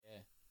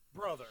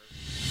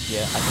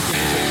Yeah, I think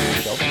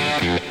it's Shelby.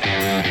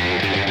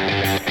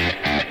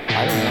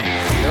 I don't know.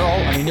 They're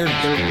all, I mean, they're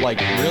like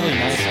really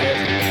nice guys.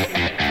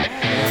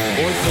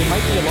 Or they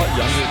might be a lot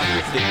younger.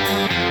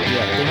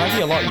 They might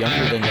be a lot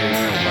younger than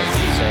they're like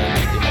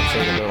saying. They might say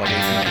that they're like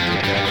 18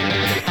 or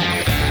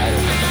I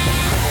don't know.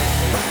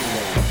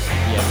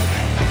 Yeah.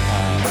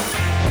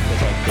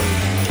 Because like they,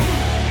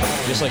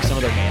 just like some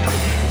of their mannerisms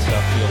and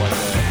stuff feel like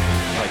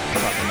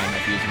proper men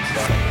nephews and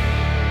stuff.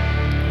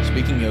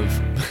 Speaking of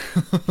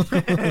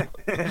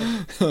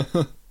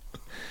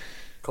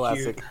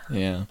classic.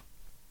 Yeah.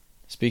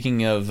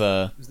 Speaking of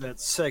Who's that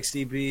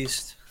sexy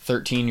beast?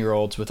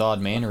 13-year-olds with odd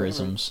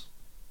mannerisms.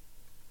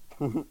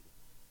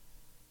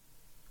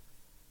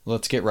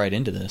 Let's get right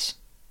into this.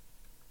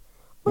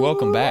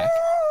 Welcome back.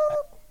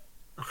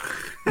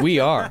 We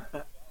are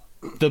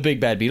the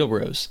Big Bad Beetle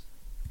Bros.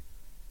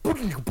 I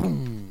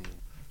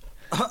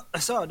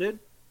saw it, dude.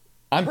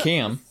 I'm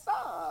Cam.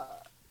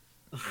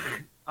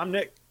 I'm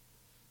Nick.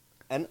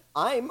 And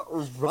I'm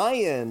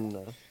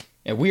Ryan.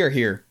 And we are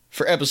here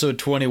for episode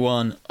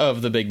 21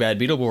 of the Big Bad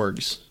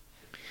Beetleborgs.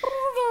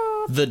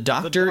 The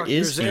doctor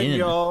is in.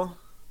 Y'all.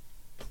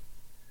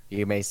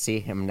 You may see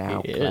him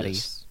now,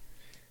 buddies.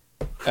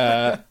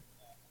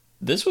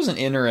 This was an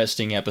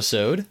interesting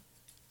episode.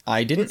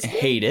 I didn't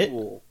hate it.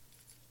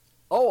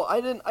 Oh,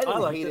 I didn't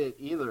hate it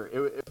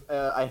either.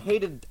 I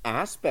hated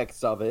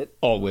aspects of it.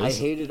 Always. I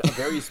hated a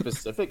very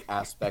specific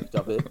aspect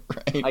of it.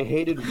 Right. I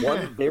hated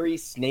one very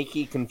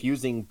snaky,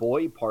 confusing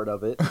boy part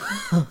of it.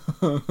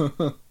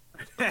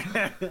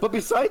 But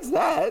besides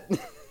that...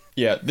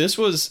 Yeah, this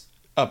was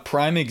a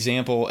prime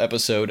example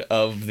episode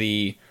of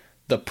the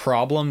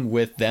problem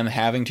with them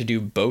having to do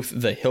both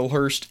the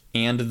Hillhurst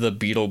and the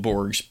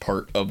Beetleborgs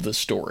part of the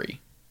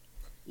story.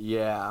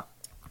 Yeah.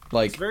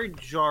 Like, it's very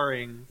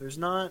jarring. There's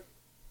not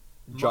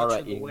much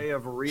in the way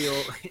of real...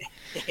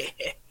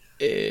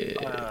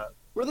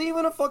 Were they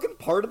even a fucking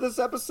part of this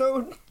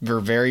episode?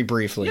 very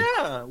briefly.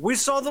 Yeah, we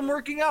saw them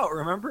working out,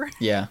 remember?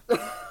 Yeah.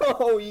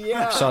 Oh,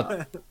 yeah.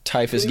 Saw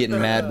Typhus getting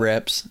mad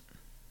reps.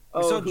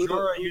 We saw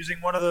Jorah using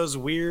one of those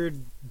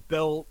weird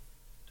belt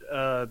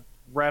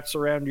wraps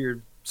around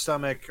your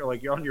stomach or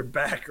like on your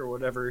back or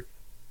whatever.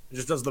 It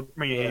just does the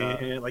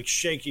like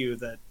shake you.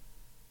 That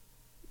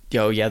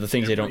Yo, yeah, the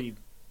things they don't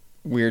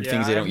weird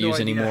things they don't use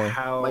anymore.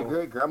 My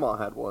great grandma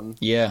had one.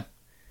 Yeah,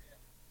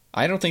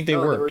 I don't think they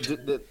worked.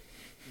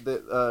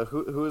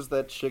 Who is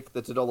that chick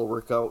that did all the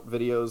workout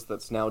videos?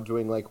 That's now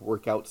doing like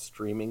workout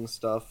streaming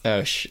stuff.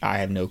 Oh, I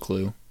have no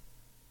clue.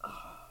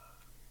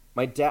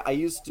 My dad. I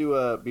used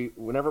to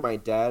whenever my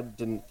dad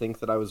didn't think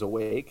that I was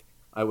awake,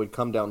 I would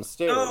come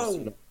downstairs. Oh.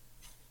 You know.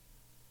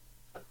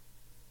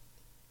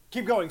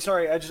 Keep going.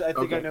 Sorry, I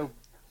think I know.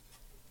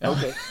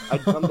 Okay,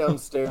 I'd come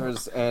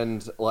downstairs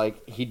and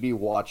like he'd be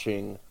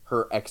watching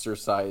her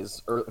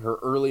exercise or her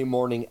early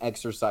morning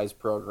exercise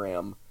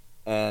program,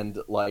 and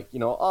like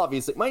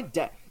obviously my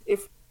dad.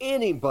 If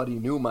anybody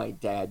knew my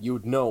dad,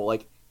 you'd know.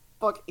 Like,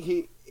 fuck,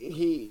 he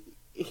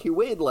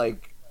weighed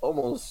like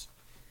almost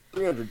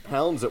 300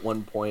 pounds at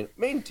one point,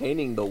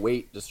 maintaining the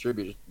weight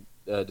distributed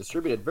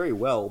very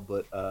well,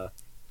 but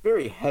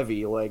very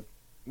heavy. Like,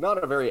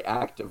 not a very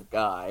active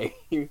guy.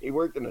 He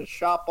worked in a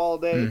shop all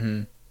day.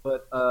 Mm-hmm.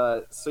 But,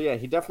 so yeah,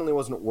 he definitely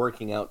wasn't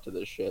working out to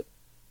this shit.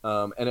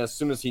 And as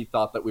soon as he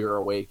thought that we were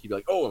awake, he'd be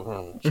like,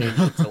 change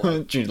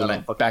it to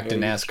like, back to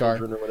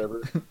NASCAR. Or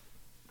whatever.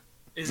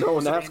 Is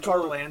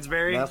NASCAR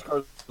Lansbury?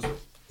 NASCAR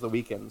the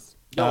weekends.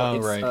 No,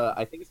 it's, right.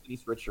 I think it's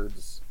Denise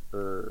Richards,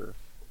 or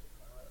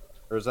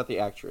is that the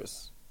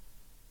actress?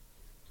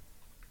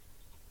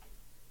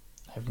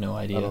 I have no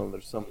idea. I don't know,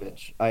 there's some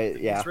bitch.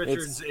 Denise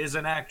Richards is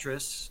an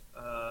actress.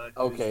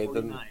 Okay,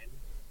 49.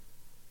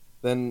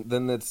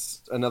 then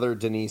it's another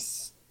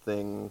Denise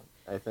thing,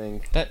 I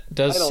think. That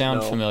does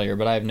sound familiar,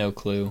 but I have no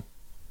clue.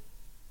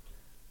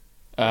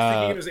 I was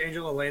thinking it was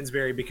Angela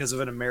Lansbury because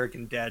of an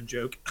American Dad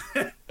joke.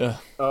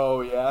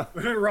 Oh yeah.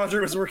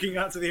 Roger was working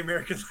out to the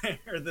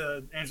or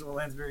the Angela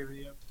Lansbury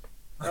video.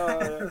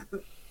 Oh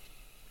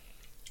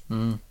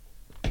yeah.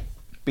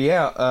 But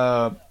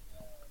yeah,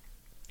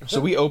 so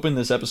we open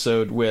this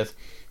episode with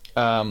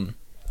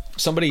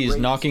somebody is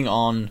knocking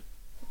on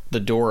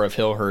the door of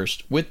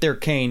Hillhurst with their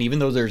cane, even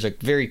though there's a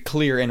very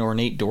clear and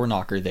ornate door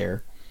knocker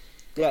there.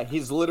 Yeah,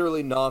 he's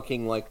literally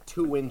knocking like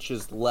 2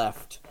 inches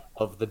left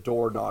of the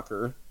door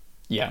knocker.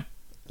 Yeah,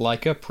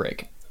 like a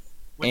prick.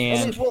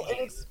 And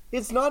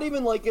it's not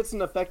even like it's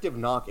an effective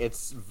knock.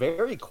 It's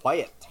very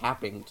quiet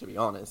tapping, to be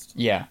honest.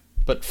 Yeah,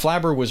 but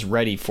Flabber was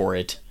ready for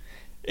it,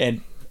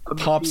 and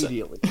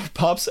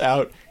pops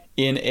out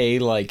in a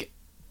like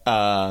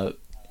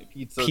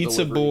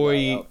pizza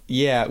boy,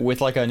 yeah,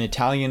 with like an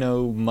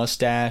Italiano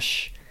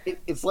mustache.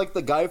 It's like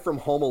the guy from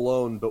Home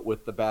Alone, but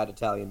with the bad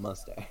Italian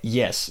mustache.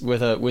 Yes,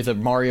 with a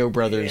Mario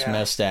Brothers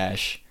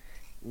mustache.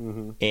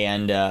 Mm-hmm.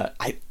 And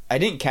I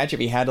didn't catch if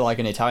he had like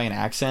an Italian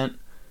accent.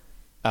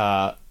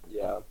 Yeah.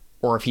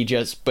 Or if he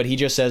just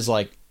says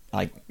like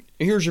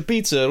here's your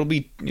pizza, it'll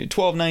be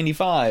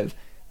 $12.95.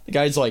 The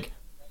guy's like,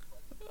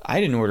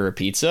 I didn't order a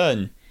pizza,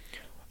 and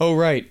oh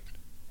right,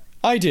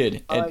 I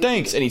did, and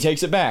thanks, and he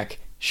takes it back.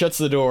 Shuts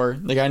the door.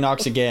 The guy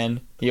knocks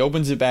again. He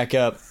opens it back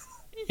up,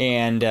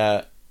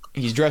 and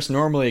he's dressed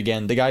normally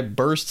again. The guy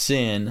bursts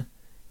in,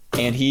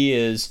 and he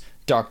is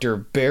Dr.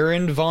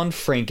 Baron von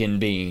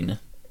Frankenbean.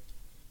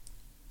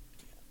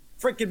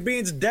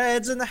 Frankenbean's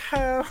dad's in the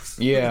house.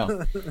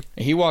 Yeah.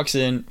 He walks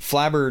in.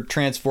 Flabber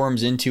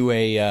transforms into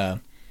a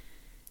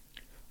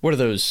what are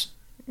those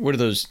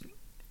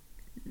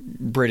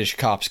British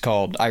cops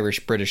called?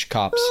 Irish British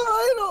cops.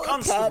 I don't know,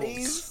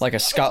 Constables. Like a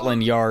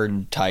Scotland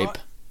Yard type.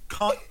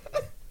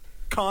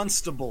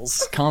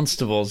 Constables.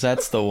 Constables,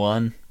 that's the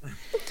one.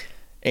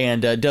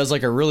 And does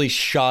like a really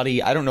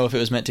shoddy, I don't know if it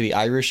was meant to be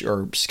Irish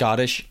or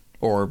Scottish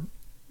or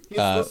He's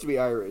supposed to be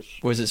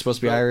Irish. was it supposed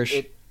to be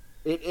Irish?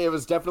 It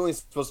was definitely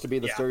supposed to be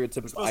the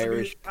stereotypical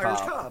Irish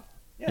cop.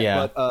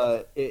 Yeah.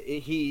 But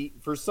he,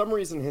 for some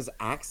reason, his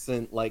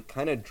accent like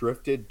kind of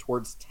drifted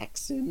towards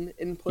Texan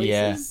in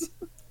places.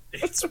 Yeah.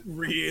 It's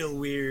real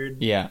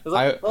weird. Yeah. It was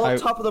like,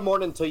 top of the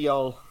morning to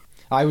y'all.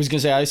 I was gonna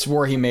say, I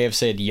swore he may have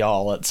said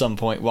y'all at some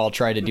point while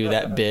trying to do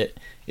that bit.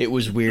 It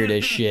was weird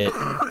as shit.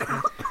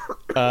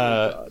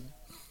 Yeah,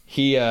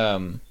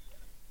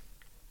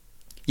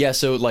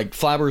 so like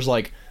Flabber's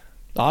like,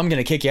 I'm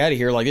gonna kick you out of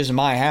here, like this is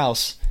my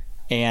house,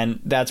 and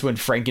that's when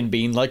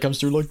Frankenbean like comes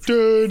through like,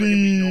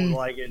 Daddy. Don't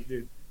like it,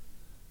 dude.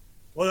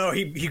 Well, no,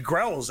 he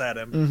growls at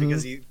him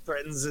because he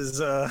threatens his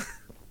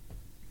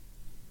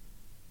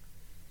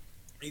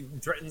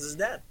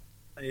dad.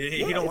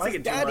 He don't like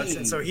it too much,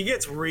 and so he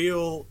gets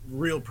real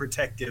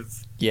protective.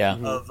 Yeah.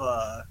 Of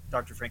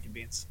Dr.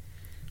 Frankenbeans.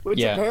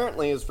 Which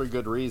apparently is for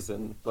good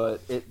reason,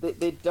 but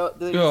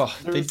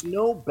there's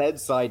no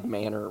bedside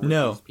manner with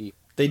these people.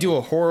 They do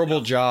a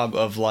horrible job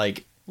of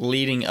like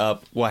leading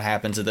up what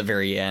happens at the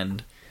very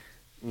end.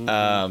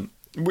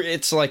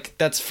 It's like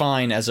that's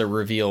fine as a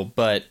reveal,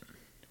 but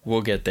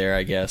we'll get there,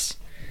 I guess.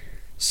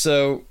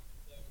 So,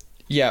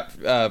 yeah,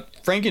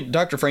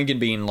 Dr.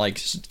 Frankenbean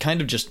like kind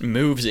of just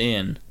moves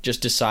in,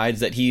 just decides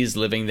that he's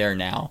living there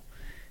now,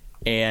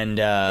 and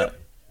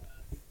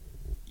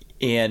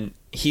and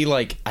he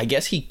like I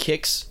guess he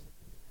kicks,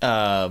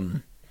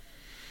 who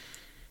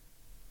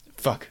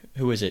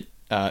is it?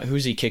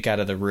 Who's he kick out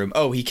of the room?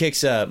 Oh, he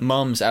kicks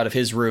Mums out of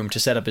his room to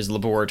set up his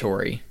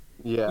laboratory.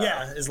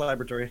 Yeah, his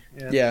laboratory.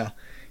 Yeah.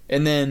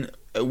 And then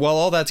while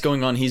all that's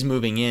going on, he's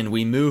moving in.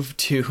 We move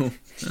to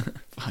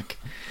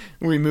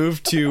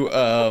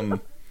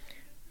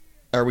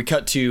we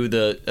cut to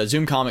the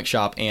Zoom comic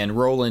shop, and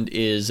Roland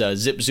is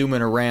zip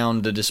zooming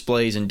around the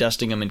displays and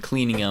dusting them and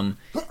cleaning them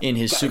in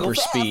his super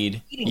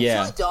speed.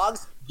 Yeah. Chili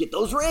dogs, get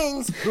those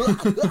rings.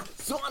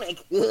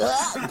 Sonic.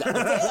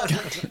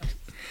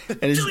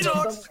 And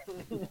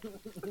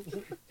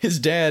his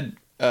dad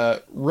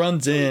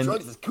runs in.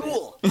 Drugs is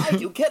cool. I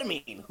do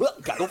ketamine.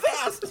 Gotta go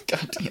fast.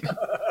 God damn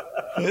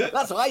it.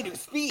 That's why I do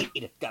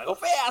speed. Gotta go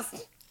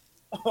fast.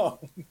 Oh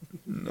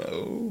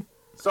No.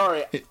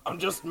 Sorry, I'm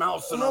just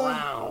mousing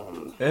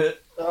around. Hey,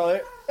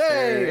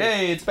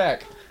 it's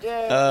back.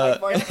 Yeah,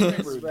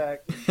 it's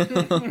back.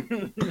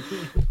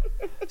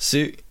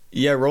 So,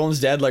 yeah,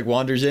 Roland's dad like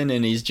wanders in,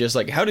 and he's just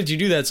like, "How did you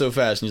do that so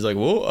fast?" And he's like,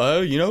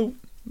 "Well,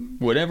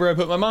 whenever I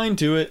put my mind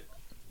to it."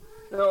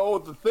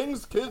 The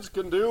things kids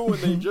can do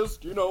when they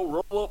just,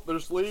 roll up their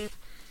sleeve.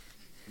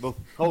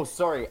 Oh,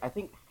 sorry. I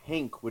think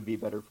Hank would be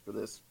better for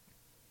this.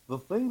 The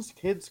things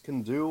kids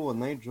can do when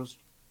they just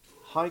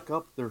hike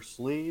up their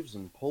sleeves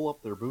and pull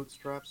up their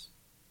bootstraps.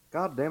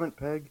 God damn it,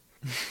 Peg.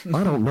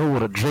 I don't know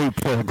what a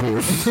JPEG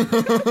is.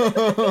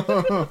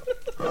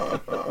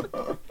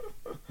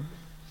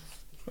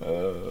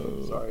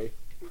 Sorry.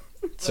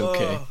 It's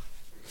okay.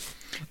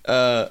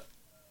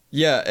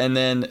 Yeah, and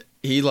then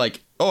he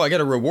like, I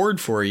got a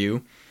reward for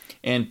you,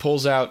 and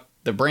pulls out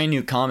the brand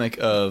new comic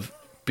of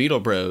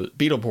Beetleborgs.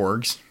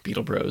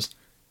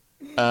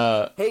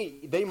 Hey,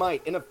 they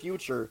might in a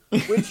future.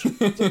 Which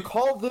to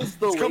call this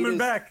the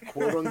latest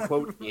quote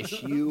unquote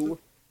issue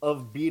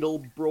of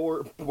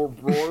Beetleborgs.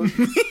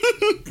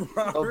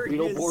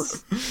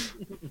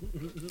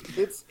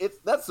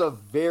 That's a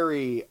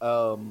very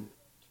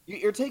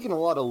you're taking a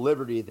lot of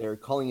liberty there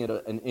calling it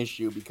an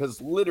issue, because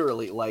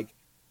literally, like,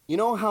 you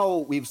know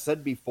how we've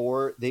said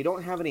before, they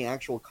don't have any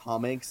actual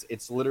comics.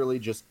 It's literally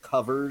just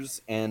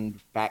covers and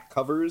back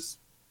covers.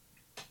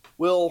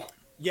 Well,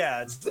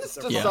 this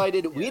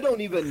decided we don't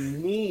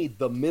even need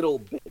the middle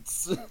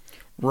bits.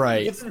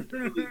 Right. It's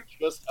literally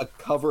just a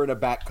cover and a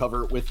back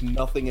cover with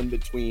nothing in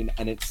between,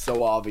 and it's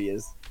so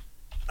obvious.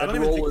 I don't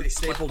even think they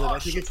stapled it. I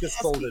think it's just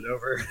folded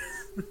over.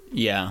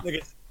 Yeah. Like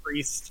it's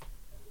creased.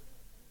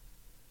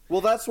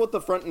 Well, that's what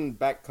the front and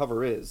back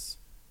cover is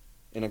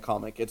in a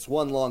comic. It's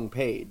one long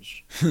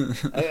page.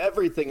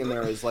 Everything in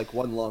there is like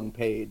one long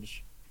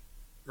page.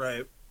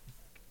 Right.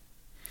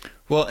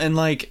 Well, and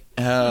like,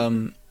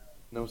 no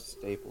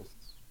staples.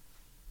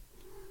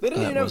 They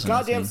didn't even have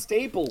goddamn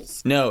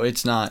staples. No,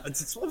 it's not.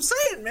 That's what I'm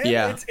saying, man.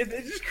 Yeah. It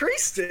just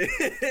creased it.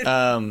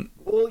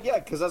 Well, yeah,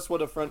 because that's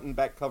what a front and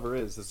back cover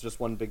is. It's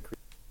just one big crease.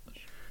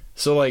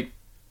 So, like,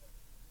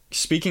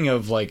 speaking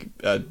of, like,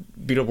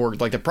 Beetleborg,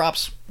 like, the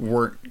props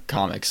weren't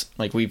comics.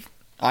 Like,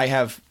 I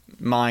have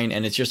mine,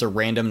 and it's just a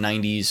random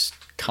 90s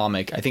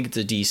comic. I think it's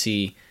a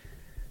DC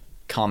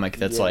comic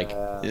that's like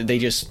they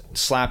just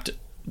slapped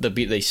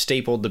they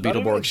stapled the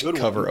Beetleborgs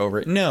cover over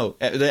it. No,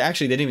 they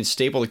didn't even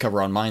staple the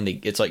cover on mine.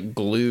 It's like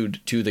glued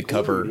to the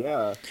cover.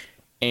 Yeah.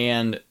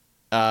 And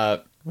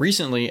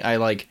recently I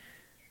kind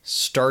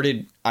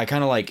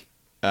of like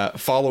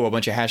follow a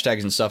bunch of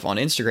hashtags and stuff on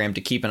Instagram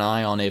to keep an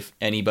eye on if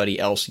anybody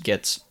else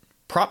gets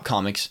prop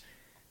comics,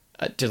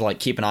 to like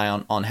keep an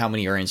eye on how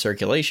many are in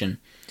circulation.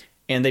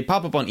 And they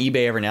pop up on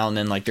eBay every now and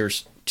then. Like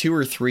there's 2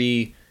 or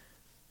 3,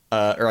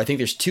 or I think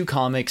there's 2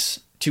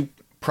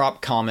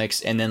 prop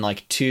comics, and then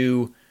like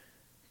 2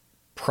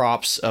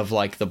 props of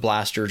like the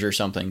blasters or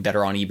something that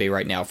are on eBay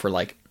right now for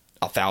like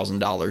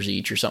 $1,000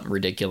 each or something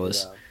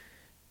ridiculous.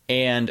 Yeah.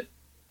 And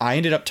I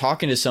ended up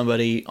talking to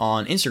somebody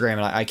on Instagram,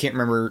 and I can't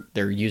remember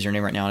their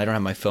username right now, and I don't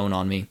have my phone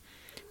on me.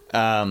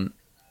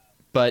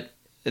 But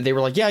they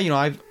were like, yeah,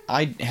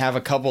 I have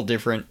a couple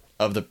different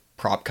of the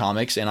prop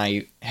comics, and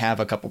I have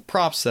a couple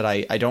props that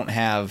I don't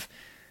have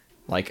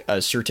like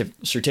a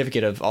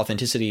certificate of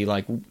authenticity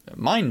like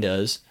mine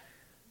does.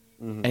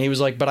 Mm-hmm. And he was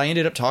like, but I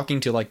ended up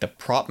talking to like the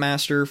prop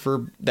master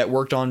that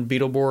worked on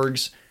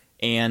Beetleborgs,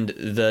 and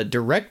the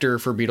director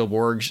for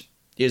Beetleborgs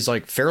is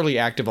like fairly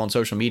active on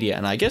social media,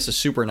 and I guess a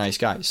super nice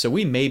guy. So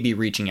we may be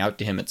reaching out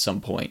to him at some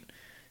point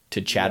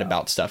to chat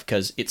about stuff,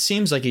 because it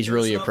seems like he's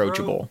really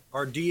approachable.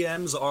 Our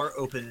DMs are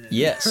open.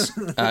 Yes.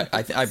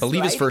 I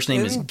believe his first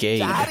name is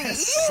Gabe.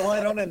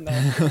 Slide on in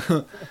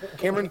there.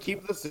 Cameron,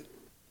 keep this.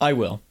 I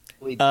will.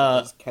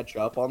 Catch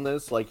up on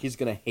this. Like, he's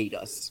going to hate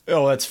us.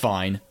 Oh, that's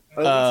fine.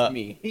 Hate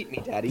me,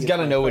 Daddy. He's got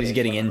to know what he's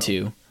getting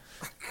into.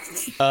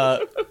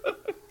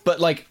 But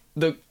like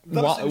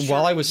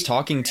while I was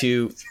talking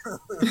to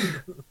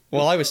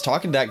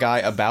that guy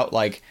about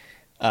like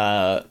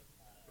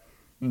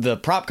the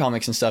prop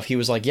comics and stuff, he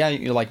was like, yeah,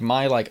 like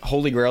my like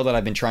holy grail that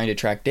I've been trying to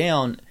track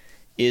down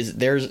is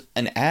there's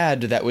an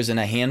ad that was in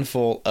a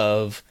handful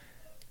of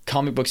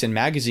comic books and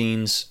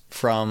magazines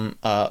from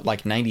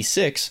like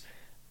 96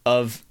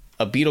 of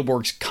a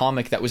Beetleborgs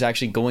comic that was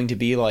actually going to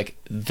be like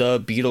the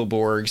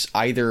Beetleborgs.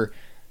 Either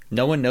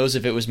no one knows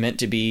if it was meant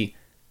to be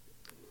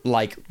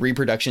like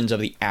reproductions of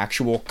the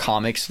actual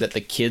comics that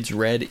the kids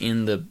read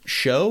in the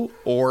show,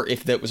 or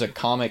if that was a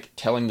comic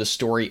telling the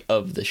story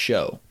of the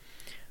show.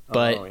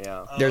 But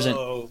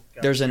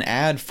there's an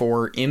ad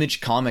for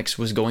Image Comics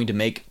was going to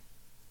make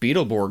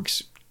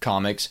Beetleborgs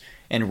comics,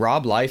 and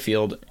Rob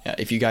Liefeld,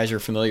 if you guys are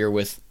familiar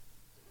with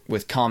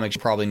comics,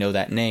 you probably know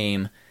that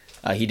name.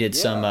 He did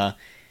some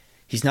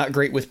he's not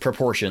great with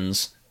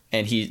proportions,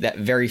 and that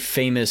very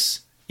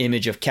famous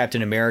image of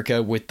Captain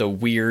America with the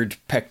weird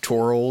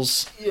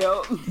pectorals.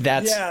 Yep.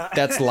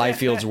 That's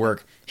Liefeld's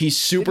work. He's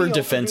super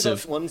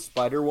defensive. One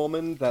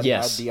Spider-Woman that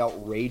had the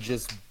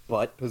outrageous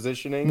butt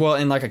positioning. Well,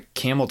 and like a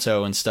camel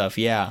toe and stuff.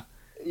 Yeah.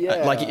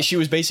 Like she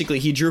was basically,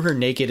 he drew her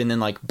naked and then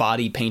like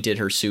body painted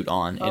her suit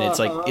on, and it's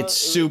like it's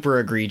super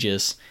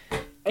egregious.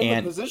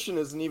 And the position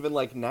isn't even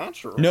like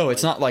natural. No,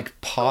 it's not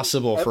like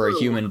possible for a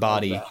human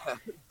body.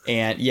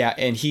 And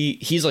and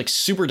he's like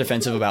super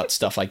defensive about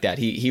stuff like that.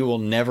 He will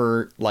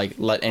never like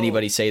let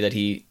anybody say that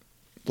he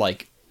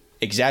like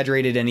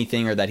exaggerated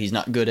anything or that he's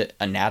not good at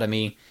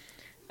anatomy.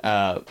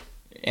 And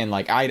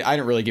like I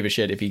don't really give a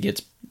shit if he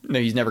gets. No,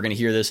 he's never going to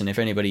hear this. And if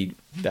anybody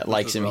that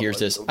likes him hears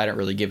this, I don't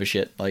really give a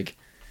shit. Like,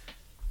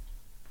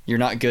 you're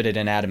not good at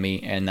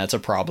anatomy, and that's a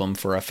problem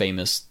for a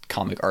famous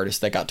comic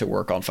artist that got to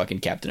work on fucking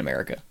Captain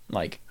America.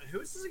 Like, who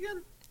is this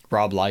again?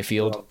 Rob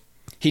Liefeld.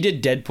 He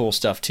did Deadpool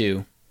stuff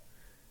too.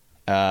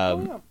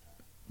 But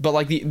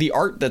like the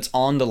art that's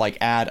on the like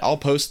ad, I'll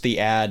post the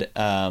ad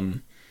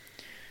on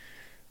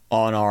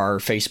our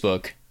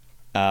Facebook.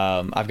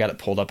 I've got it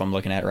pulled up. I'm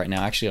looking at it right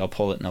now. Actually, I'll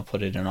pull it and I'll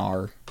put it in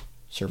our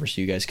server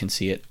so you guys can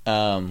see it.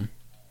 But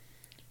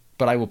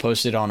I will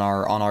post it on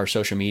our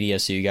social media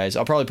so you guys.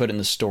 I'll probably put it in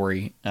the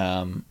story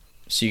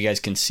so you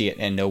guys can see it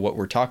and know what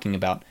we're talking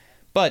about.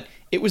 But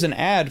it was an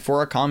ad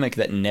for a comic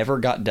that never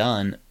got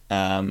done,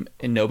 and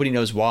nobody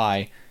knows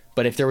why.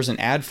 But if there was an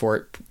ad for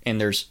it, and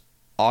there's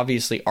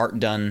obviously art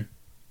done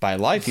by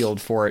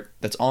Liefeld for it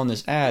that's on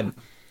this ad,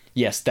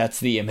 yes, that's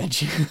the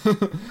image.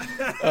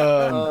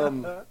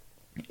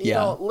 You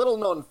know, little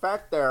known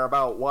fact there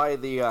about why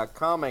the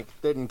comic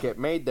didn't get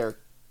made there,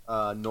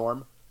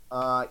 Norm.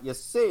 You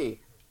see,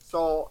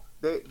 so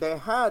they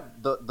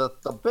had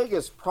the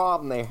biggest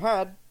problem they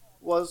had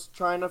was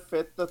trying to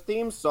fit the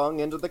theme song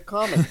into the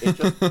comic. It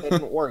just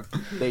didn't work.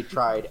 They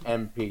tried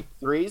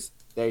MP3s,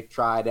 they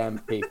tried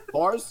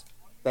MP4s,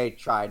 they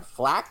tried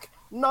FLAC.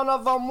 None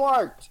of them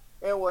worked.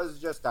 It was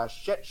just a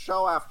shit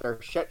show after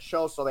shit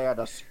show, so they had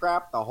to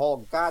scrap the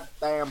whole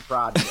goddamn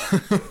project.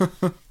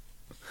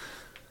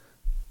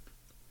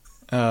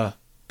 But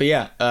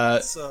yeah,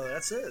 so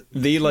that's it.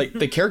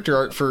 The character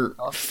art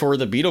for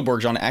the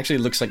Beetleborgs on it actually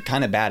looks like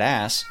kind of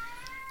badass,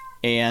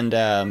 and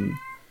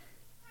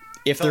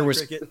if there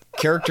was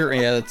character,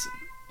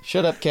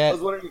 shut up, cat. I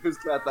was wondering whose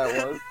cat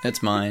that was.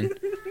 That's mine.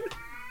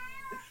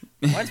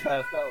 Mine's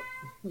passed out.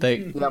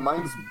 Yeah,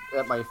 mine's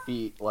at my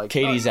feet. Like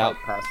Katie's not out.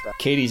 quite past that.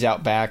 Katie's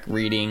out back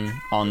reading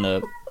on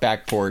the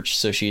back porch,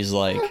 so she's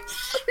like,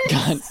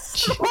 God,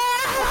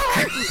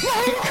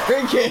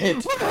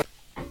 Cricket!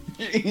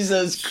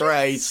 Jesus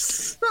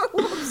Christ. So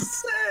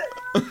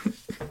upset.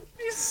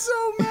 He's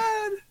so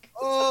mad.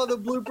 Oh, the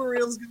blooper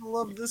reel's gonna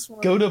love this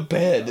one. Go to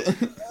bed.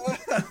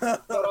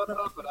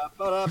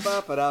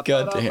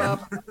 God damn.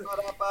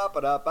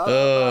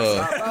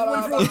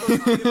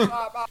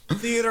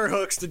 Theater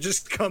hooks to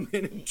just come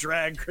in and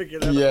drag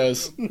Cricket out.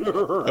 Yes. And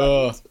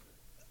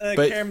then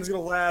But- Cameron's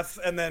gonna laugh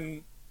and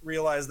then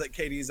realize that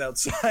Katie's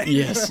outside.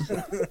 Yes.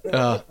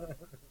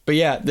 But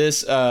yeah,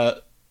 this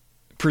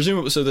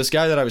presumably, so this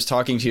guy that I was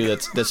talking to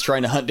that's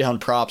trying to hunt down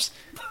props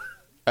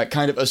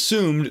kind of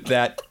assumed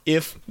that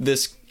if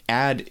this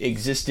ad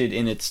existed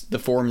in the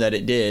form that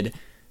it did,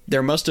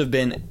 there must have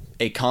been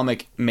a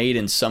comic made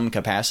in some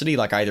capacity,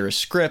 like either a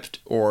script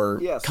or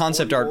Yes,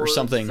 concept art or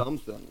something.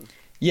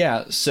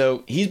 Yeah,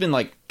 so he's been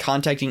like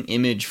contacting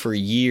Image for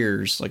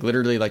years, like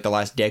literally like the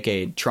last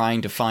decade,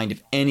 trying to find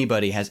if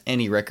anybody has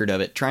any record of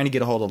it, trying to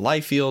get a hold of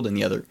Liefeld and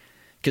the other,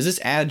 because this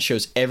ad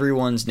shows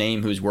everyone's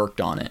name who's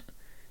worked on it,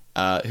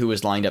 who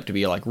was lined up to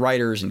be like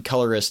writers and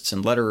colorists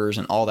and letterers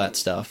and all that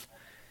stuff.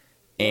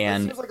 It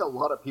And seems like a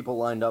lot of people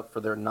lined up for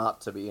there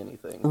not to be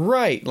anything.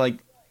 right, like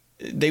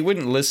they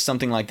wouldn't list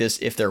something like this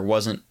if there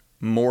wasn't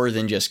more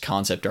than just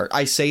concept art.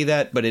 I say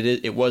that, but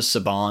it was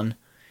Saban,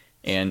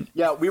 and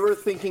Yeah, we were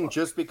thinking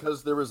just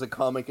because there was a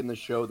comic in the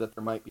show that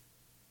there might be.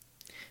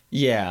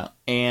 yeah,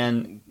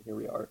 and And here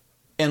we are.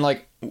 And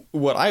like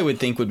what I would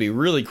think would be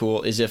really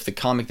cool is if the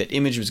comic that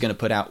Image was going to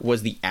put out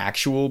was the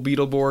actual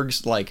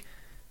Beetleborgs, like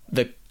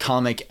the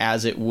comic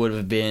as it would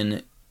have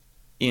been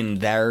in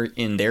their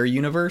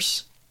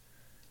universe,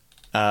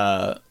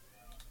 and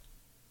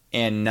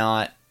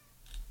not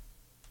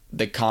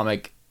the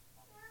comic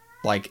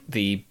like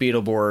the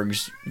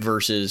Beetleborgs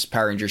versus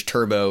Power Rangers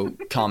Turbo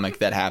comic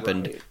that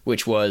happened, Right.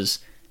 which was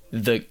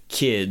the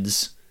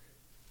kids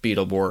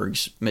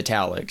Beetleborgs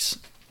Metallics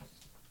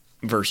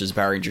versus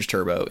Power Rangers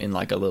Turbo in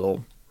like a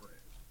little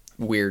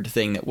weird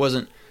thing that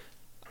wasn't.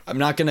 I'm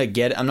not gonna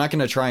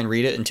try and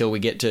read it until we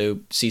get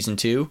to season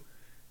 2.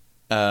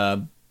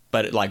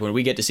 But like when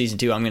we get to season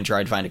 2, I'm gonna try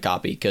and find a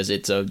copy because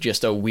it's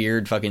just a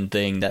weird fucking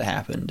thing that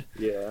happened.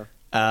 Yeah.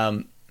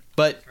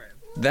 But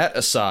that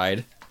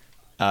aside,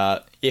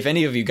 if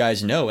any of you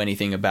guys know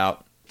anything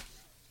about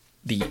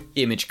the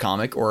Image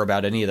comic or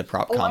about any of the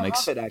prop I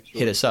comics, have it, actually.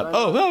 hit us up. I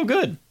Oh,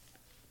 good.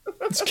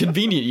 It's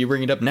convenient you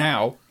bring it up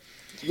now.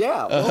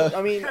 Yeah, well,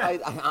 I mean,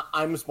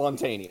 I'm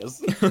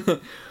spontaneous.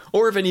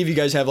 Or if any of you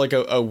guys have like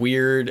a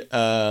weird,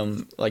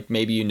 like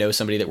maybe you know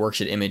somebody that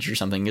works at Image or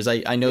something, because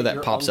I know that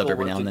Your pops up uncle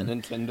every now and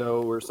worked then. at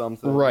Nintendo or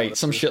something. Right,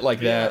 some shit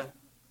like that.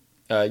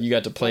 You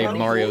got to play Well,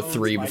 Mario owns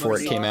 3 before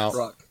it came out.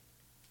 Truck.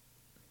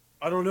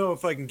 I don't know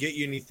if I can get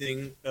you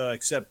anything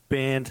except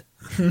band.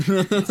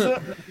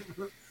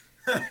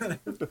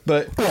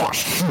 But Oh,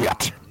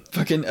 shit.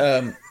 fucking,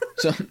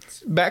 so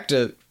back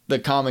to the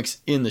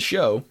comics in the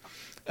show.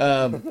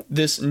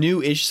 This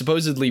new issue,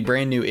 supposedly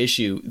brand new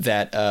issue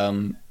that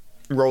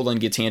Roland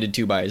gets handed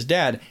to by his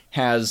dad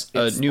has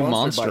It's a new sponsored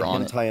monster by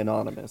on it. Hentai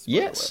Anonymous. by the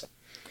Yes.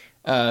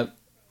 way.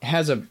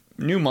 Has a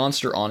new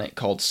monster on it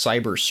called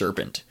Cyber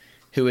Serpent,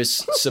 who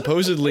is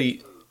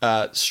supposedly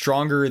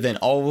stronger than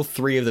all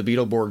 3 of the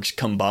Beetleborgs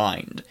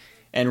combined.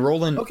 And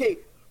Roland, Okay,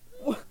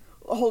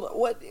 hold on.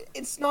 What?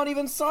 It's not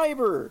even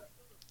cyber.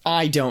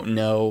 I don't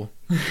know.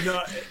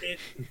 No,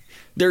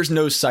 There's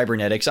no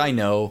cybernetics, I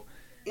know.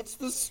 It's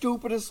the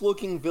stupidest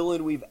looking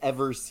villain we've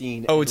ever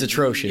seen. Oh, it's and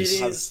atrocious. We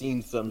have is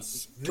seen some the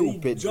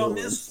stupid villains.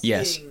 dumbest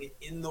Yes. thing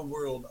in the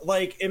world.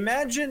 Like,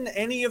 imagine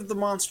any of the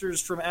monsters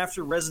from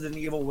after Resident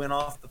Evil went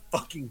off the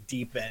fucking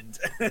deep end.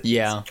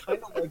 Yeah.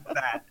 Kind of like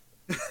that.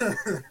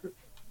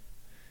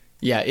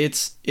 Yeah,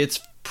 it's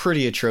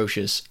pretty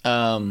atrocious.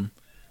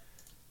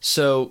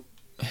 So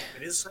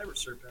It is Cyber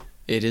Serpent.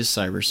 it is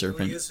Cyber Really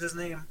Serpent. is his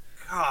name.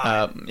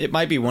 God. It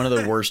might be one of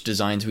the worst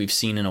designs we've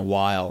seen in a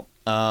while,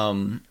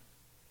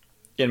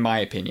 in my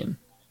opinion.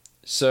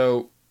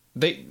 So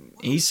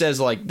he says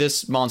like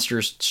this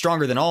monster's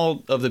stronger than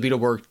all of the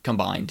Beetleborg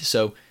combined.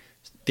 So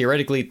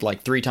theoretically,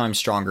 like 3 times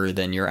stronger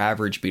than your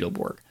average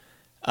Beetleborg.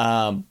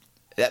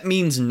 That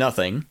means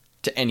nothing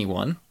to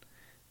anyone.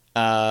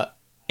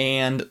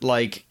 And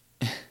like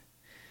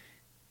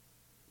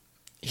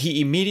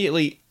he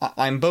immediately,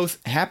 I'm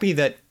both happy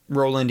that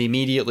Roland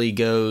immediately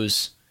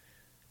goes,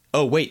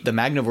 oh wait, the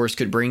Magnivores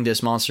could bring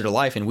this monster to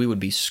life and we would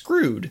be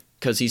screwed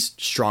because he's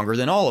stronger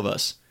than all of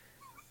us.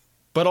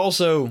 But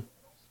also,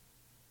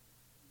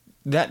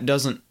 that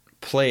doesn't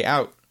play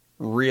out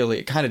really.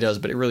 It kind of does,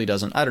 but it really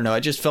doesn't. I don't know. I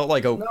just felt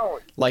like No.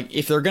 like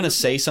if they're gonna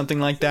say something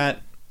like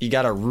that, you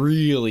gotta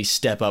really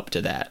step up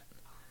to that.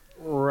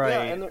 right.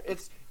 Yeah, and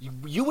it's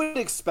you would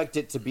expect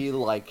it to be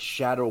like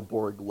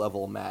Shadowborg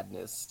level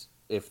madness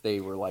if they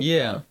were like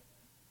Yeah. that.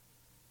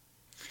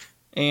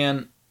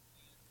 And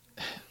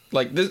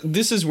like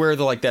this is where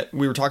that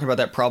we were talking about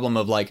that problem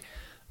of like,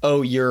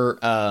 oh, you're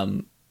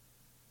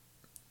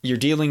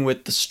dealing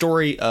with the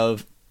story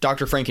of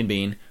Dr.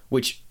 Frankenbean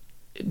which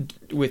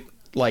with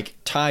like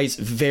ties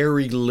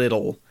very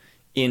little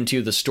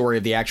into the story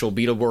of the actual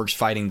Beetleborgs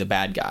fighting the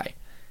bad guy.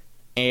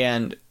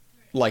 And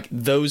like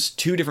those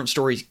two different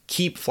stories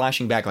keep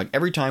flashing back. Like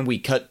every time we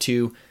cut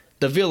to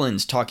the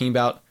villains talking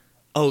about,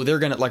 oh, they're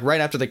gonna, like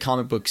right after the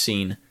comic book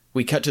scene,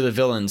 we cut to the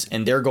villains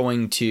and they're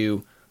going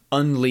to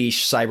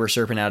unleash Cyber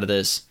Serpent out of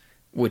this,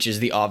 which is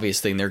the obvious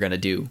thing they're gonna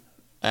do.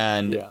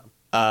 And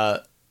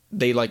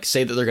they like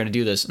say that they're gonna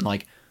do this and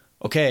like,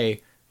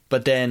 okay,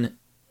 but then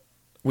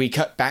we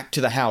cut back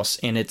to the house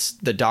and it's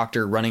the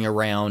Doctor running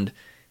around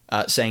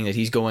saying that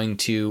he's going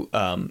to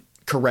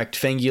correct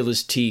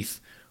Fangula's teeth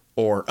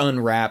or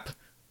unwrap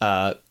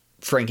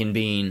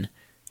Frankenbean.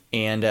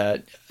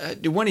 And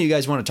do one of you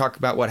guys want to talk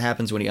about what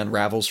happens when he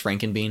unravels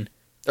Frankenbean?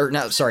 Or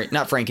not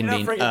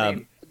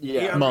Frankenbean.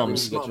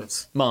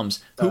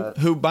 Mums.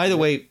 Who, by the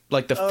way,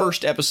 like the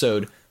first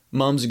episode,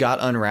 Mums got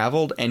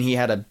unraveled and he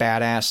had a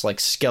badass like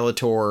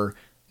Skeletor,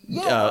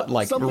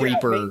 like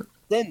Reaper.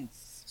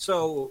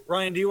 So,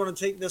 Ryan, do you want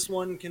to take this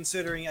one,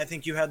 considering I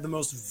think you had the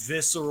most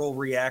visceral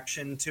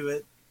reaction to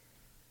it?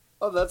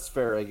 Oh, that's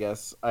fair, I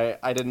guess.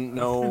 I didn't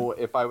know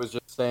if I was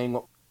just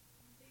saying...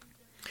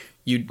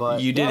 You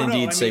did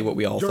indeed say what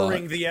we all thought.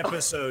 During the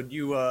episode,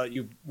 you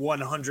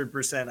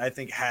 100%, I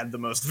think, had the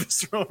most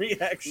visceral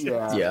reaction.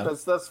 Yeah.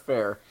 That's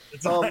fair.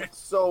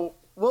 So,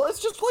 well,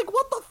 it's just like,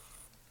 what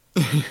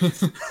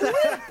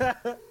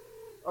the...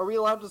 Are we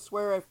allowed to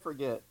swear? I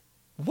forget.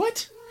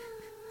 What?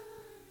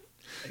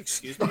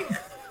 Excuse me?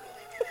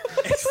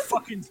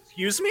 Fucking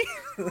excuse me?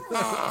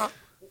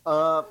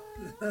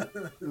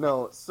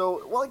 No.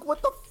 So, like,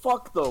 what the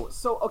fuck, though?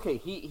 So, okay,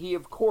 he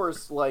of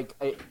course, like,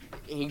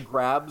 he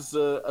grabs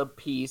a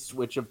piece,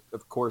 which,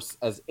 of course,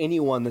 as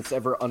anyone that's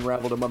ever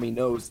unraveled a mummy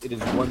knows, it is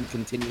one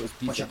continuous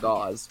piece of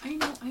gauze. I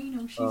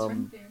know, she's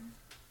right there.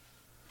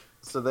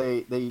 So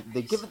they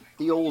give it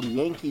the old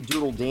Yankee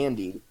Doodle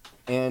Dandy,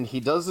 and he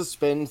does a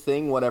spin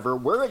thing, whatever.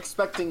 We're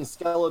expecting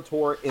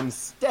Skeletor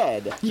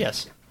instead.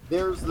 Yes.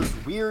 There's this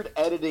weird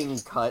editing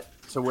cut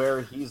to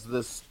where he's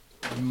this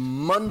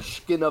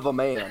munchkin of a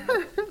man.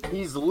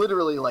 He's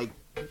literally like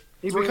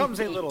he becomes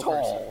a little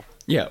tall. person.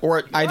 Yeah,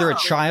 or either a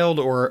child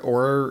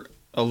or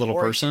a little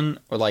person,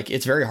 or like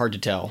it's very hard to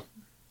tell.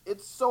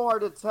 It's so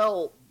hard to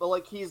tell, but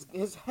like his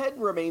head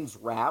remains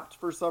wrapped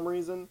for some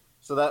reason,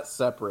 so that's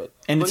separate.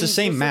 And but it's the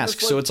same mask,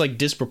 this, like, so it's like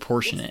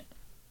disproportionate.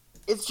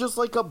 It's just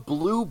like a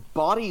blue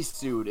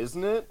bodysuit,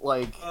 isn't it?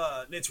 Like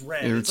it's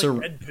red. It's like a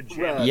red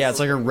pajamas. Yeah, it's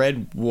like a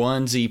red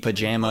onesie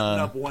pajama.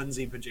 Up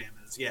onesie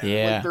pajamas. Yeah.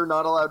 Yeah. Like they're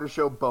not allowed to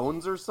show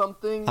bones or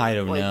something. I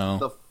don't like, know.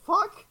 The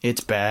fuck?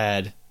 It's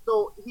bad.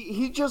 So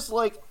he just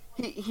like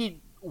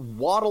he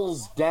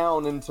waddles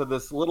down into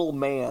this little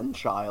man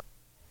child,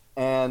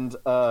 and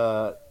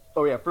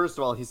first of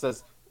all he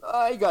says,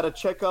 "I got to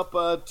check up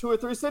 2 or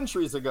 3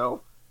 centuries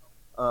ago."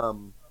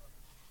 Man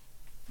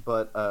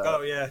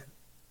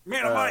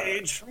of my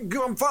age,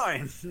 I'm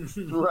fine.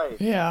 Right.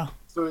 Yeah.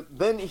 So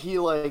then he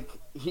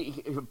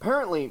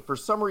apparently for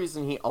some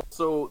reason he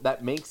also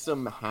that makes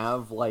him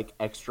have like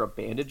extra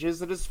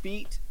bandages at his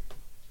feet.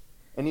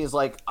 And he's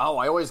like, "Oh,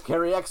 I always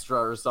carry extra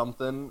or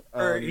something."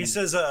 Or he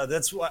says,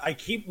 "That's why I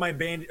keep my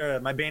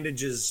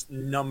bandages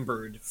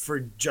numbered for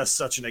just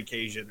such an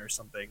occasion or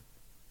something."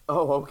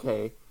 Oh,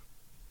 okay.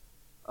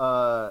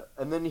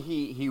 And then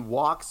he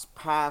walks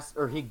past,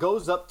 or he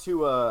goes up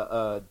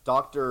to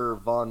Dr.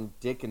 Von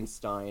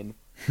Dickenstein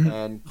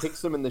and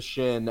kicks him in the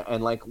shin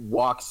and like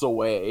walks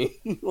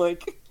away,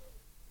 which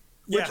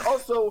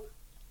also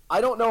I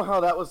don't know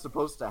how that was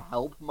supposed to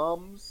help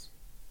Mums.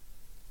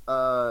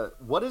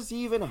 What does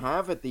he even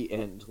have at the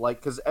end?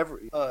 Like, because he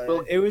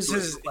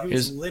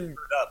was limbered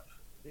up.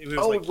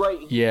 Right.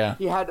 Yeah.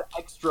 He had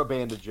extra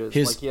bandages.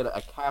 Like he had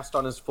a cast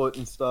on his foot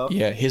and stuff.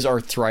 Yeah, his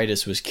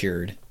arthritis was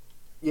cured.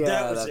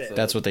 Yeah,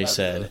 that's what they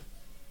said.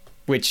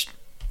 Which,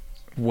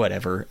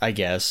 whatever, I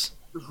guess.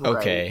 Right,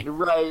 okay.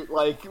 Right,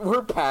 like,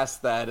 we're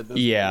past that at this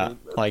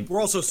point. Like...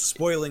 We're also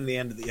spoiling the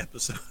end of the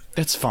episode.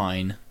 That's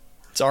fine.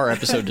 It's our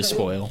episode to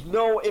spoil.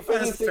 No, if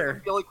anything, I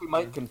feel like we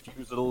might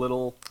confuse it a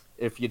little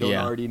if you don't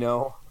already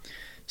know.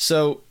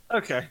 So...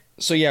 Okay.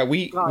 So, yeah,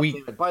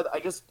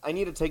 I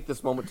need to take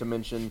this moment to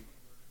mention...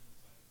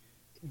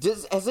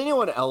 Has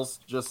anyone else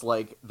just,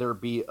 like, their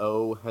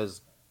BO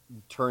has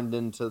turned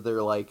into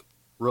their, like,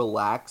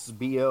 relax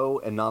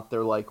BO and not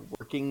their, like,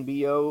 working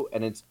BO,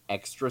 and it's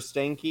extra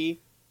stanky,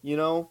 you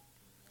know?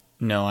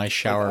 No, I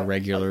shower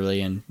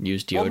regularly and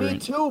use deodorant. Well, me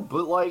too,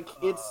 but, like,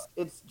 it's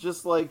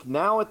just, like,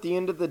 now at the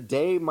end of the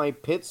day, my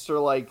pits are,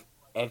 like,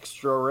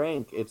 extra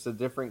rank. It's a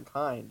different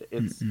kind.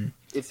 It's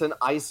an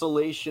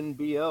isolation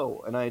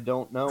BO, and I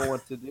don't know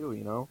what to do,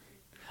 you know?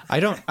 I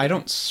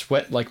don't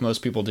sweat like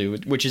most people do,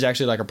 which is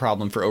actually, like, a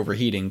problem for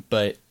overheating,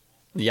 but,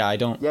 yeah, I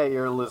don't... Yeah,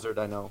 you're a lizard,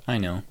 I know. I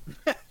know.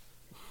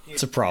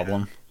 It's a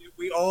problem. Yeah,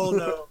 we all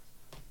know.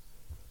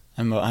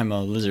 I'm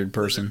a lizard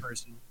person.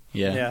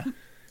 Yeah.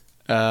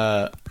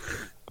 Yeah.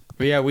 But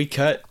yeah, we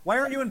cut. Why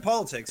aren't you in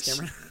politics,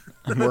 Cameron?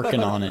 I'm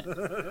working on it.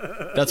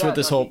 That's what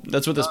this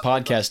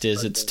podcast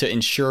is. It's to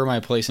ensure my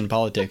place in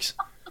politics.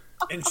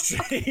 And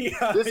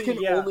This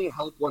can only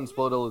help one's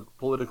political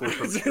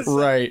career.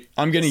 Right.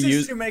 I'm gonna This is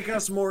use. to make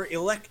us more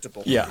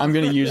electable. Yeah, I'm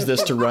gonna use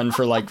this to run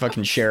for like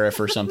fucking sheriff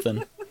or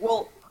something.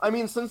 Well, I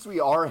mean, since we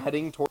are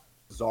heading towards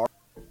Czar,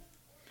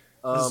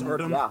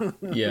 Tsardom.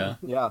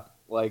 Yeah.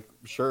 like,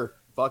 sure,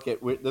 fuck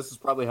it. This is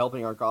probably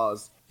helping our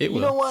cause. It You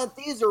know will. what?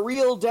 These are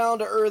real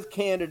down-to-earth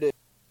candidates.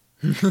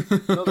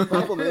 No, the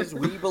problem is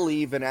we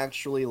believe in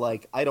actually,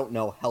 like, I don't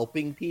know,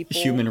 helping people.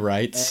 Human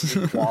rights.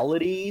 And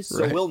equality,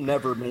 so Right. we'll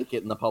never make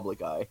it in the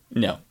public eye.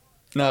 No,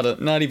 not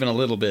even a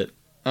little bit.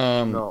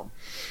 No.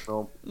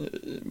 I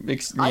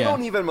Yeah.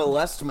 don't even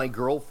molest my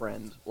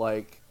girlfriend.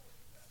 Like,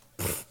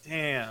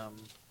 Damn.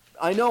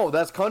 I know,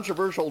 that's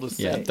controversial to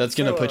say. Yeah, that's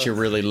gonna So, put you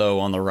really low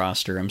on the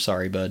roster. I'm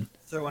sorry, bud.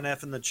 Throw an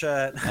F in the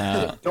chat.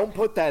 Don't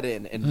put that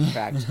in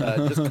fact.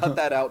 Just cut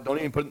that out. Don't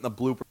even put it in the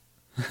blooper.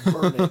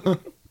 Burn it.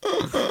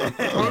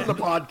 Burn the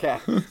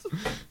podcast.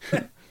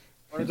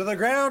 Burn it to the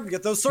ground.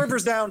 Get those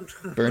servers down.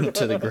 Burn it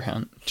to the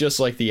ground, just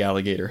like the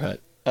alligator hut.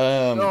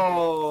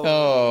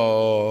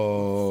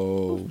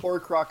 Oh. Poor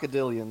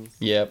crocodilians.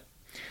 Yep.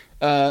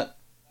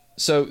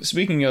 So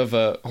speaking of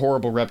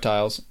horrible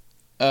reptiles,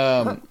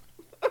 that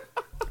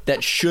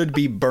should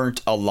be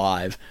burnt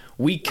alive.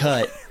 We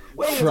cut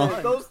Wait,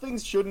 from. those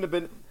things shouldn't have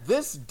been.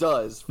 This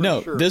does. For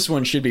No, sure. this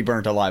one should be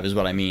burnt alive, is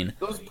what I mean.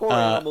 Those poor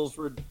animals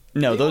were.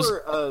 No, they those.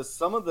 were,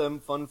 some of them.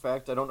 Fun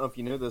fact. I don't know if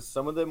you knew this.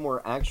 Some of them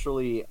were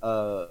actually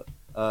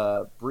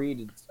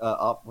breed.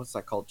 What's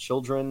that called?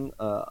 Children.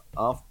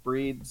 Off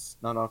breeds.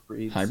 Not off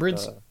breeds.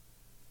 Hybrids?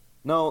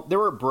 No, they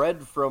were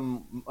bred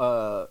from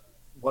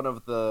one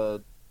of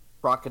the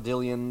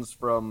crocodilians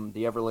from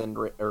the Everland.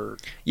 Or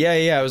Yeah,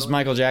 it was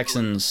Michael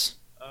Jackson's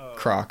Oh.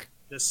 croc.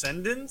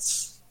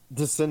 Descendants?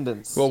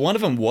 descendants. Well, one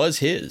of them was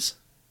his.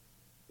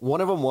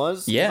 One of them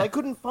was. Yeah. I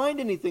couldn't find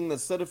anything that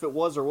said if it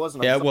was or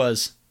wasn't. Yeah, it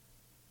was.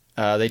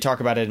 They talk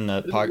about it in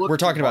the Didn't pod. look We're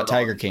too talking about hard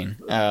on Tiger it. King.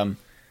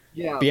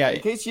 Yeah, But yeah, in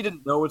case you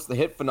didn't know, it's the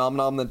hit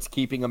phenomenon that's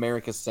keeping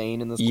America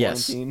sane in this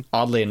Yes, quarantine.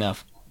 oddly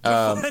enough.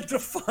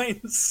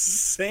 Define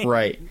sane.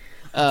 Right.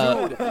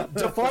 Dude,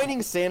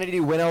 defining sanity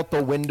went out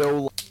the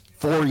window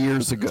 4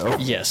 years ago.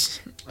 Yes.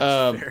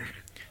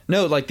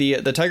 No, like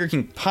the Tiger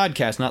King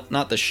podcast,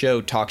 not the show,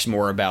 talks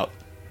more about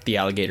the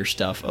alligator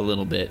stuff a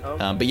little bit.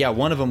 But yeah,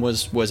 one of them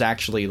was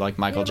actually like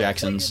Michael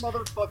Jackson's. Like a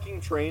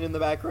motherfucking train in the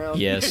background.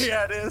 Yes.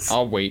 Yeah, it is.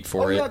 I'll wait Oh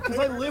for yeah, it. because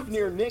I live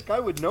near Nick. I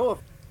would know if.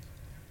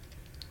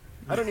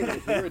 I don't even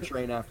hear a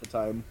train half the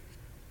time.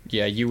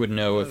 Yeah, you would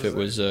know if it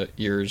was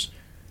yours.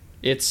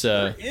 It's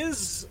There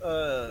is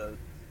a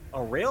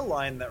rail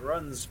line that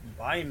runs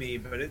by me,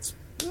 but it's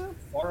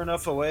far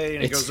enough away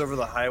and it It's- goes over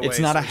the highway. it's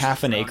not so a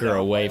half an just acre drowned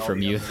out away by all from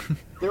the you. other-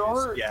 There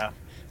are. Yeah.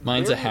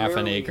 Mine's a very half an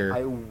rarely acre.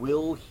 I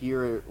will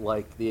hear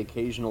like the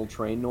occasional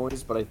train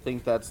noise, but I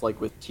think that's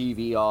like with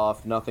TV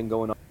off, nothing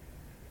going on,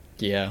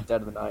 Yeah.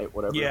 dead of the night,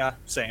 whatever. Yeah,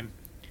 same.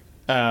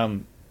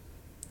 Train's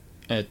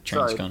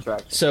Sorry, gone.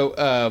 distracted.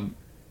 So,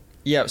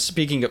 yeah.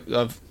 Speaking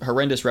of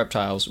horrendous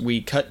reptiles,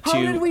 we cut How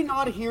did to. we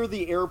not hear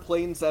the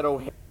airplanes at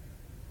O'Hare?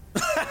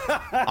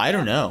 I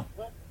don't know.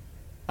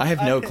 I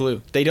have no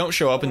clue. They don't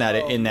show up in that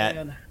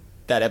man.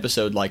 that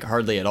episode like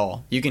hardly at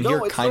all. You can hear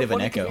it's kind so of an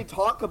funny 'cause echo. We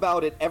talk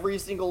about it every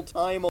single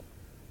time. And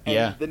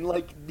Yeah. Then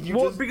like you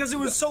Well, just because it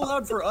was so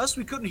loud for us,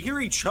 we couldn't hear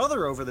each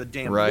other over the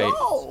damn. Right.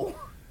 no.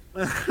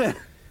 That's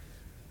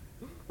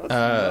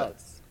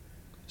nuts.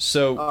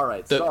 So All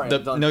right, sorry,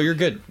 I'm done. no, you're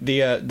good.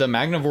 The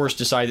Magnivores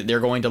decide that they're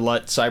going to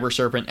let Cyber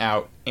Serpent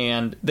out,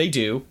 and they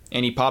do.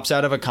 And he pops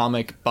out of a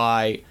comic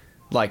by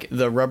like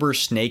the rubber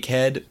snake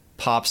head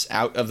pops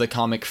out of the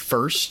comic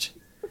first,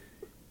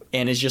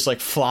 and is just like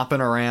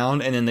flopping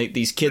around. And then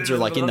these kids are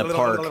like in the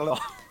park,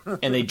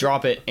 and they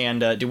drop it.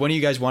 And do one of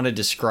you guys want to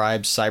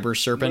describe Cyber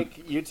Serpent?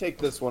 Nick, you take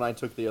this one. I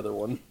took the other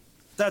one.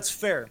 That's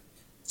fair.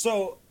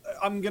 So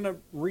I'm gonna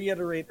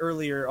reiterate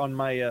earlier on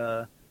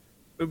my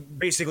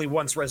basically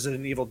once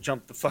Resident Evil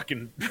jumped the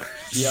fucking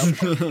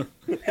Yep.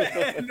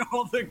 and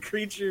all the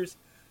creatures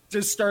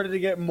just started to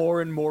get more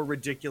and more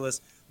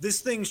ridiculous. This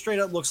thing straight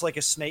up looks like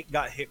a snake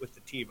got hit with the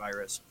T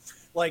virus.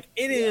 Like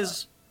it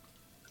is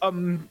a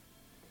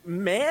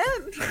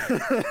man,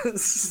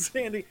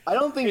 Sandy. I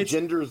don't think It's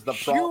gender's the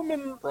problem.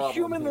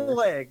 Human here.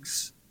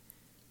 legs.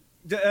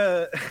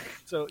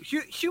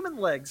 Human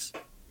legs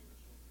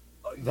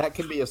That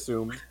can be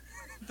assumed.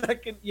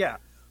 that can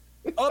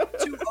up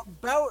to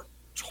about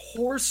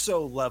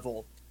torso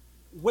level,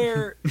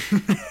 where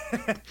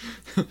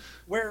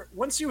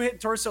once you hit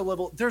torso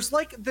level, there's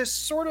like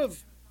this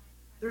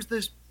there's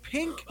this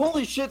pink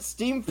Holy shit!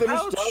 Steam finished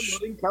Ouch.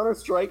 downloading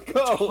Counter-Strike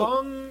Go.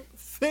 tongue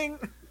thing.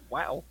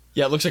 Wow.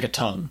 Yeah, it looks like a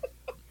tongue.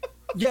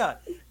 Yeah,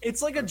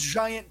 it's like a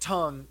giant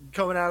tongue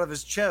coming out of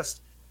his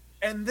chest,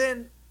 and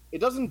then It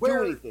doesn't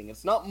Where- do anything.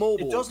 It's not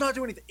mobile. it does not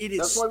do anything. It is.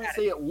 That's why we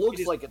say it looks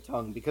is like a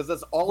tongue, because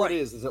that's all Right. it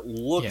is it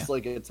looks Yeah.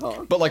 like a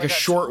tongue. But like a Like a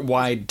short, tongue.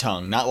 wide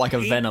tongue, not like a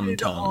venom painted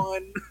tongue.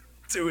 on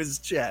to his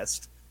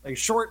chest, like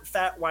short,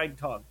 fat, wide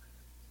tongue,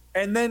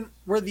 and then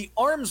where the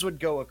arms would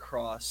go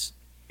across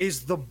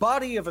is the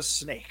body of a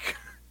snake.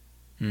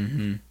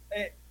 Mm-hmm.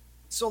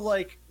 So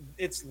like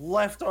its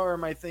left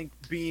arm, I think,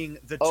 being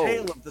the Oh.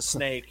 tail of the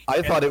snake. I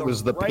and thought it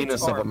was the right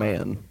penis of a arm-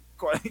 man.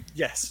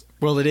 Yes.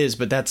 Well, it is,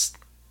 but that's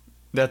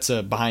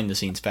a behind the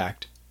scenes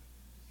fact.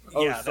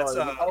 Oh, Yeah, that's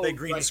sorry. they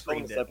green right,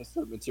 screened bonus it.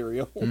 episode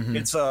material. Mhm.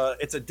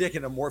 It's a dick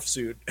in a morph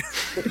suit.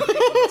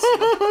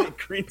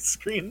 Green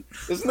screen.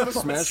 Isn't that a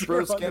Smash Monster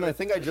Bros. on skin? it. I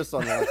think I just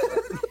unlocked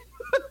it.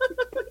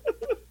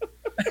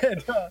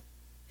 And,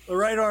 the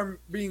right arm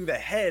being the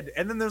head,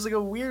 and then there's like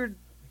a weird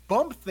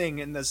bump thing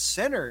in the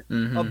center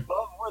Mhm.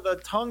 above where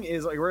the tongue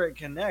is, like where it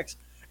connects.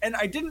 And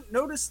I didn't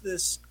notice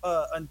this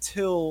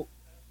until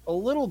a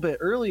little bit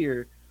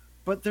earlier,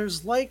 but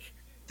there's like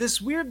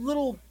this weird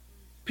little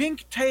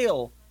pink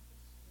tail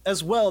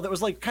as well that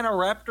was like kind of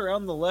wrapped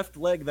around the left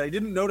leg that I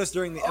didn't notice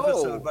during the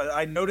episode, Oh. but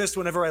I noticed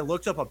whenever I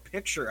looked up a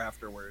picture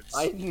afterwards.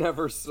 I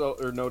never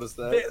noticed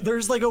that.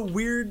 There's like a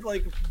weird,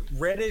 like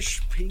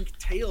reddish pink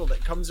tail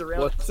that comes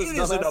around. What's his It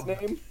is an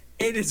dumbass name?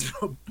 It is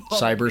a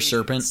Cyber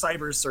Serpent?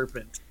 Cyber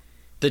Serpent.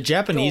 The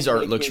Japanese Don't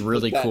art make looks me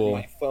really put that in cool.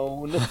 my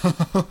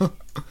phone.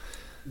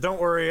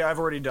 Don't worry, I've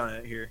already done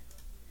it here.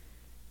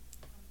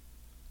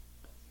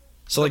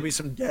 So There'll like be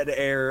some dead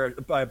air.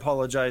 I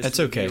apologize. That's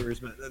to the okay. Viewers,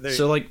 but there,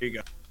 So, like- there you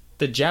go.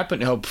 the Japan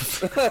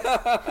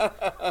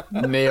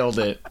nailed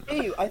it.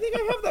 Hey, I think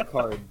I have that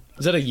card.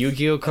 Is that a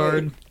Yu-Gi-Oh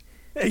card?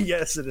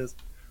 Yes, it is.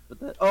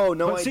 Oh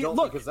no, But I see, don't,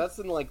 look. because that's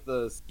in like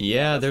the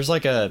Yeah, there's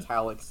like a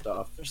metallic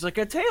stuff. There's like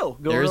a tail.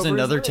 Going there's over his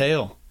another leg.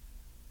 tail,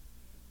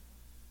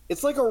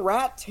 It's like a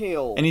rat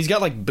tail. and he's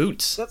got like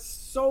boots. That's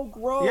so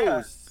gross.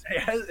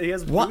 Yeah. He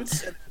has What?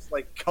 boots and it's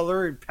like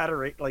color and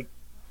pattern, like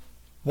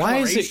Why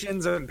is it?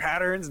 colorations and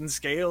patterns and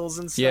scales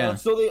and stuff. Yeah.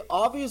 So they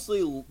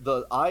obviously,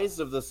 the eyes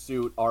of the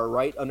suit are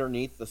right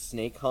underneath the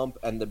snake hump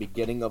and the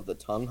beginning of the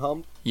tongue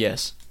hump.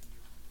 Yes.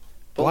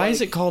 But, Why is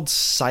like, it called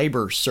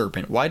Cyber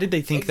Serpent? Why did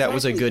they think that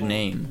was a Exactly. good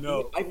name?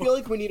 No. I feel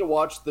like we need to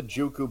watch the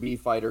Juku B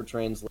Fighter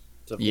translation.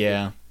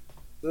 Yeah.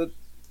 Yeah.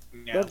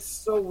 That's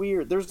so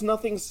weird. There's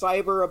nothing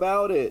cyber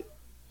about it.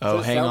 Oh,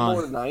 Does it hang sound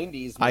more on.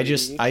 90s, I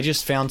maybe?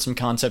 just found some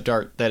concept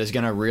art that is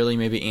gonna really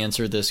maybe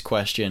answer this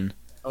question.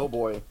 Oh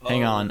boy.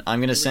 Hang on, I'm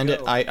gonna here we send it.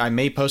 go. I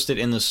may post it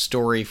in the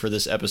story for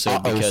this episode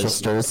Uh-oh, because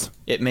sisters.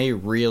 it may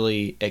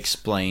really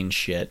explain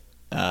shit.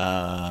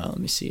 Let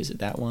me see. Is it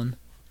that one?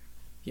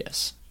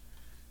 Yes.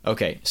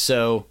 Okay,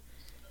 so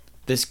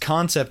this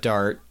concept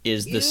art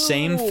is the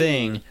same Ew.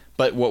 thing,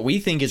 but what we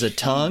think is a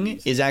tongue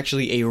is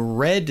actually a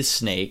red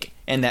snake,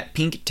 and that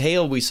pink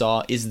tail we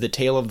saw is the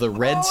tail of the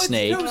red it's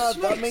snake. no- Yeah,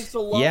 that makes a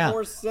lot Yeah.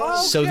 more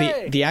sense. So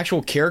Okay. the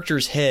actual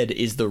character's head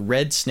is the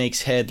red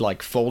snake's head,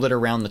 like folded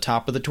around the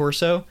top of the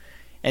torso,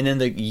 and then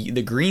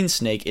the green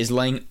snake is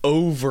laying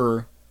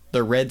over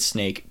the red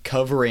snake,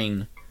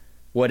 covering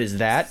what is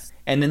that,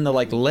 and then the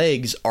like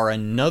legs are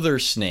another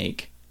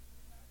snake.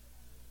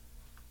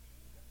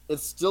 It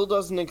still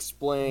doesn't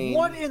explain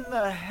What in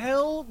the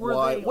hell were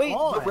why. they Wait,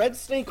 on? the red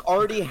snake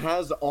already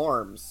has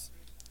arms.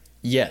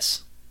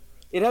 Yes.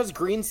 It has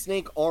green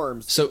snake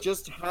arms. So- it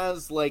just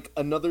has like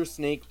another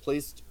snake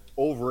placed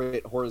over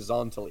it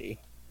horizontally.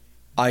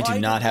 I Why do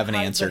not did have they an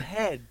hide the answer.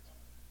 head?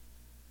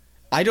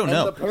 I don't And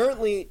know.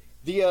 apparently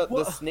the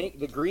Wha- snake,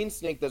 the green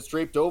snake that's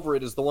draped over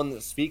it, is the one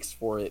that speaks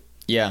for it.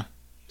 Yeah.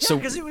 Yeah, So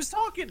because he was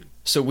talking.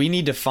 so we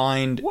need to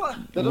find. What?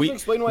 That doesn't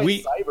explain why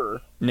it's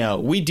cyber. No,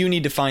 we do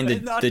need to find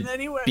Not in the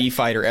any way. B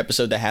Fighter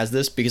episode that has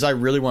this because I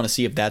really want to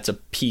see if that's a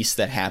piece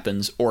that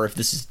happens or if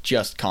this is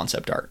just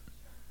concept art.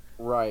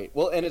 Right.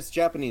 Well, and it's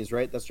Japanese,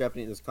 right? That's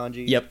Japanese. It's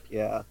kanji. Yep.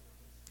 Yeah.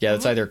 Yeah,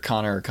 that's either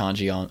Kana or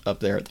Kanji on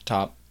up there at the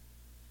top.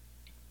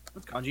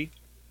 Kanji.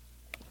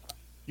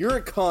 You're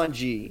a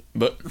kanji.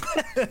 But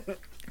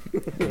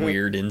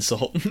weird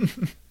insult.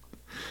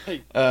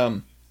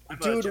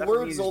 Dude, Japanese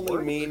words only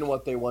word. mean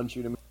what they want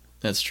you to mean.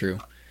 That's true.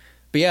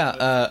 But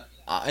yeah,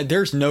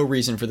 there's no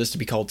reason for this to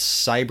be called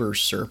Cyber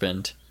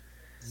Serpent.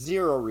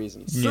 Zero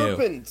reason. No.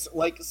 Serpent,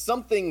 like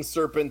something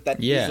serpent that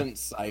Yeah. not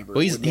cyber. Well,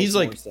 he's would make he's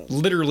more like sense.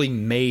 literally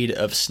made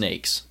of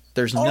snakes.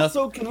 There's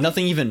Also, can we-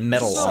 nothing even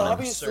metal This is on him.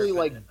 obviously Serpent.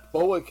 like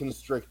boa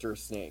constrictor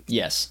snakes.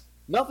 Yes.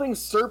 Nothing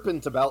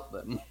serpent about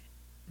them.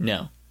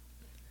 No.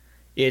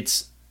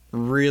 It's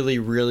really,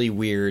 really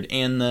weird.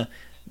 And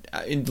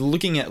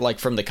looking at like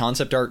from the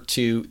concept art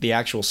to the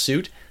actual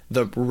suit,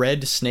 the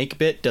red snake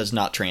bit does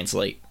not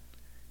translate.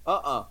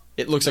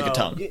 It looks like a No.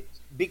 tongue.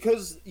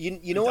 Because you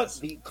know It what, does.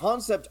 the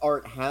concept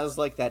art has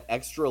like that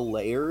extra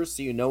layer,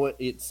 so you know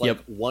it's like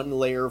Yep. one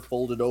layer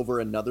folded over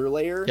another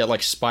layer. Yeah,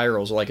 like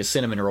spirals, like a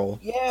cinnamon roll.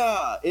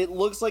 Yeah, it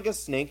looks like a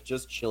snake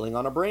just chilling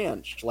on a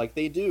branch, like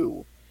they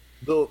do.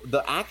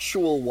 The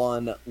actual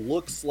one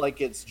looks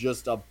like it's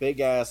just a big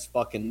ass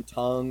fucking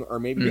tongue, or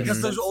maybe Because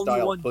a there's only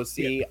style one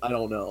pussy. I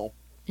don't know.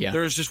 Yeah.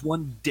 There's just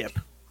one dip.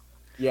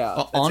 Yeah,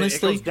 That's it.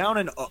 Honestly, it goes down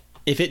and up.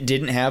 if it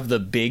didn't have the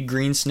big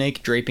green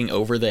snake draping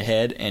over the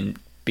head and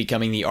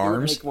becoming the it would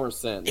arms, make more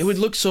sense. it would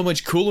look so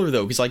much cooler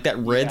though, because like that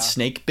red Yeah.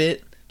 snake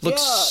bit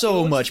looks Yeah, so it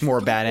looks much more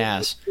stupid.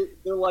 badass.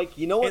 They're like,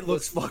 you know what? It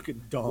looks This-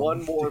 fucking dumb.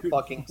 one more dude.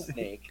 fucking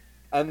snake,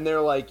 and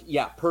they're like,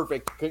 yeah,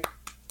 perfect.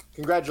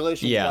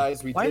 Congratulations, Yeah.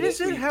 guys. We Why did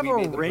does it We- have we a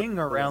made the ring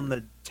perfect around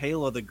one.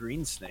 tail of the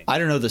green snake? I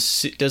don't know.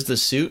 Does the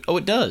suit? Oh,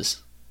 it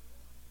does.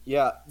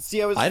 Yeah.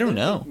 See, I don't thinking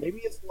know. Maybe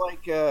it's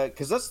like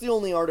because that's the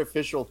only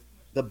artificial.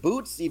 The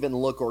boots even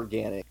look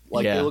organic,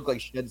 like Yeah. they look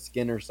like shed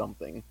skin or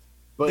something.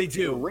 But They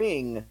do. the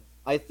ring,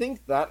 I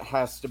think that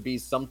has to be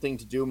something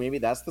to do. Maybe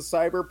that's the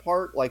cyber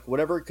part, like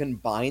whatever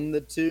combine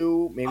the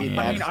two. Maybe Yeah.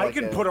 I that's mean, I like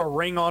can a- put a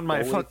ring on my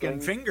holy fucking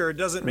thing. finger. It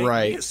doesn't make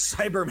Right. me a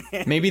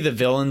Cyberman. Maybe the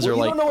villains Well, are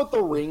you like. don't know what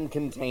the ring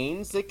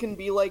contains. It can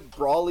be like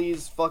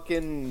Brawly's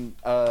fucking.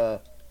 Well,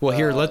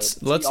 here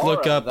let's look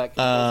tiara up. that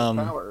controls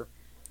his power.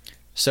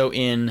 So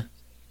in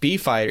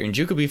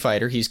Juku B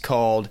Fighter, he's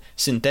called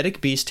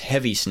Synthetic Beast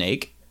Heavy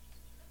Snake.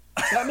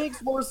 That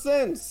makes more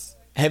sense.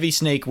 Heavy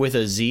Snake with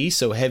a Z,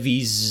 so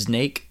Heavy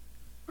Snake.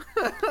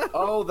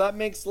 Oh, that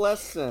makes less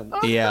sense.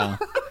 Yeah.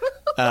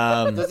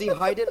 Does he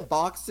hide in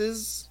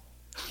boxes?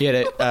 He had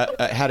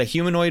a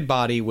humanoid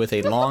body with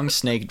a long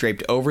snake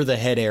draped over the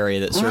head area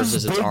that serves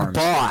as its Big arms.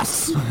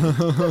 boss.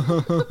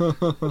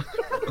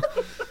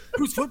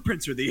 Whose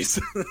footprints are these?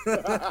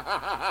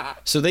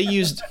 So they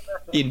used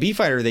in B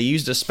Fighter, they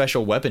used a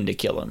special weapon to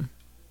kill him.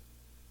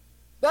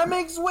 That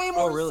makes way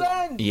more really?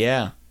 sense.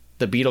 Yeah,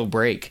 the Beetle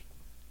Break.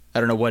 I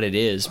don't know what it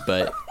is,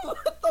 but What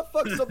the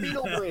fuck's a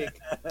beetle break?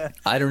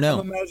 I don't I'm know.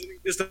 imagining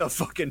just a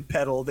fucking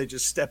pedal. They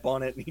just step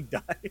on it and he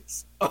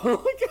dies.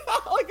 Oh my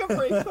god, like a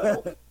brake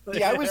pedal.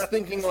 Yeah, I was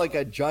thinking like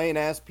a giant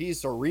ass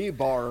piece of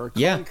rebar or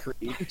Yeah.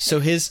 concrete. So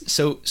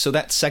so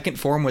that second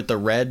form with the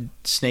red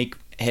snake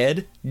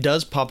head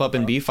does pop up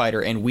in B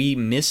Fighter, and we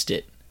missed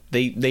it.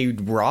 They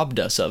robbed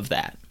us of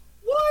that.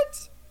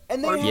 What?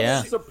 And they Yeah.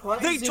 had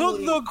surprisingly... They took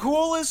the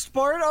coolest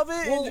part of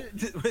it. Well,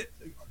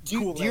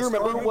 Do you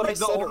remember what I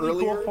said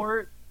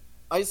earlier?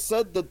 I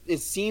said that it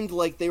seemed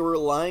like they were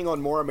relying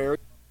on more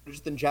American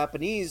than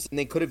Japanese, and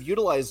they could have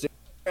utilized it,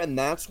 and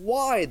that's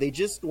why they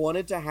just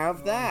wanted to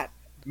have that.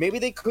 Maybe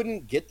they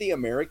couldn't get the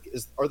American.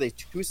 Are they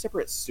two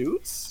separate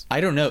suits?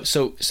 I don't know.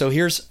 So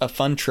here's a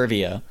fun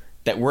trivia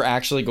that we're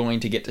actually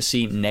going to get to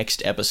see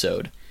next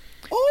episode.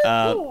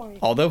 Oh boy!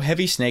 Although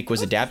Heavy Snake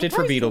was adapted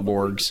for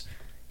Beetleborgs,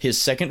 his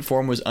second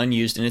form was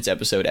unused in its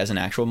episode as an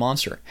actual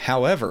monster.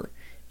 However,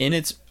 in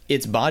its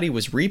body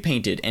was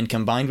repainted and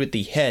combined with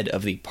the head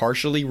of the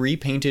partially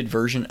repainted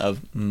version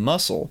of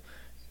Muscle,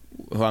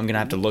 who I'm going to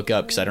have to look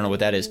up because I don't know what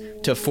that is,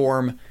 to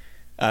form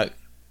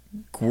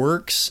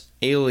Gwerk's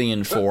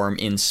alien form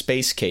in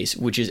Space Case,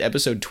 which is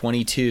episode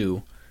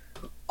 22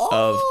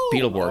 of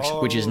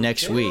Beetleborgs, which is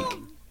next week.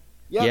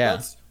 Yeah,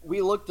 Yeah.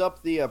 we looked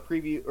up the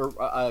preview, or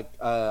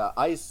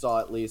I saw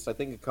at least. I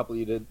think a couple of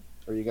you did,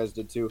 or you guys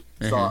did too.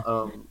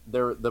 Saw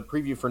the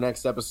preview for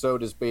next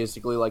episode is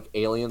basically like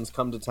aliens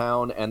come to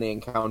town and they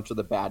encounter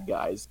the bad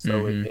guys,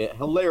 so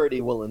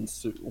hilarity will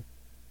ensue.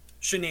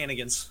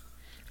 Shenanigans.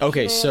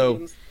 Okay,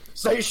 so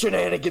Say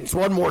shenanigans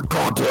one more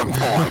Goddamn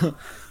time.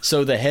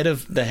 so the head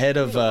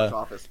of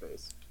office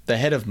space. the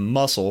head of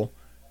Muscle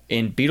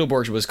in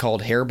Beetleborgs was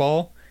called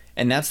Hairball,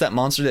 and that's that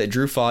monster that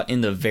Drew fought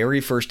in the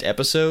very first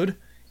episode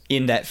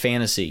in that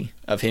fantasy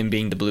of him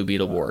being the Blue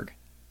Beetleborg.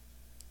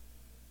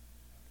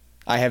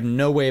 I have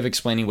no way of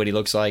explaining what he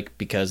looks like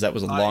because that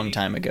was a long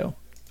time ago.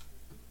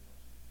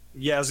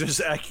 Yeah, I was gonna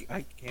say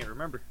I can't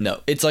remember. No,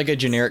 it's like a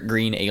generic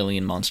green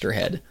alien monster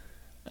head.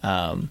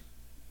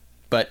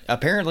 But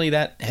apparently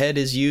that head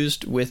is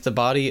used with the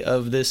body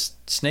of this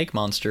snake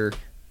monster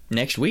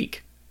next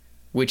week,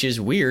 which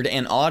is weird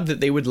and odd that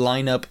they would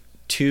line up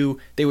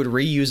they would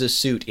reuse a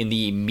suit in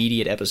the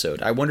immediate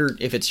episode. I wonder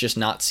if it's just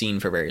not seen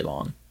for very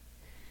long.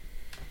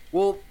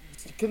 Well,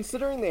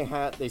 considering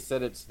they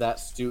said it's that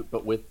suit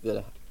but with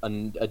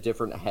a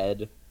different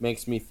head,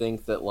 makes me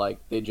think that like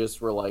they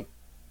just were like,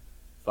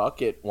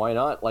 fuck it, why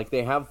not? Like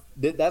they have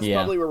that's Yeah.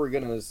 probably where we're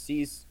gonna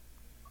see.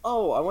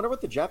 Oh, I wonder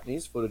what the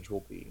Japanese footage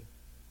will be.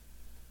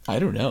 I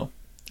don't know.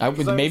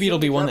 'Cause I'm Maybe it'll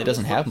be assuming one that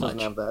doesn't Japanese have footage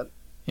much. doesn't have that.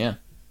 Yeah.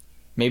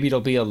 Maybe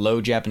it'll be a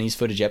low Japanese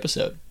footage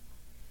episode.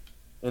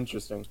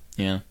 Interesting.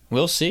 Yeah.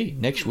 We'll see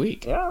next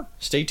week. Yeah.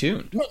 Stay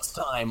tuned. Next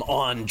time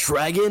on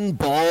Dragon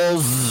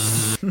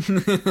Balls.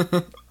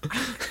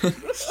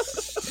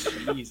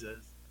 Jesus.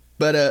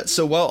 But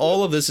so while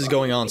all of this is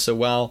going on, so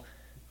while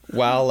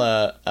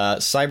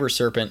Cyber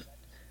Serpent,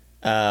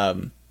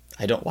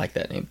 I don't like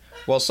that name.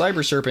 While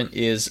Cyber Serpent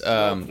is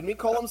Can we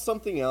call him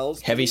something else?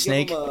 Can Heavy we give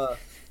Snake? him a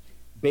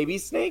Baby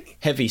Snake?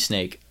 Heavy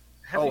Snake,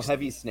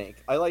 Heavy Snake.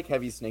 I like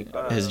Heavy Snake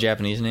better. his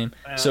Japanese name.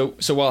 So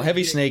while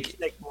Heavy Snake,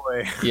 Snake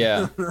boy.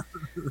 yeah,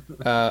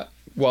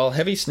 while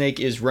Heavy Snake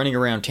is running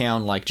around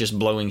town like just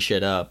blowing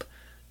shit up,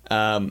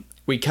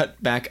 we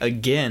cut back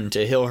again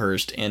to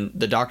Hillhurst, and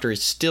the Doctor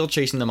is still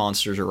chasing the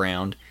monsters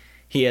around.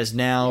 He has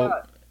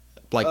now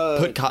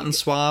put cotton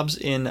swabs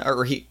in,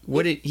 or he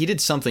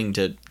did something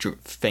to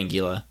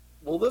Fangula.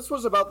 Well, this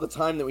was about the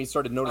time that we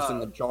started noticing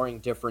the jarring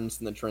difference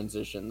in the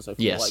transitions, I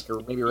feel Yes. like,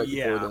 or maybe right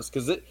before Yeah. this.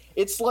 Because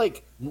it's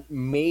like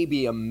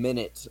maybe a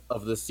minute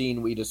of the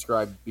scene we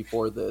described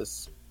before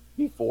this,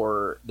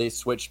 before they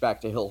switched back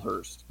to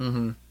Hillhurst.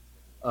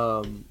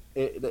 Mm-hmm.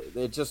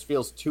 It just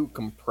feels too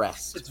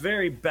compressed. It's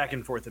very back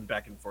and forth and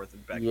back and forth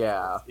and back and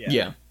Yeah. forth.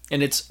 Yeah,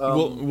 and it's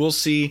we'll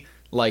see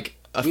like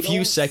a we few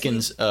don't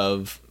seconds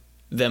of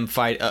them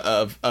fight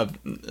of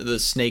the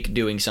snake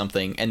doing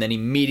something, and then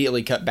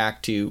immediately cut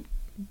back to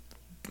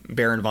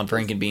Baron von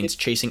Frankenbeans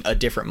chasing a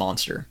different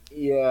monster.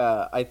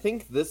 Yeah, I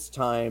think this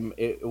time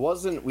it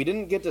wasn't. We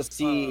didn't get to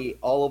see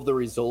all of the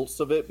results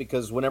of it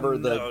because whenever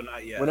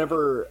not yet.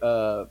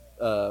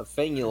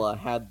 Fangula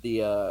had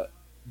the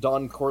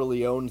Don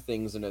Corleone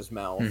things in his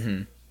mouth,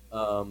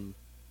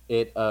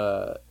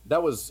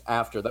 that was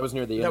after. That was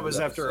near the end. That of was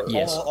the after episode.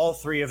 Yes. all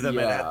three of them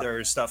Yeah. had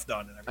their stuff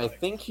done and I everything.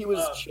 think he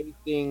was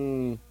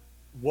chasing.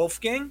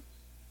 Wolfgang?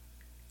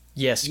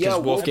 Yes,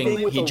 because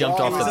Wolfgang, with he the jumped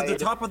raw off He was the... at the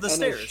top of the and a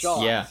stairs.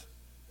 shot. Yeah.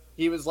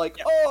 He was like,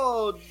 Yeah.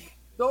 "Oh,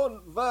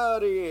 don't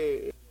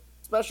worry,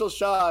 special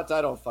shot."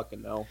 I don't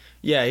fucking know.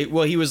 Yeah,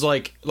 he was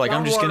like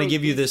I'm just gonna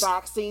give you this.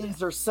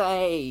 Vaccines are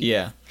safe.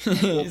 Yeah,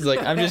 he's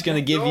like, I'm just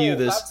gonna give you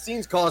this.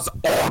 Vaccines cause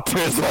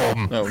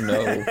Autism. Oh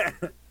no.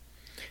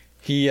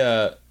 He's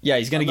gonna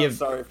I'm not give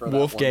sorry for that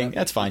Wolfgang. one. That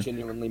That's makes me fine.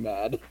 Genuinely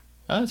mad.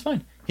 That's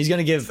fine. He's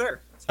gonna give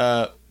Fair.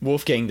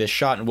 Wolfgang this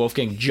shot, and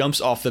Wolfgang jumps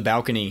off the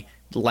balcony,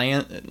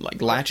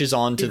 latches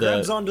onto He the.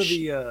 grabs onto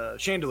the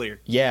chandelier.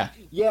 Yeah,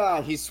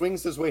 Yeah, he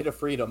swings his way to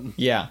freedom.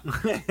 yeah,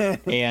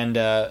 and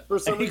For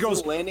some And he reason,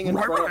 goes, landing in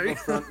 "Right, front of right."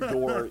 the front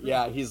door.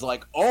 Yeah, he's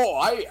like, "Oh,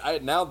 I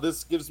now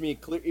this gives me a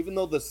clear." Even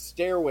though the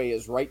stairway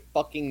is right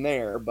fucking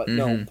there, but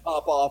no,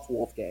 pop off,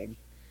 Wolfgang.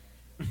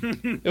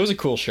 it was a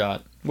cool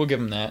shot. We'll give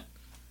him that.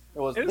 It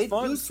was. It was They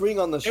fun. do swing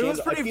on the It was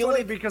chandelier. pretty I feel funny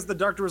like because the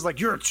doctor was like,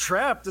 "You're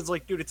trapped." It's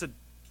like, dude, it's a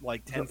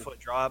 10-foot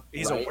drop.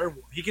 He's Right. a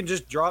werewolf. He can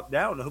just drop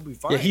down. He'll be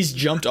fine. Yeah, he's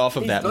jumped off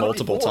of He's that done it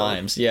multiple before.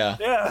 times. Yeah,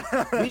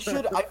 Yeah. we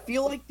should. I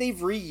feel like they've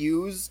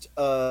reused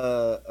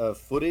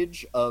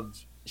footage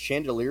of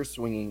chandelier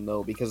swinging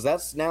though, because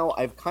that's now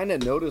I've kind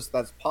of noticed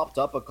that's popped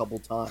up a couple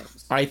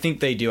times. I think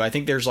they do. I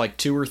think there's like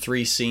 2 or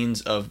 3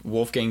 scenes of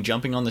Wolfgang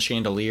jumping on the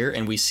chandelier,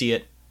 and we see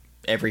it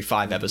every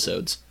 5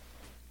 episodes.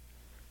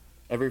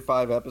 Every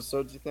 5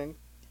 episodes, you think?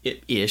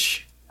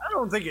 Ish. I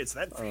don't think it's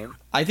that. Right.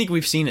 I think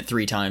we've seen it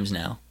 3 times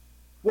now.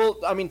 Well,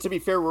 I mean, to be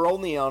fair, we're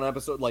only on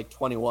episode like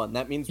 21.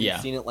 That means we've Yeah.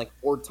 seen it like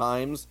 4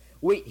 times.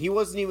 Wait, he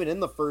wasn't even in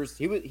the first.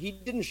 He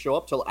didn't show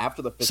up till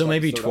after the 5th. So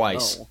maybe episode,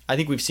 twice. know. I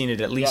think we've seen it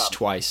at least Yeah.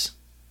 twice,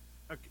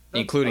 Okay.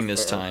 including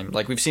that's this fair. time.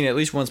 Like we've seen it at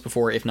least once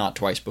before, if not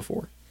twice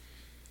before.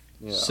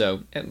 Yeah.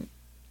 So,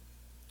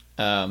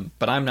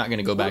 but I'm not going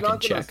to go back we're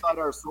not and gonna check. cite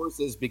our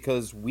sources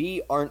because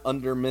we aren't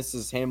under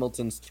Mrs.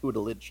 Hamilton's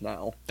tutelage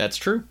now. That's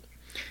true.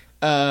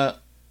 So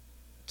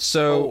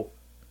Oh,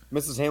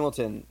 Mrs.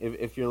 Hamilton,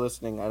 if you're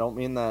listening, I don't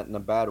mean that in a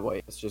bad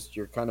way. It's just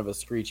you're kind of a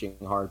screeching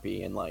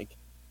harpy, and like,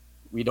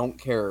 we don't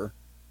care.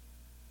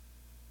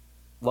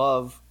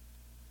 Love.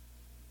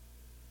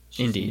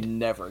 She's Indeed.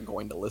 never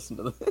going to listen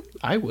to this.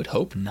 I would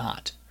hope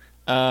not.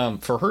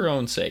 For her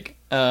own sake.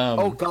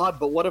 Oh God!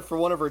 But what if for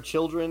one of her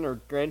children or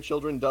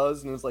grandchildren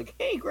does, and it's like,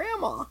 "Hey,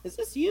 Grandma, is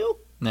this you?"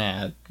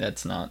 Nah,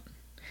 that's not.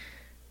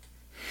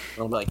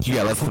 And I'm like,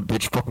 Yeah, that's the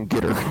bitch. Fucking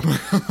get her.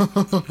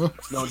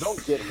 "No,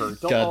 don't get her.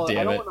 Don't, God damn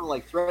I don't it. want to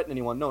like threaten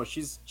anyone. No,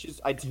 she's.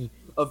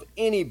 Of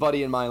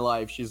anybody in my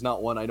life, she's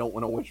not one I don't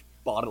want to wish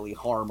bodily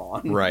harm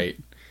on. Right.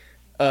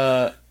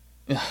 But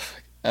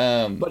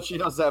she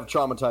does have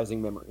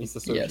traumatizing memories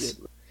associated Yes.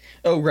 with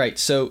Oh, right.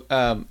 So,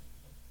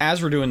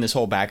 as we're doing this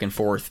whole back and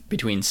forth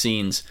between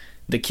scenes,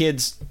 the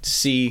kids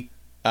see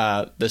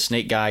the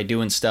snake guy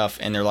doing stuff,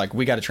 and they're like,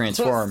 "We got to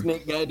transform."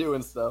 Snake guy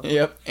doing stuff.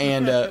 Yep.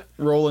 And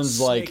Roland's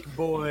like, Snake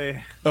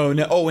boy. "Oh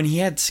no!" Oh, and he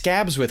had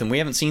scabs with him. We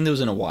haven't seen those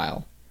in a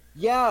while.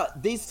 Yeah,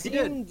 they did.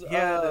 seemed.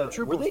 Yeah,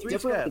 triple were they 3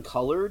 differently scabs.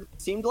 colored?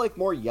 Seemed like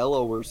more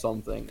yellow or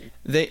something.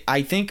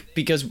 I think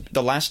because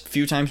the last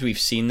few times we've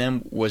seen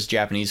them was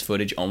Japanese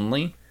footage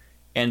only,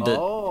 and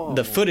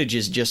the footage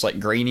is just like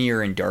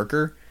grainier and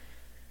darker.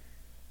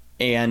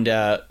 And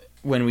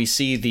when we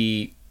see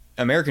the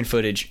American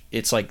footage,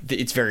 it's like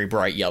it's very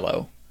bright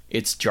yellow.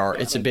 It's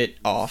It's a bit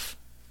off.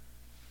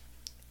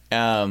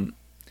 But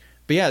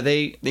yeah,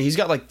 he's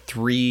got like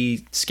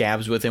 3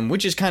 scabs with him,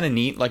 which is kind of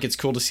neat. Like it's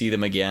cool to see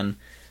them again.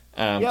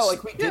 Yeah,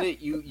 like we get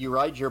it. You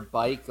ride your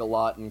bike a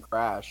lot and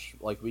crash.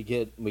 Like we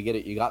get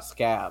it. You got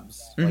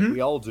scabs. Like we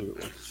all do.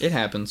 It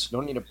happens.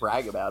 Don't need to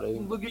brag about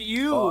it. Look at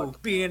you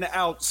Fuck. being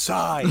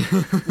outside.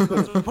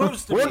 It's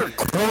supposed to We're be. under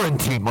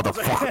quarantine,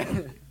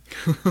 motherfucker.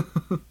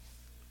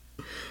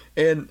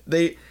 And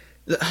they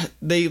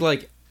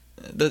like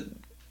the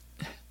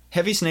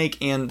Heavy Snake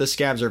and the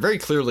scabs are very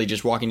clearly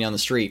just walking down the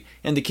street,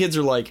 and the kids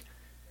are like,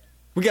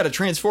 "We got to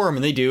transform,"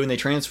 and they do, and they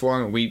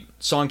transform. And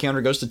song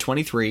counter goes to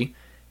 23,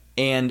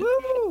 and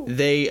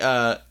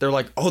they're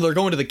like, "Oh, they're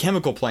going to the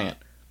chemical plant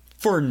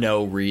for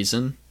no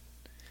reason."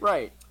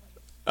 Right.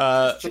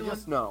 Uh, So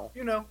just know.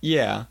 You know,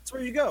 yeah, that's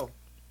where you go.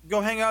 Go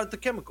hang out at the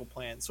chemical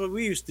plant. That's what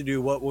we used to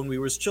do. When we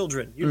was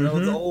children. You know,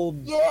 the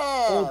old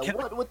Yeah. Old chem-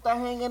 What with the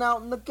hanging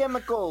out in the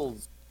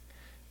chemicals?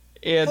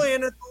 and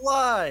playing at the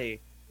lie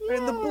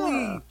and the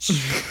bleach.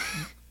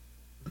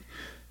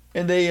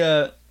 and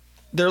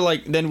they're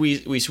like, then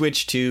we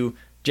switch to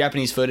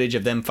Japanese footage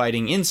of them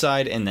fighting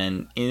inside and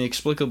then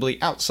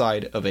inexplicably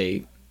outside of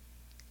a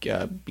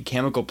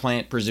chemical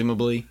plant,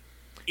 presumably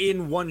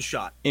In one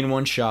shot, in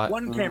one shot.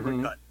 one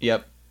camera cut.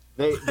 Yep.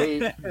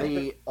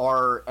 They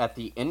are at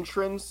the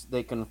entrance.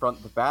 They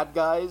confront the bad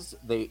guys.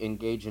 They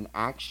engage in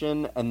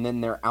action, and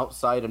then they're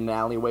outside an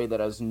alleyway that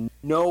has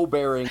no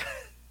bearing.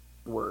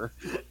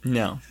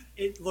 No.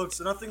 It looks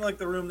nothing like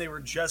the room they were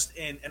just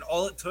in, and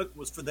all it took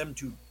was for them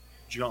to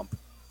jump.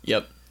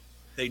 Yep.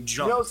 They You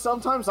jumped. know,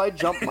 sometimes I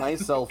jump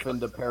myself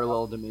into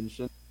parallel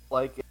dimensions.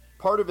 Like,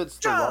 part of it's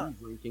the rum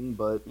drinking,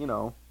 but you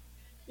know.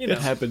 It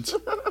happens.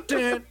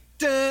 Dun,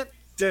 dun,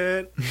 dun,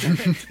 dun,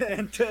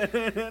 dun,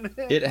 dun.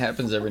 It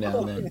happens every now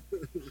and then.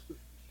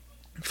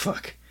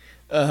 Fuck.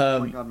 Oh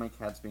my god, my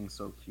cat's being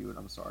so cute.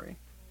 I'm sorry.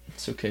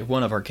 It's okay.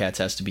 One of our cats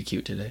has to be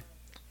cute today.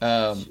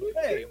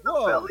 Hey,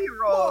 whoa,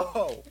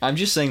 whoa. I'm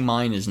just saying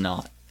mine is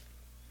not.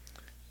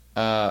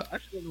 I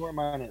actually don't know where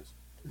mine is.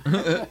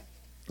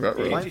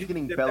 Mine's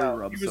getting Dipped belly out.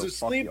 rubs. He was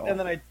so asleep, fuck and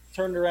then I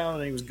turned around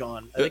and he was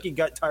gone. I think he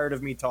got tired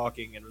of me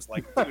talking and was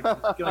like, dude, I'm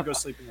gonna go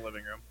sleep in the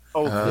living room.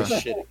 Oh,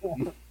 this shit.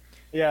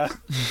 Yeah.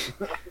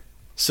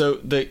 So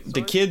the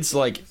kids,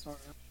 like,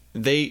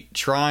 they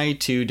try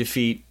to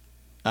defeat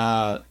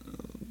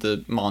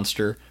the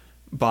monster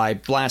by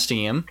blasting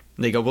him.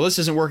 They go, well, this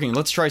isn't working.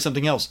 Let's try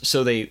something else.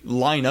 So they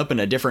line up in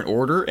a different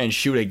order and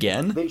shoot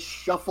again. They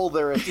shuffle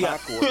their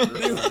attack order.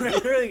 They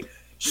literally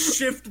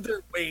shift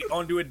their weight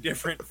onto a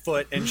different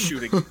foot and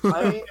shoot again.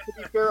 I mean,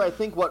 to be fair, I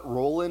think what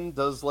Roland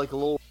does like a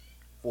little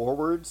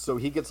forward, so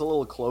he gets a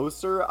little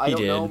closer. I He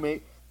don't know.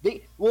 did.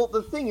 Maybe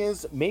the thing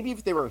is, maybe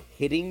if they were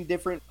hitting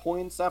different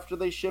points after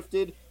they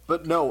shifted,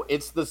 but no,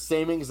 it's the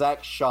same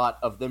exact shot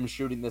of them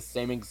shooting the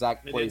same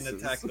exact They places.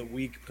 didn't attack the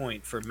weak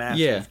point for massive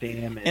Yeah.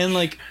 damage. And,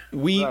 like,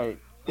 we... Right.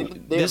 They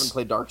This- haven't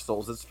played Dark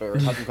Souls. It's fair.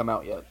 It hasn't come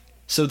out yet.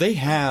 So they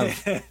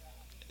have...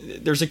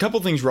 There's a couple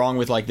things wrong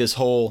with, like, this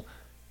whole...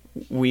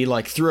 We,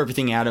 like, threw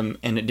everything at him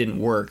and it didn't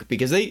work.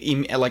 Because they,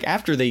 like,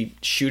 after they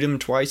shoot him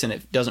twice and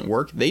it doesn't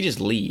work, they just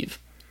leave.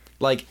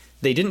 Like,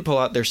 they didn't pull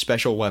out their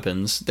special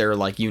weapons. Their,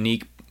 like,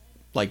 unique,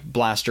 like,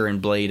 blaster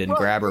and blade and Well,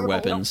 grabber they have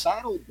a weapons.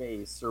 Battle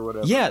base or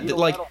whatever. Yeah, Beetle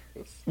like, battle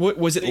base. What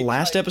was it,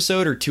 last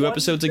episode or 2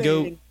 episodes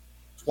ago?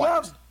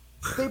 Yeah,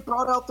 they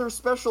brought out their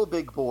special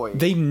big boy.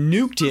 They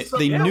nuked it.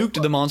 They Yeah. nuked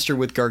the monster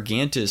with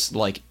Gargantus,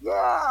 like,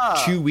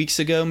 yeah. 2 weeks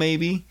ago,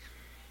 maybe?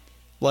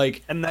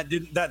 Like, And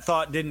that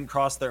thought didn't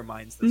cross their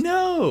minds. This time.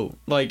 no!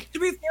 Like, To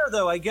be fair,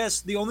 though, I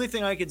guess the only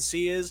thing I could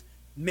see is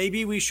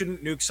maybe we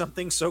shouldn't nuke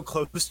something so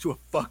close to a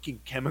fucking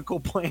chemical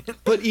plant.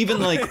 but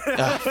even, like,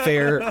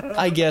 fair,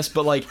 I guess,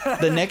 but, like,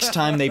 the next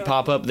time they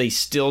pop up, they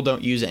still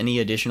don't use any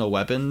additional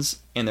weapons,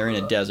 and they're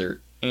in a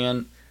desert.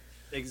 And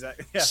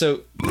Exactly. Yeah.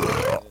 so,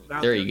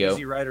 Out there you go.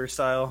 Easy Rider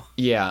style.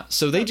 yeah,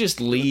 so they just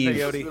leave.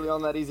 Coyote. Really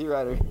on that Easy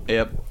Rider.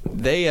 Yep.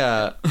 They,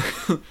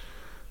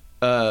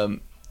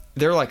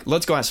 they're like,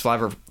 let's go ask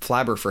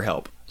Flabber for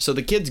help. So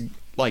the kids,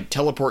 like,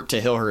 teleport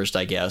to Hillhurst,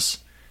 I guess.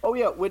 Oh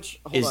yeah, which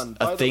hold Is on.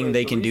 a By the thing way,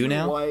 they the can do reason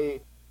now?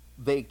 Why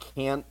they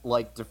can't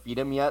like defeat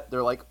him yet?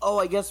 They're like, oh,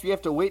 I guess we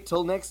have to wait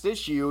till next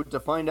issue to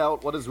find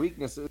out what his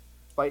weakness is.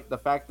 Despite the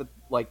fact that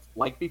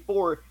like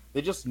before,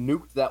 they just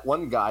nuked that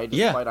one guy.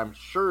 Yeah. Despite I'm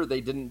sure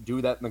they didn't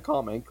do that in the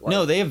comic. Like,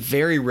 No, they have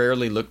very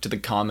rarely looked to the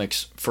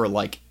comics for,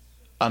 like,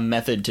 a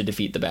method to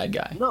defeat the bad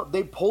guy. no,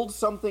 they pulled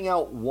something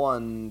out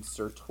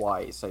once or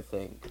twice. I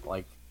think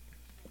like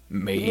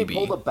didn't they Maybe.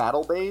 pulled a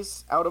battle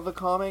base out of a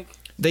comic.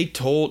 They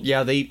told,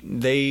 yeah, they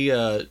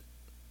told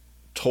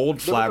There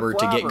was a Flabber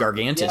to get Flabber.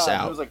 Gargantus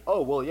Yeah, out. It was like,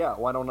 oh well, yeah.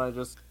 Why don't I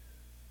just?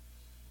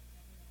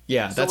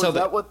 Yeah, So that's was how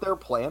that what their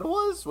plan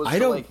was? Was I to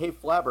don't- like, hey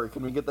Flabber,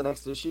 can we get the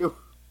next issue?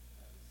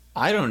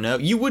 I don't know.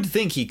 You would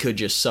think he could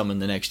just summon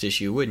the next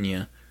issue, wouldn't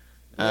you?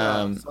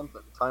 Something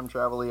time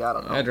travel-y, I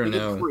don't know. I don't he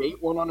know. could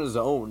create one on his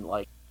own.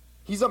 Like,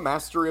 he's a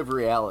master of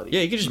reality.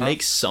 Yeah, you could just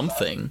make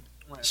something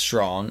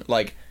strong.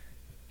 Like,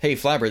 hey,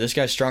 Flabber, this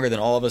guy's stronger than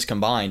all of us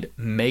combined.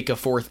 Make a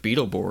 4th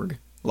Beetleborg.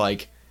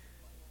 Like,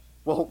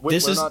 Well,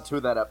 This we're is- not to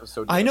that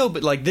episode. I yet. know,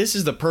 but, like, this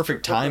is the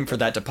perfect time for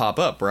that to pop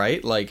up,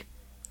 right? Like,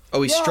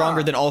 oh, he's Yeah.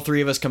 stronger than all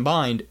 3 of us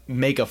combined.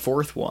 Make a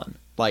 4th one.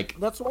 Like,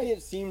 That's why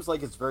it seems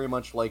like it's very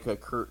much like a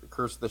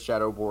Curse of the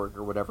Shadowborg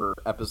or whatever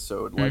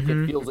episode. Like,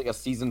 Mm-hmm. it feels like a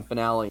season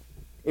finale.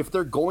 If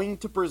they're going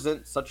to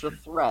present such a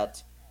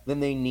threat, then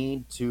they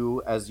need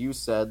to, as you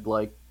said,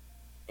 like,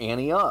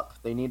 ante up.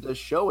 They need to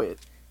show it.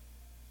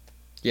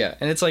 yeah,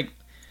 and it's like,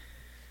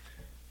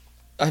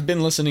 I've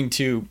been listening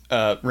to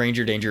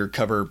Ranger Danger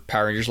cover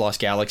Power Rangers Lost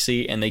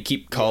Galaxy, and they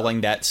keep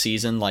calling that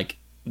season, like,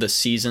 the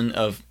season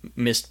of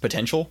missed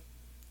potential.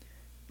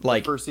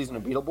 Like, First season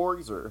of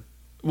Beetleborgs, or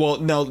well,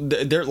 no,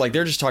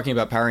 they're just talking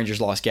about Power Rangers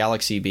Lost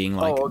Galaxy being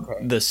like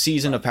okay. the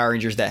season of Power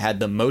Rangers that had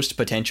the most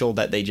potential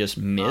that they just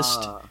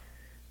missed.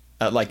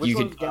 Like, which you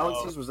one could,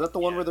 Galaxies was that? The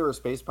one where they were a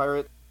space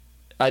pirate?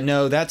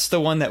 no, that's the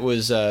one that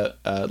was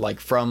like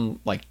from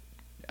like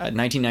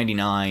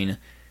 1999.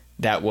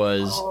 That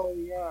was Oh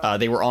yeah.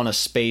 they were on a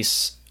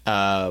space.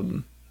 I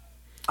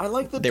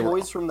like the they were-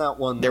 toys from that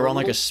one. they were on,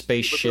 like, a little-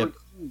 spaceship.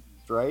 but they were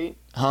keys, right?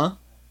 Huh?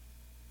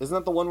 Isn't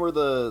that the one where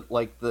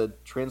the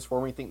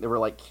transforming thing? They were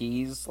like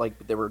keys,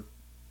 like they were.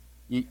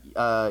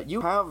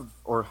 You have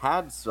or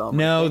had some. I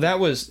No,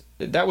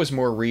 think. that was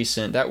more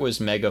recent. That was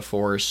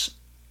Megaforce.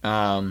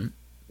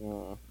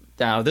 Yeah.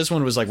 Now this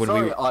one was like when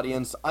Sorry,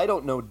 audience, I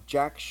don't know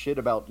jack shit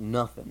about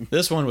nothing.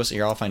 This one was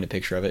here. I'll find a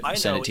picture of it. I And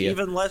send know it to you.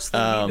 even less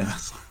than he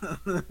does.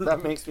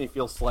 That makes me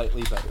feel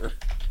slightly better.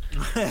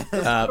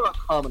 You're a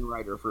common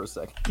writer for a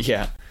second.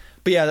 Yeah.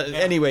 But yeah,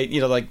 anyway,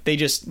 like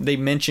they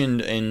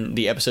mentioned in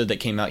the episode that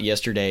came out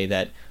yesterday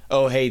that,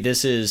 oh, hey,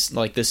 this is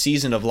like the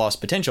season of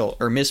Lost Potential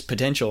or Missed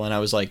Potential. And I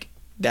was like,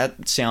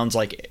 that sounds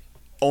like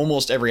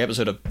almost every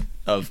episode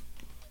of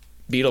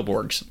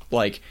Beetleborgs.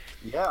 Like,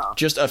 Yeah.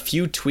 just a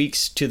few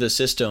tweaks to the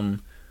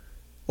system.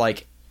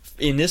 Like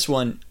in this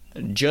one,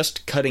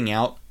 just cutting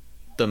out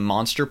the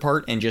monster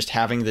part and just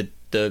having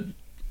the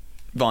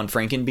Von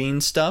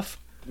Frankenbean stuff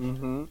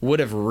would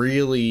have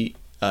really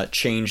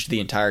changed the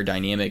entire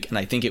dynamic, and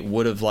I think it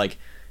would have like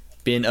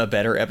been a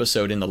better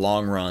episode in the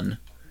long run.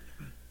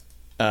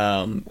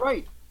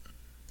 Right.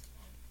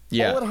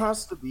 Yeah. All it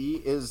has to be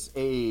is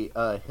a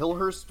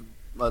Hillhurst,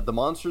 the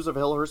Monsters of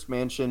Hillhurst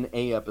Mansion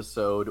A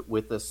episode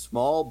with a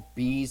small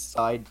B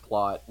side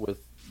plot with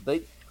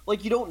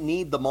you don't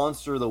need the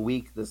Monster of the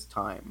Week this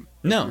time.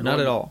 No, not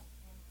at all.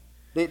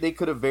 They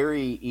could have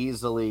very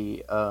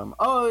easily.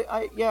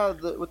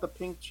 With the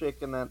pink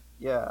chick and that.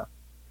 Yeah.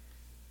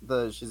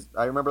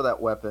 I remember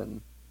that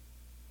weapon.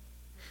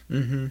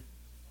 Mm-hmm.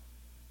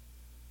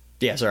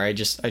 Yeah, sorry, I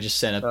just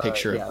sent a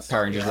picture of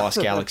Power Rangers Lost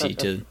Galaxy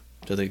to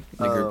the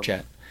group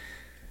chat.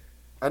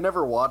 I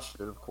never watched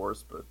it, of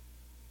course, but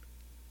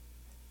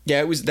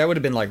Yeah, that would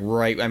have been like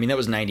right. I mean, that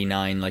was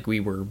 99. Like we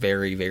were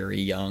very, very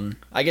young.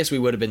 I guess we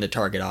would have been the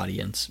target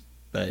audience,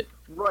 but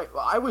right.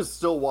 I was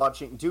still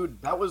watching,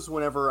 dude. That was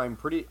whenever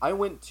I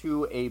went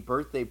to a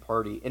birthday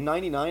party in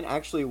 '99.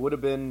 Actually, it would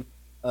have been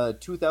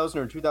 2000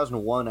 or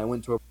 2001. I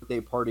went to a birthday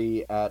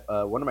party at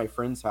one of my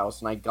friend's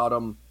house, and I got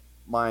him.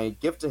 My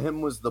gift to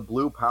him was the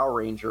blue Power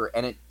Ranger,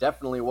 and it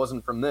definitely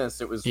wasn't from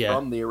this. It was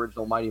from the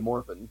original Mighty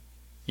Morphin.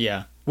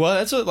 Yeah. Well,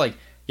 that's what like.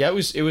 Yeah,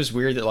 it was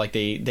weird that like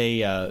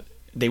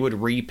they would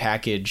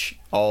repackage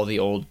all the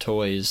old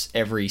toys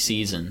every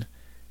season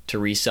to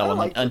resell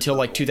them until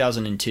like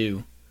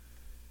 2002.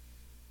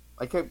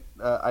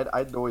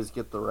 I'd always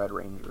get the Red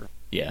Ranger.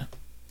 Yeah.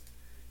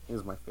 He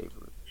was my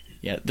favorite.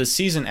 Yeah, the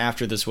season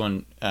after this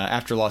one,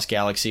 after Lost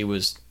Galaxy,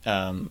 was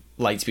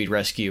Lightspeed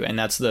Rescue, and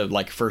that's the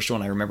like first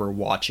one I remember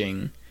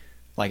watching,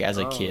 like as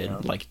a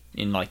kid, like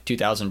in like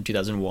 2000,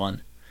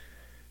 2001.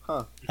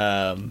 Huh.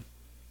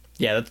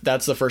 Yeah,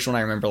 that's the first one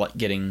I remember like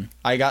getting.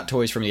 I got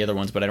toys from the other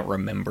ones, but I don't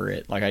remember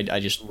it. Like I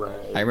just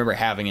I remember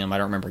having them. I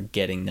don't remember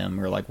getting them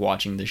or like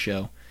watching the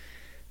show.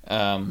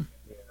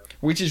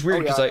 Which is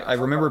weird because I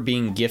remember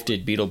being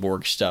gifted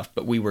Beetleborg stuff,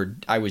 but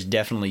I was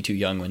definitely too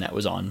young when that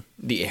was on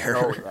the air.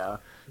 Oh yeah.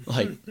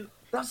 Like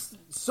that's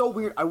so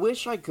weird. I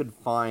wish I could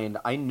find.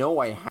 I know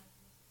I have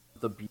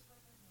the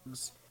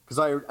Beetleborgs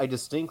because I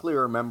distinctly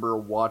remember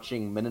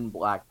watching Men in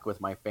Black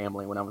with my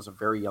family when I was a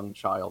very young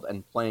child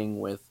and playing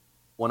with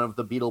one of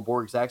the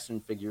Beetleborgs action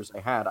figures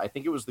I had. I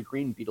think it was the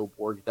green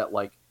Beetleborg that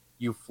like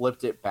you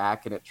flipped it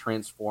back and it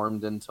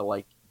transformed into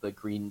like the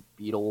green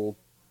beetle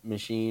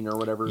machine or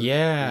whatever.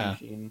 Yeah.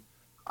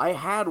 I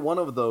had one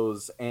of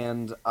those,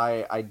 and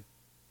I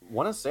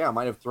want to say I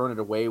might have thrown it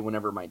away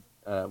whenever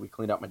we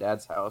cleaned out my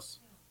dad's house.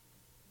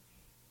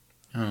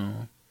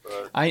 Oh,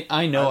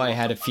 I know I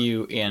had a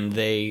few, and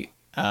they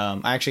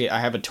actually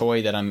I have a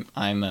toy that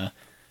I'm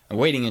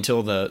waiting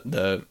until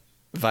the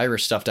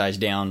virus stuff dies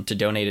down to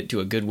donate it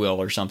to a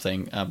Goodwill or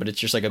something. But it's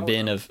just like a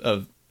bin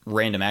of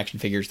random action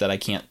figures that I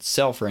can't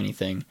sell for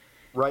anything.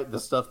 Right, the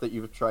stuff that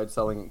you've tried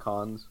selling at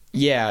cons.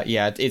 Yeah,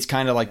 it's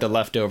kind of like the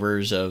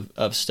leftovers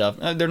of stuff.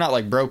 They're not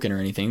like broken or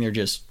anything. They're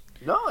just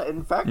no.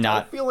 In fact,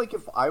 I feel like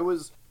if I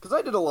was, because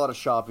I did a lot of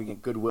shopping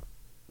at Goodwill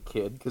as a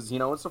kid, because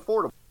it's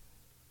affordable.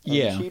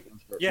 Yeah. Cheap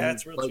and shit. Yeah, and,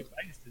 it's real cheap.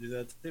 I used to do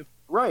that too.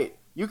 Right,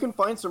 you can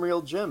find some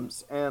real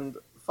gems, and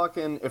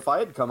fucking if I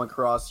had come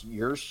across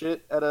your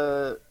shit at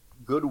a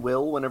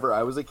Goodwill whenever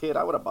I was a kid,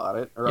 I would have bought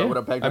it, or I would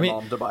have begged my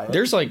mom to buy it.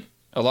 There's like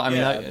a lot.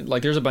 I mean,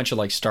 like there's a bunch of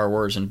like Star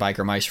Wars and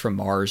Biker Mice from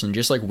Mars and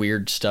just like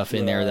weird stuff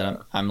in there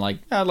that I'm like,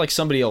 like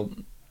somebody'll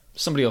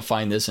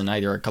find this, and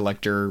either a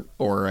collector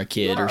or a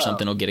kid or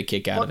something will get a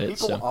kick out of it.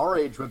 People our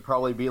age would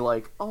probably be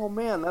like, "Oh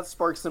man, that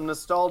sparks some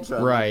nostalgia."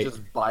 And right? Just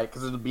buy it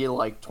because it'd be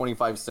like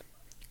 25 cents.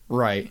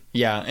 Right.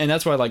 Yeah, and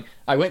that's why like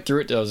I went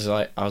through it. I was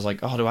like,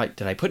 oh,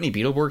 did I put any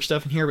Beetleborg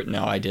stuff in here? But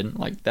no, I didn't.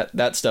 Like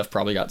that stuff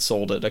probably got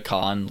sold at a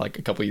con like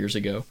a couple years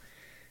ago.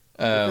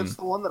 If it's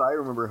the one that I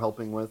remember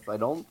helping with, I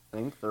don't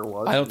think there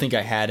was. I don't think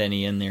I had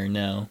any in there.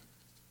 No.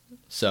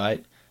 So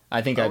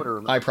I think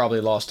I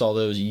probably lost all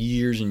those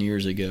years and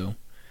years ago.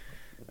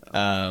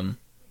 Yeah.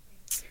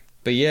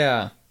 But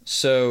yeah,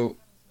 so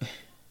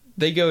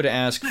they go to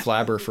ask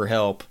Flabber for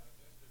help,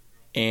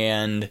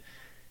 and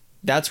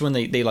that's when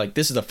they like,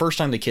 this is the first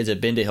time the kids have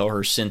been to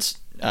Hillhurst since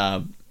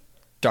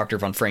Dr.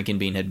 Von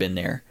Frankenbean had been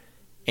there.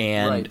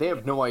 And right, they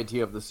have no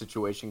idea of the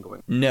situation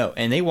going on. No,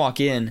 and they walk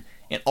in,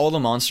 and all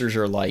the monsters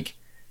are like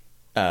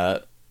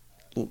Flabber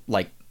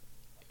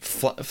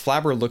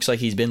looks like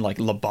he's been like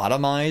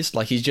lobotomized,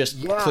 like he's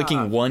just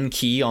clicking one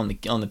key on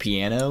the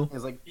piano.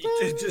 He's like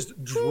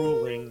just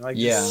drooling, like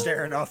just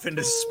staring off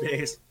into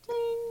space.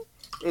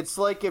 It's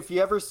like if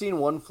you ever seen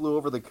One Flew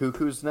Over the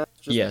Cuckoo's Nest,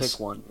 just Yes. pick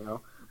one, you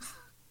know?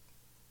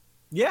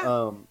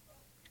 Yeah.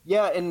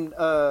 Yeah, and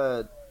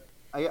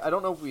I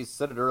don't know if we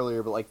said it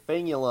earlier, but like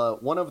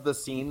Fangula, one of the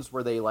scenes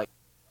where they like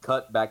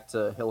cut back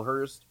to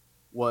Hillhurst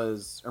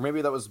was, or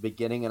maybe that was the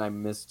beginning and I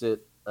missed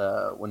it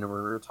when we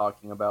were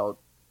talking about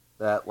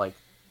that, like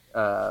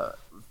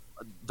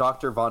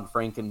Dr. von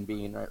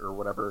Frankenbean or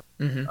whatever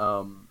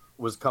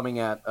was coming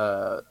at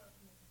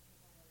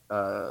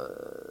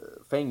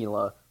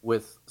Fangula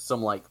with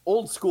some like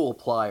old school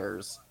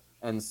pliers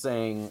and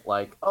saying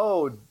like,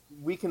 "Oh,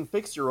 we can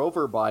fix your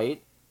overbite."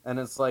 And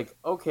it's like,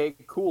 okay,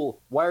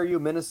 cool. Why are you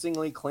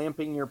menacingly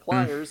clamping your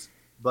pliers?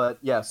 But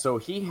yeah, so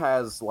he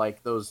has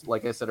like those,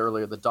 like I said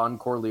earlier, the Don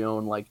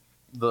Corleone, like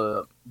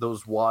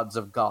those wads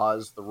of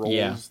gauze, the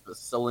rolls, the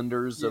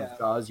cylinders of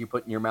gauze you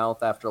put in your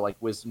mouth after like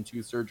wisdom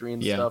tooth surgery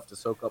and stuff to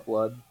soak up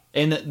blood.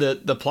 And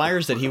the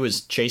pliers that he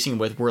was chasing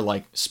with were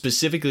like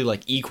specifically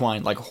like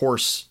equine, like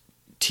horse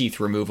teeth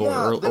removal,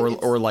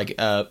 or like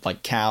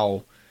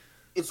cow.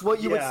 It's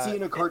what you would see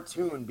in a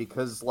cartoon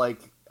because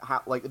like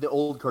the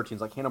old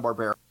cartoons like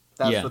Hanna-Barbera.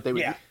 That's what they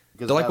would.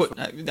 They're like what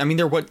I mean.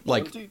 They're what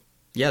like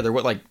they're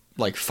what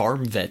like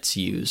farm vets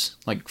use,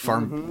 like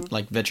farm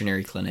like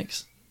veterinary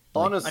clinics.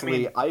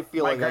 Honestly, I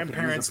feel like my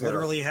grandparents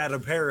literally had a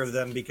pair of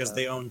them because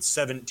they owned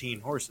 17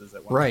 horses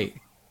at one Right.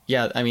 time.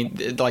 Yeah, I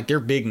mean, like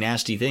they're big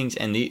nasty things,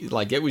 and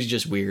like it was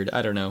just weird.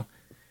 I don't know.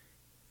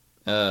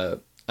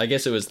 I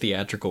guess it was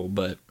theatrical,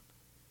 but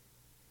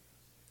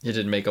it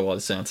didn't make a lot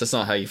of sense. That's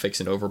not how you fix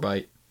an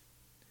overbite.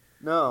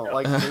 No,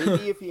 like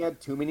maybe if he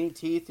had too many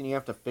teeth and you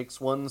have to fix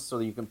one so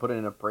that you can put it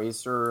in a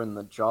bracer and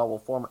the jaw will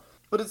form.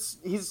 But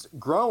he's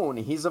grown.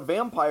 He's a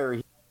vampire.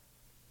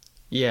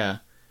 Yeah.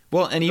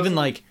 Well, and even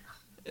like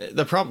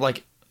the problem,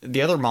 like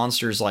the other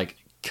monsters, like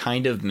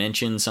kind of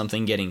mention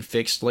something getting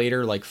fixed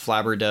later, like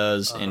Flabber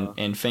does and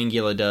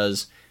Fangula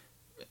does,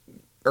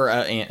 or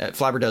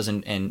Flabber does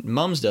and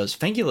Mums does.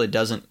 Fangula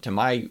doesn't, to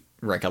my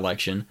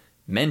recollection,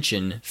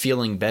 mention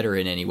feeling better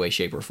in any way,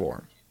 shape, or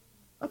form.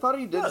 I thought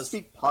he did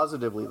speak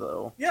positively,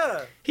 though.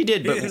 Yeah. He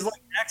did, but his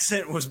like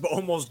accent was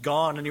almost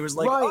gone, and he was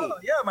like, "Oh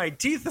yeah, my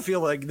teeth feel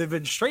like they've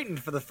been straightened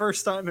for the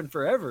first time in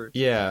forever."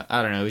 Yeah,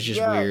 I don't know. It was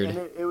just weird.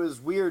 And it was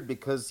weird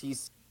because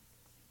he's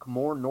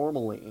more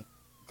normally.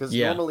 Because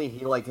normally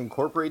he like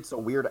incorporates a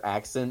weird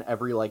accent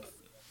every like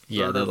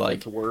third the or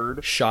like fifth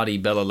word. shoddy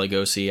Bela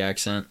Lugosi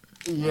accent.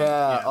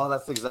 Yeah. Oh,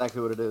 that's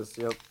exactly what it is.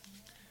 Yep.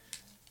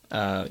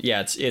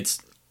 It's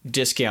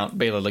discount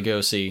Bela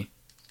Lugosi.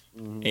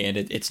 And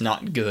it's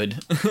not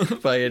good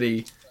by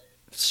any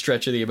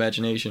stretch of the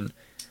imagination.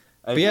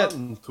 I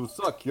want to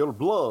suck your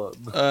blood.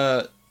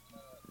 Von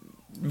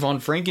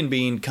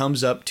Frankenbean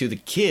comes up to the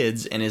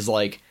kids and is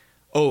like,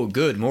 "Oh,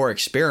 good, more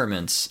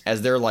experiments."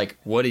 As they're like,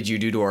 "What did you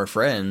do to our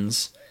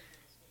friends?"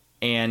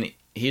 And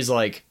he's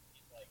like,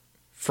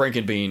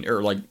 Frankenbean,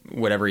 or like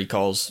whatever he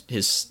calls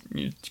his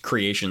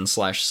creation /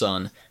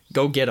 son,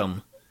 "Go get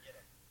him."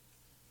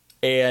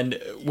 And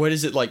what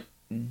is it like?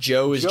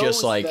 Joe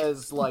just like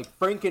says like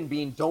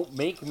Frankenbean, don't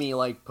make me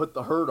like put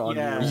the hurt on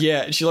you.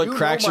 Yeah, she like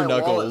cracks her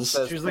knuckles.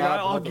 She's like,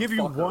 I'll give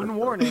you one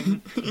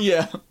warning.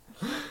 Yeah,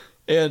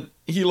 and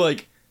he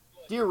like,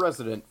 dear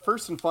resident,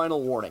 first and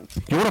final warning.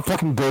 You want to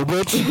fucking go,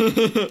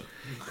 bitch?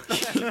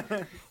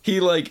 he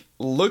like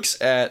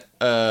looks at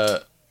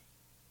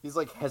He's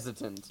like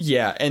hesitant.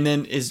 Yeah, and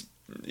then his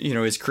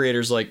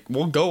creator's like,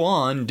 well, go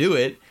on, do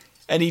it.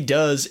 And he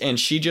does, and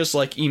she just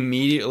like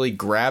immediately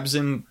grabs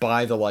him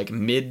by the like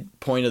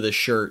midpoint of the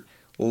shirt,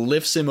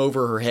 lifts him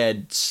over her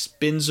head,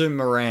 spins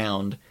him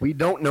around. We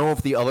don't know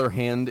if the other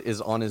hand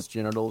is on his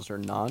genitals or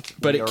not.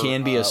 But it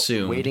can be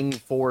assumed. Waiting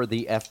for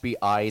the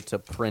FBI to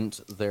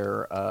print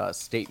their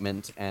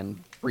statement and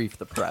brief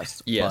the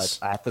press. Yes.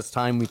 But at this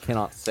time, we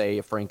cannot say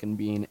if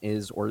Frankenbean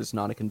is or is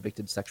not a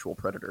convicted sexual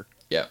predator.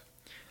 Yeah.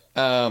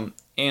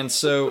 And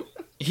so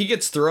he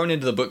gets thrown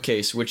into the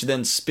bookcase, which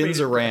then spins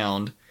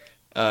around,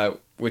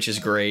 which is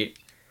great.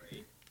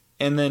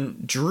 And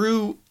then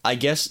Drew, I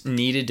guess,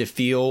 needed to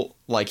feel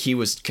like he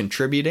was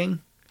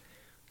contributing.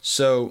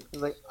 So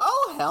he's like,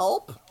 I'll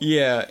help.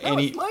 Yeah, and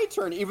it's my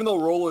turn, even though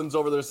Roland's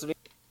over there sitting.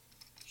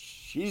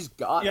 She's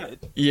got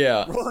it.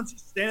 Yeah. Roland's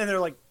just standing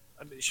there like,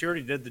 she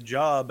already did the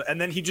job.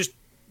 And then he just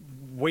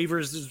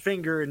wavers his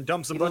finger and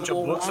dumps a bunch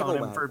of books on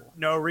him for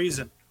no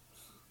reason.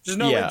 Just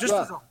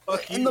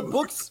in the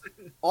books,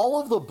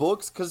 all of the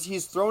books, because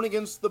he's thrown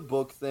against the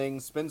book thing,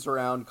 spins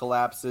around,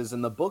 collapses,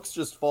 and the books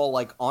just fall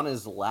like on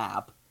his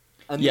lap,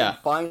 and then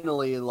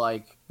finally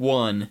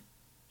one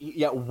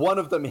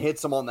of them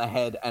hits him on the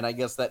head, and I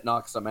guess that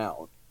knocks him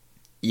out.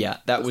 Yeah,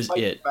 that was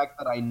it. The fact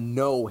that I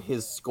know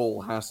his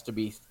skull has to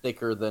be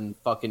thicker than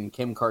fucking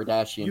Kim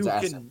Kardashian's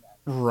ass.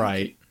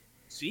 Right.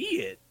 See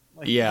it.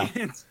 Like, yeah. You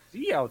can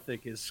see how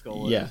thick his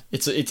skull is. Yeah,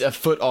 it's a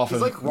foot off of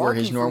like where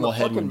his normal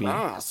head would be.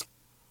 Mask.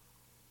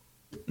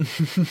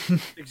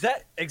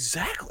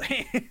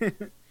 Exactly.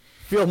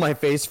 Feel my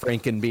face,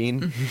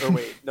 Frankenbean. Or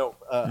wait, no.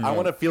 I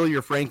want to feel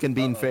your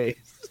Frankenbean face.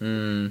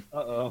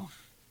 Uh-oh.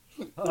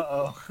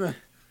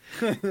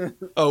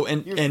 Oh,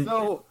 and you're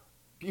so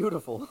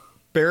beautiful.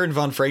 Baron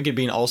von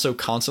Frankenbean also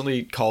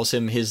constantly calls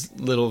him his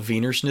little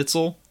Wiener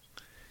Schnitzel,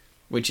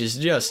 which is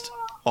just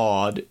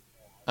odd.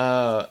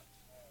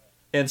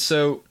 And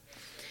so,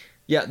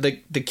 yeah, the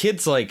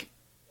kids like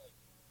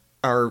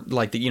are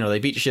like they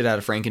beat the shit out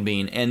of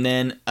Frankenbean, and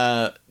then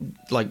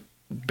like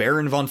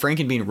Baron von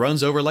Frankenbean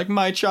runs over like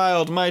my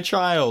child,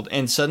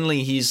 and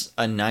suddenly he's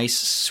a nice,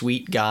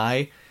 sweet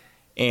guy,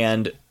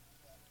 and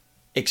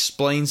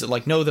explains that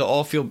like no,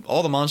 all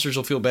the monsters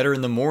will feel better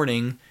in the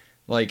morning,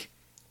 like.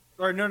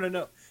 Or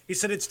no. He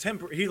said it's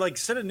temporary. He like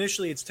said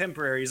initially it's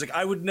temporary. He's like,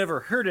 I would never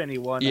hurt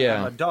anyone.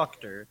 Yeah. I'm a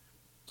doctor.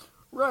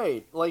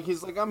 Right. Like,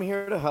 he's like, I'm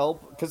here to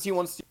help, because he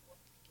wants to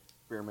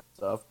experiment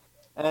stuff.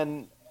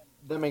 And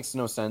that makes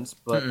no sense,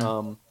 but,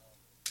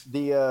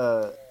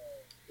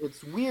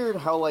 it's weird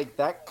how, like,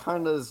 that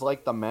kind of is,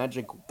 like, the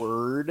magic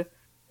word.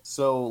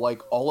 So,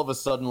 like, all of a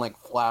sudden, like,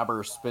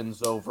 Flabber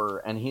spins over,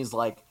 and he's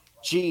like,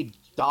 gee,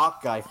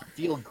 Doc, I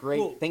feel great.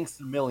 Well, Thanks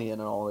a million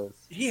and all this.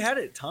 He had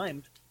it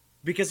timed.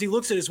 Because he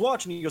looks at his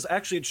watch and he goes,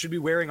 actually, it should be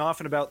wearing off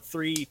in about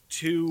 3,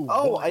 2,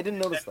 Oh, 1. I didn't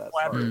notice that.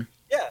 Flabber, Sorry.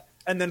 yeah.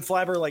 And then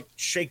Flabber, like,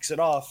 shakes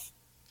it off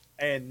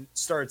and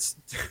starts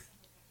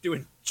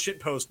doing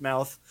shitpost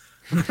mouth.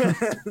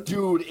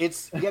 Dude,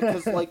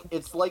 because, like,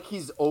 it's like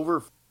he's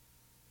over.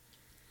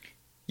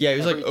 Yeah, he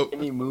was like, Every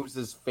time he moves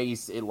his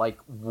face, it, like,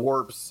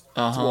 warps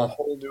to Uh-huh. a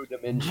whole new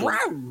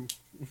dimension.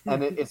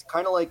 And it's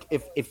kind of like,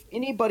 if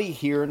anybody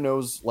here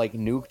knows, like,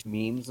 nuked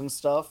memes and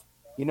stuff,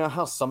 you know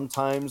how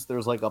sometimes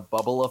there's, like, a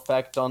bubble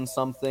effect on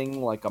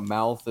something? Like, a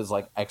mouth is,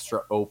 like,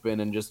 extra open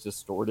and just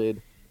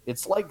distorted?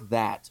 It's like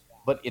that,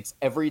 but it's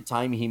every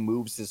time he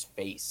moves his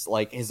face.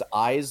 Like, his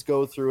eyes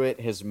go through it,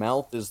 his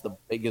mouth is the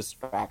biggest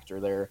factor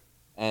there,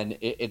 and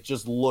it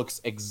just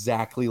looks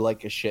exactly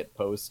like a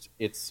shitpost.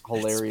 It's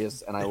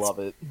hilarious, and I love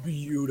it.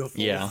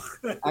 Beautiful. Yeah.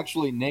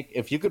 Actually, Nick,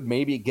 if you could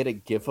maybe get a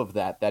gif of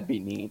that, that'd be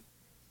neat.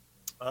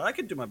 I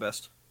could do my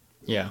best.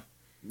 yeah.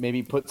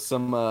 Maybe put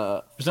some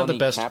It's not the funny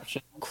best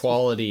captions.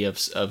 quality of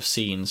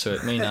scene, so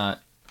it may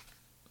not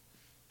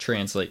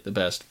translate the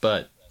best,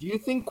 but Do you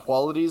think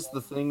quality is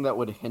the thing that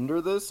would hinder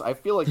this? I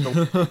feel like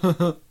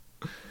the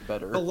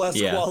better. The less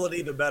Yeah.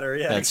 quality, the better.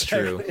 Yeah, that's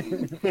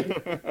exactly.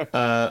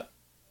 true.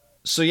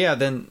 So yeah,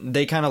 then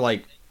they kind of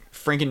like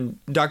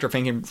Dr.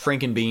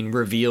 Frankenbean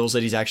reveals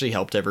that he's actually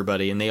helped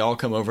everybody, and they all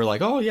come over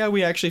like, oh yeah,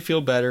 we actually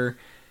feel better.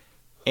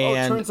 Oh, it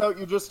And turns out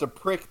you're just a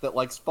prick that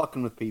likes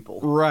fucking with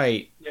people.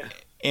 right, Yeah.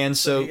 and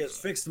so He has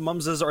fixed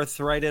Mums's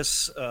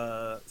arthritis,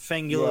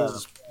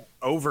 Fangula's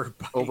overbite.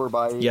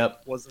 Overbite.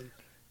 yep, Wasn't.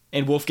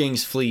 and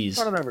Wolfgang's fleas.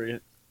 I don't remember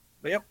it.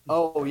 But yep.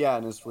 Oh yeah,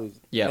 and his fleas.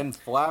 Yep. And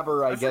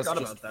Flabber, I guess,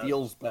 forgot just about that.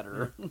 feels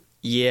better.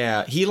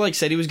 Yeah, he like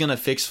said he was gonna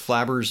fix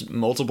Flabber's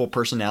multiple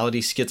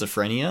personality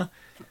schizophrenia.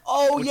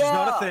 Oh Which yeah. is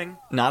not a thing.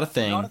 Not a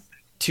thing. Not a thing.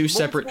 Two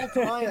separate.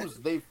 Multiple times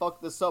they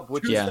fucked this up,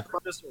 which Yeah. is the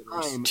first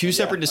time. Two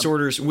separate Yeah.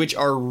 disorders, which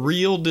are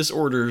real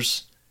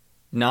disorders,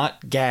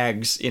 not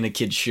gags in a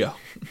kid's show.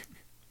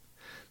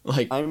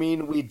 like, I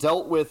mean, we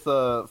dealt with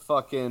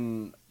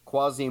fucking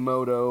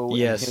Quasimodo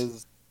Yes. and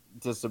his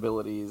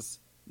disabilities.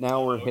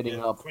 Now we're hitting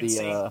yeah, up Quincy.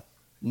 the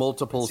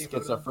multiple Quasimodo.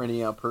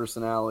 schizophrenia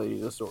personality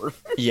disorder.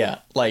 yeah,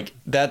 like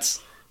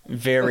that's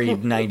very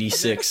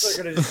 96.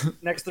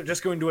 Next, they're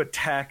just going to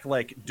attack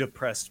like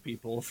depressed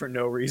people for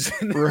no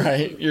reason.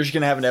 Right. You're just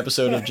going to have an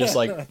episode of just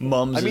like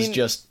Mums I is mean-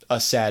 just a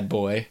sad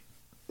boy.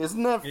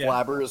 Isn't that Yeah.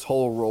 Flabber's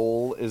whole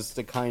role is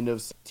to kind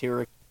of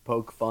satiric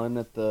poke fun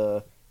at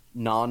the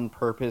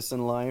non-purpose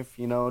in life,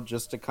 you know,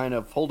 just to kind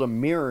of hold a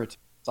mirror to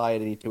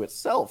society to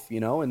itself, you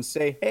know, and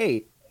say,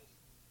 hey,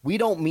 we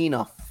don't mean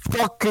a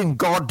Fucking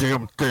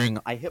goddamn thing.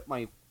 I hit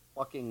my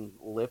fucking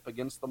lip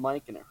against the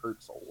mic and it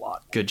hurts a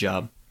lot. Good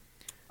job.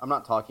 I'm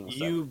not talking a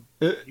second.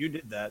 You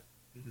did that.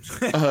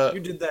 Uh, You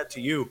did that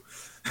to you.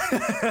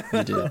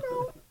 You did.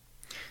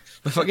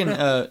 But fucking,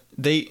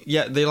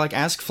 they like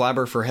ask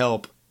Flabber for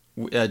help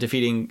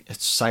defeating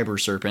Cyber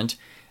Serpent,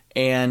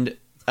 and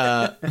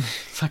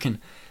fucking,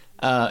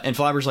 and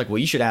Flabber's like, well,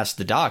 you should ask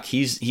the doc.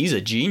 He's a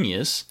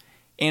genius,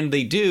 and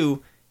they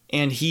do,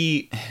 and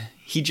he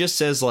just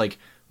says like,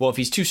 well, if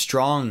he's too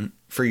strong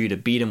for you to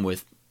beat him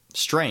with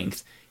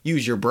strength,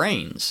 use your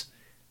brains.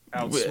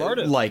 Outsmart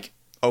him. Like,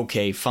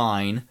 okay,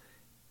 fine,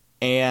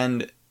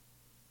 and.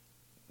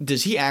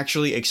 Does he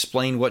actually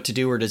explain what to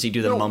do, or does he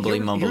do the No,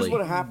 mumbly mumbly? Here's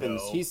what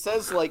happens. No. He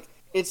says, like,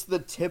 it's the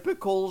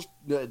typical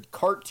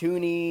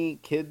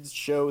cartoony kids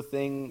show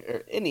thing.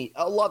 Or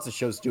lots of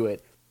shows do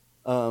it.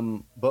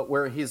 But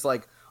where he's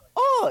like,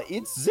 oh,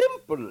 it's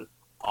simple.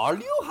 All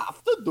you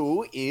have to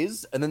do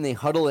is... And then they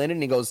huddle in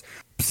and he goes...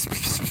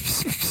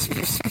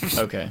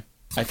 Okay,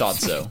 I thought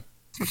so.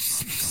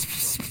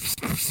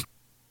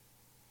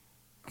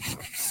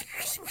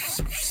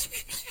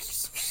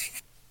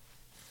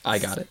 I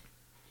got it.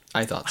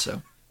 I thought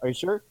so. Are you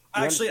sure?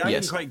 You Actually, I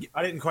Yes.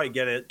 didn't quite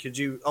get it. Could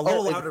you a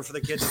little it- louder for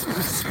the kids?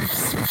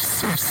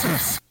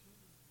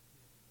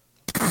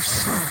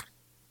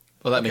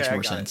 Well, that makes Okay, I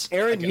more got it. sense.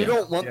 Aaron, you Yeah.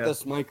 don't want Yeah.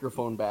 this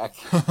microphone back.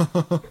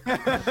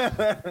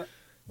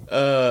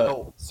 Uh,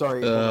 Oh,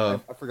 sorry. Hold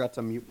on. I forgot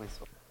to mute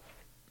myself.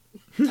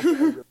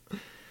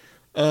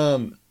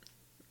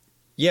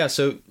 yeah,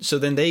 so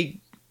then they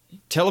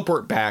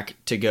teleport back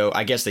to go.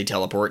 I guess they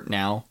teleport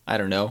now. I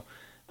don't know.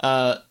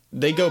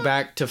 They go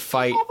back to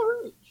fight.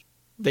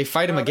 They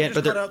fight him again,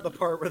 but cut they're out the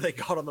part where they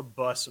got on the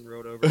bus and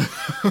rode over.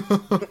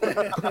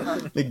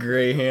 the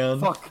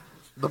Greyhound. Fuck.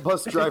 The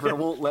bus driver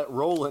won't let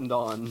Roland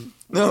on.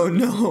 Oh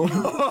no!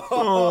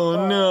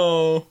 Oh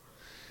no!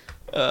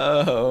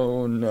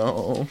 Oh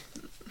no!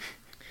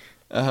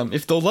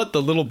 If they'll let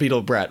the little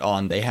beetle brat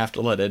on, they have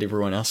to let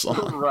everyone else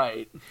on.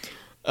 Right.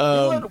 You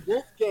let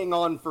Wolfgang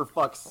on for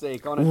fuck's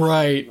sake. On a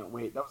Right. train.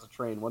 Wait, that was a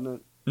train, wasn't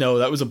it? No,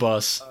 that was a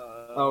bus.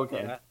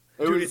 Okay. Yeah.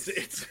 It Dude, was.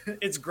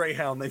 it's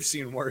Greyhound. They've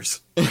seen worse.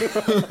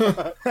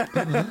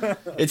 It's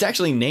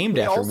actually named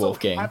They after also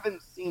Wolfgang.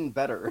 haven't seen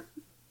better.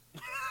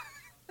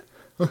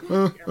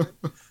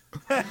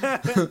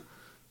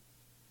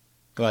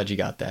 Glad you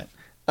got that.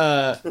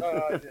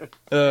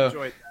 Enjoyed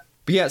that.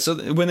 But yeah,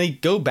 so when they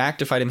go back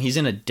to fight him, he's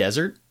in a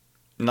desert,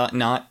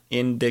 not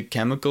in the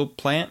chemical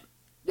plant.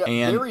 Yeah,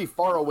 And- very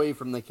far away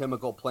from the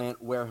chemical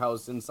plant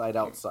warehouse inside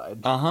outside.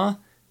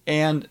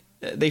 And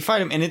they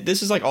fight him, and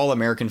this is like all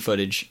American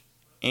footage.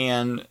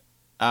 And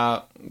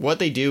what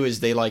they do is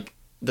they like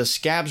the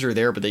scabs are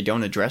there, but they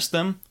don't address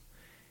them,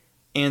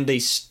 and they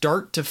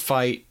start to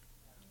fight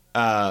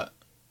the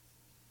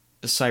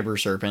Cyber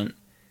Serpent,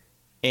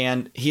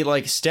 and he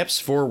like steps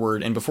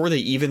forward, and before they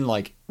even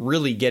like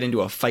really get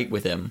into a fight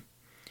with him,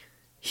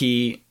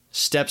 he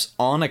steps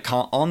on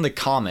on the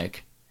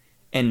comic,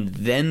 and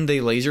then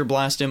they laser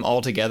blast him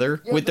all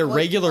together Yeah, with their but, like,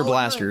 regular you're in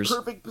blasters.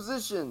 perfect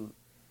position.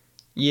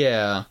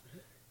 Yeah.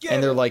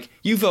 And they're like,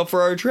 "You fell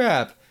for our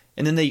trap."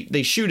 And then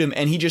they shoot him,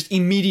 and he just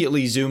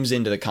immediately zooms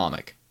into the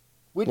comic.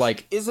 Which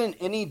Like- isn't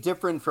any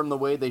different from the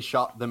way they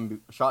shot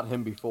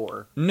him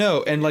before.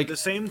 No, and like, The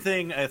same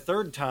thing a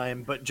third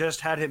time, but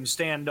just had him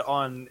stand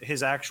on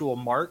his actual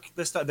mark.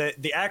 This time,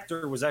 the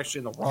actor was actually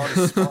in the wrong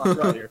spot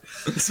right here.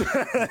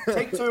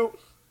 Take two.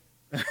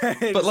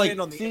 But, like,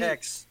 stand on the see-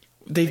 X.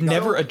 they've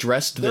never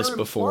addressed this They're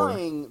before.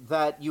 implying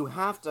that you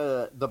have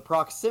to. The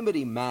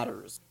proximity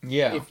matters.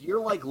 Yeah. If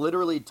you're like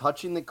literally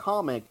touching the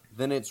comic,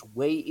 then it's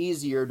way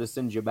easier to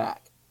send you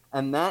back.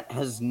 And that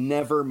has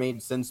never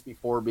made sense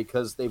before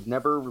because they've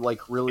never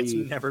like really.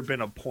 It's never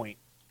been a point.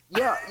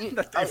 Yeah,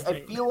 that I they've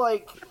made. feel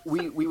like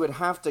we would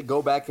have to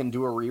go back and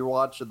do a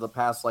rewatch of the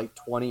past like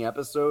 20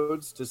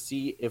 episodes to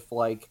see if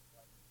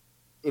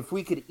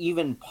we could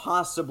even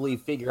possibly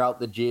figure out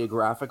the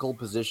geographical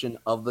position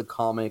of the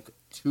comic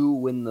to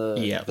when the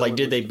Yeah, villain like,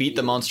 did was they beat the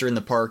defeated. monster in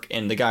the park,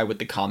 and the guy with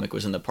the comic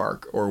was in the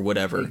park, or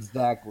whatever?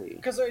 Exactly.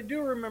 Because I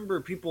do remember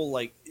people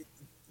like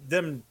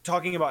them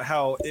talking about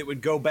how it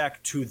would go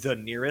back to the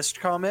nearest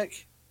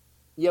comic.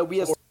 Yeah,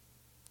 we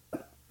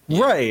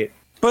Right.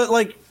 But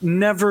like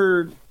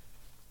never,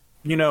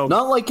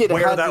 not like it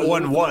where had that the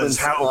one was, influence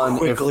how on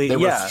quickly- if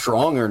they yeah. were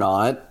strong or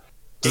not.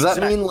 Does that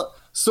Exactly. mean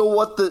so?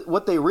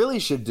 What they really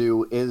should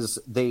do is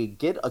they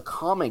get a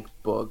comic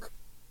book,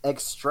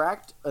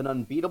 extract an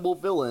unbeatable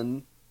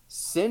villain,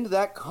 send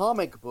that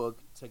comic book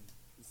to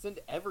send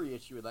every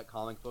issue of that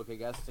comic book, I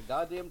guess, to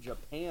goddamn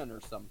Japan or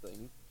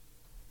something,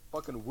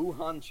 fucking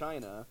Wuhan,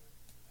 China,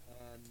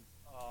 and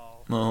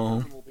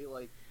Oh. will be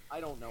like,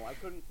 I don't know, I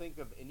couldn't think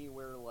of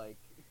anywhere like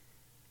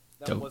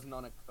that Dope. wasn't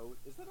on a coast.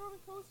 Is that on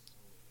a coast?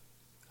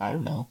 I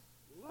don't know.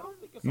 I don't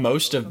think it's on a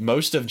Most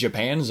coast. of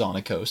Japan's on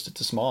a coast. It's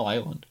a small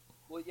island.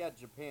 Well, yeah,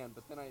 Japan,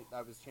 but then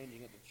I was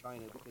changing it to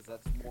China because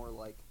that's more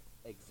like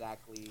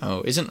exactly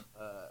Oh, isn't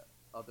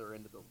other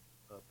end of the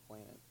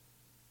planet.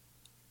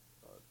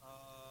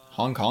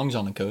 Hong Kong's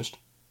on a coast?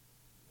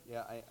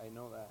 Yeah, I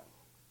know that.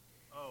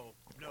 Oh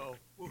no,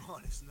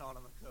 Wuhan is not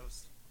on the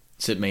coast.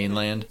 Is it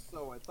mainland?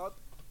 So I thought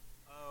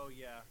Oh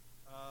yeah.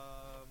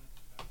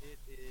 It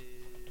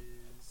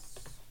is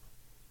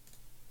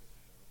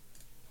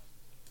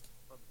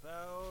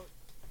about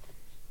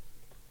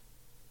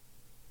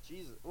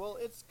Jesus. Well,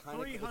 it's kind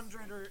of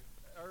 300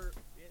 or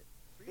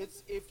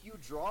It's if you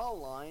draw a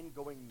line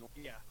going north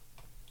yeah.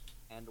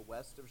 and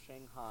west of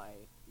Shanghai,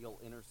 you'll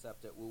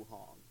intercept at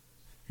Wuhan.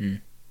 Hmm.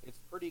 It's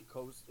pretty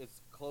coast.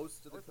 It's close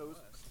to the coast.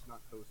 Northwest. But it's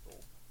not coastal.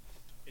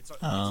 It's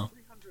Oh.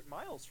 300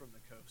 miles from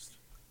the coast.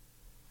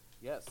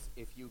 Yes,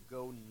 if you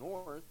go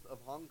north of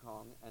Hong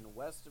Kong and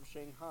west of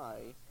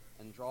Shanghai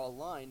and draw a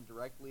line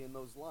directly in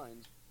those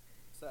lines,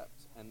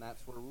 except, and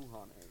that's where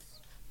Wuhan is.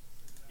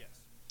 Yes.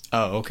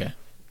 Oh, okay.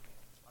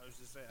 I was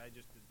just saying. I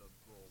just did the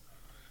roll.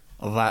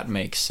 Well, that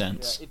makes Yeah,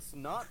 sense. it's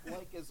not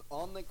like as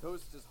on the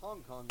coast as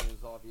Hong Kong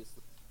is,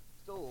 obviously.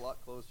 Still a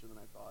lot closer than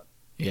I thought.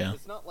 Yeah.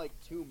 It's not like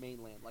to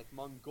mainland. Like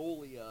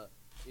Mongolia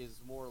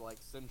is more like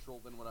central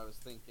than what I was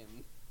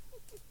thinking.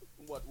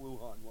 What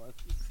Wuhan was.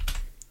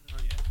 Oh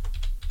yeah.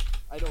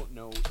 I don't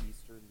know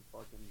Eastern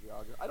fucking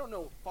geography. I don't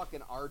know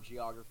fucking our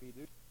geography,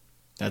 dude.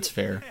 That's I get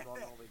fair. things wrong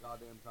all the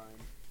goddamn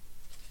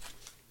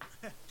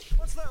time.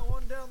 What's that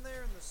one down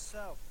there in the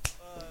south?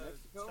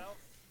 Mexico?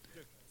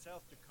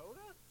 South Dakota?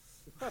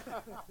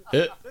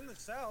 Eh, It's in the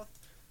south.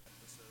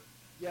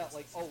 Yeah,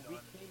 like, oh, we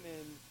came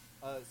in,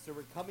 so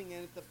we're coming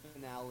in at the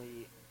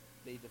finale,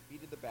 they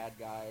defeated the bad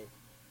guy,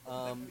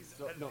 so,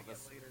 no,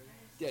 this,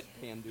 Dead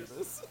can do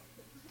this.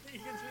 You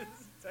can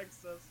just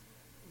Text us.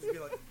 Just be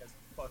like, you guys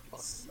fucking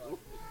suck.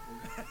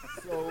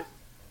 So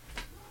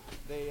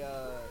they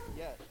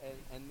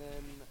and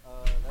then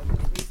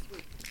that's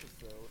basically the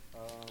episode.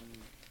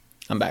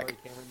 I'm back. Sorry,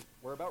 Cameron.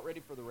 We're about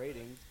ready for the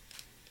ratings.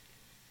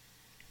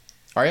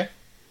 Are you?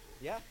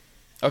 Yeah.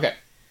 Okay.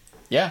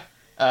 Yeah.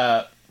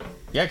 Yeah,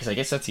 because I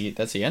guess that's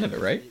the end of it,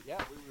 right?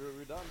 Yeah,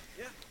 we're done.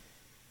 Yeah.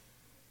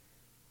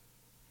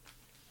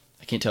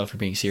 I can't tell if you're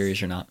being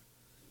serious or not.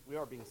 We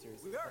are being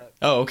serious. We are.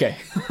 Oh, okay.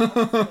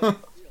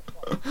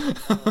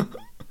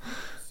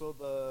 So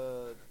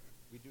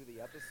we do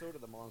the episode or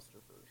the monster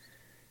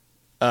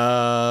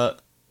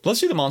first? Let's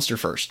do the monster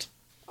first.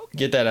 Okay.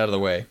 Get that out of the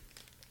way.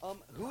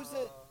 Who's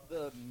at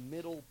the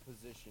middle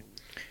position?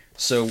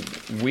 So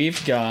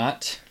we've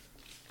got.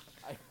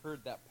 I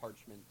heard that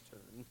parchment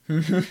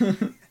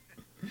turn.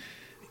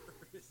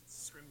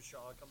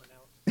 Scrimshaw coming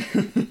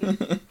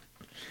out.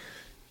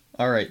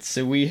 All right,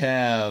 so we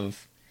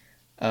have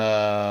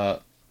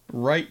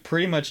right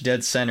pretty much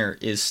dead center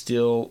is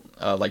still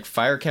like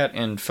Firecat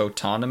and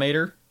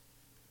Photonomator,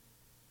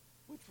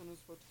 Which one is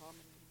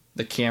Photometer?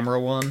 the camera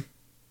one.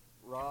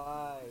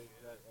 Right.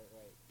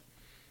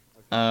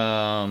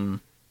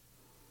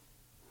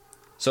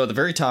 So at the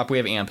very top we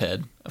have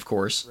Amphead, of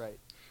course. Right.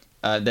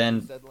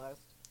 Then Dead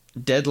last?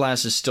 dead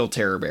last is still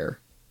Terror Bear.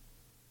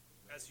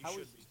 As you How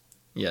should is- be.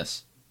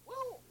 Yes.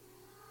 Well,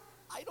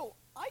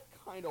 I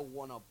kind of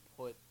want to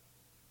put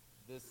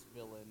this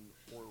villain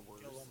or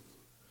worse. Kill him.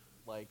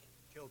 Like,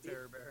 Kill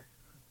Terror Bear.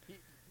 he,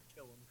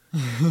 Kill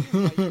him. he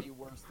might be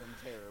worse than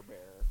Terror Bear.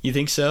 You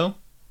think so?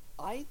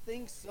 I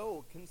think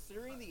so,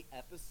 considering the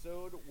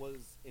episode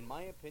was, in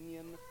my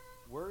opinion,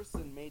 worse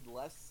and made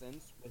less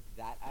sense with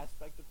that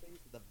aspect of things,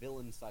 the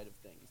villain side of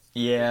things.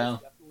 Yeah. It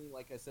was definitely,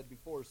 like I said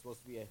before,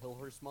 supposed to be a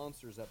Hillhurst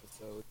Monsters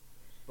episode,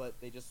 but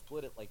they just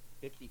split it like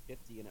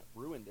 50-50 and it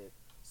ruined it.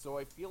 So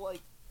I feel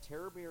like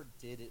Terror Bear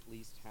did at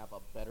least have a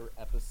better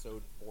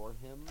episode for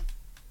him,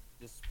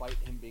 despite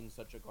him being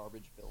such a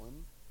garbage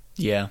villain.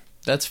 Yeah,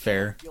 that's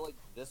fair. I feel like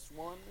this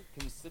one,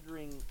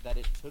 considering that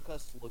it took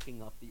us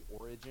looking up the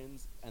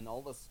origins and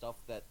all the stuff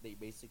that they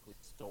basically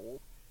stole,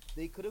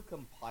 they could have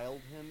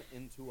compiled him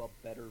into a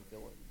better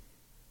villain.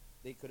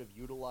 They could have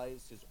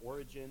utilized his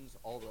origins,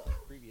 all the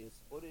previous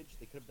footage.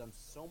 They could have done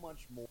so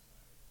much more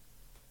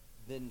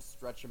than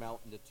stretch him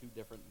out into two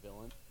different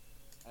villains,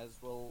 as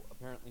we'll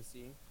apparently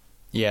see.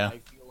 Yeah. I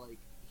feel like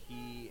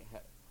he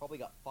probably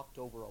got fucked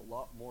over a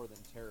lot more than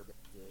Terror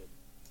Bear did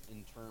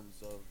in terms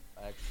of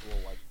actual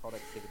like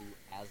productivity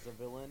as a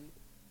villain.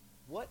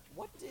 What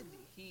did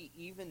he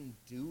even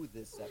do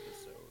this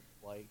episode?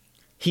 Like,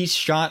 He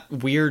shot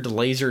weird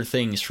laser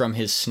things from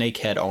his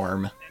snakehead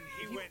arm. And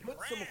he he went put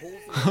some "Rah!"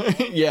 holes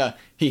in the Yeah,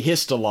 he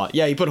hissed a lot.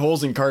 Yeah, he put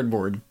holes in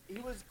cardboard. He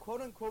was quote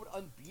unquote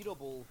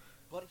unbeatable,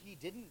 but he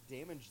didn't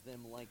damage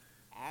them like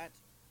at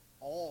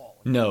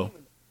all. He No. didn't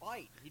even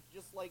fight. He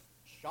just like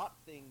shot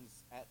things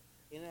at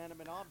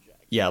inanimate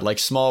objects. Yeah, like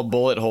small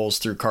bullet holes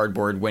through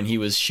cardboard when he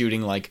was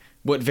shooting like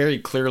what very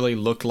clearly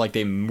looked like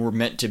they were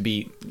meant to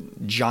be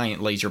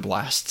giant laser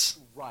blasts.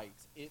 Right.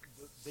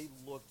 They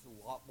looked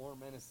a lot more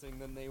menacing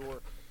than they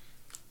were.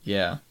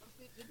 Yeah.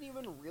 They didn't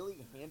even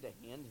really hand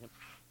to hand him.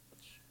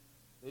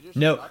 They just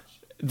No. shot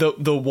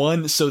The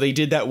one, so they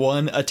did that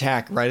one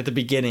attack right at the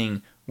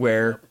beginning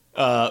where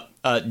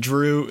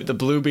Drew, the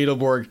Blue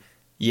Beetleborg,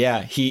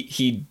 yeah,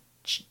 he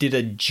did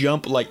a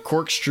jump like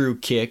corkscrew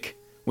kick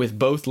with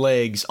both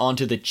legs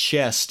onto the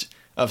chest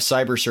of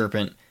Cyber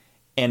Serpent,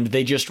 and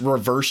they just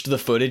reversed the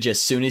footage as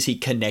soon as he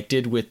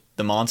connected with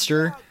the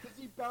monster. because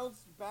he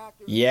bounced back.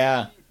 It was Yeah.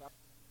 really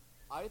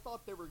I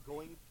thought they were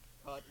going to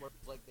cut where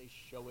it's like they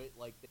show it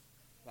like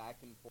back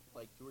and forth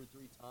like 2 or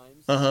 3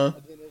 times. Uh-huh.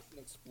 And then it's an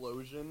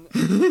explosion.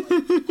 And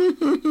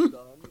it's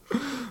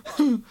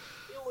done.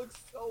 It looks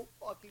so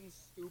fucking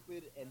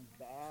stupid and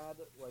bad.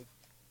 Like,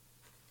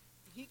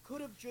 he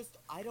could have just,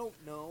 I don't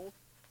know,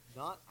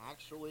 not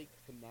actually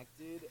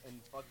connected and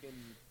fucking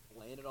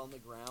landed on the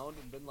ground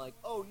and been like,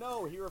 oh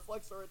no, he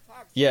reflects our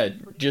attacks. Yeah, I'm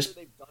pretty just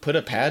sure they've done put a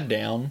it. pad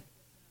down.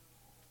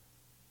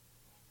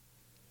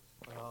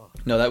 Ugh.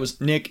 No, that was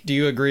Nick. Do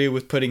you agree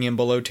with putting him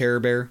below Terror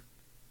Bear?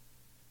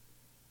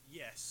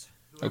 Yes.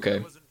 Whoever Okay.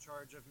 was in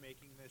charge of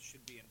making this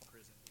should be in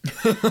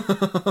prison.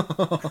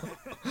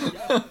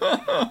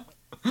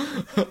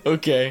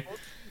 Okay.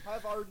 We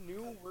have our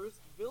new worst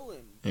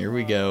villain. Here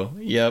we go.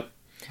 Yep.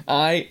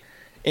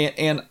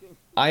 And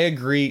I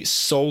agree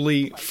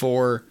solely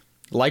for,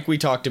 like we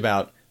talked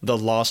about, the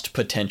lost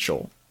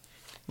potential.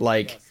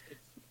 Like, Yes,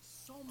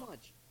 it's so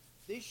much.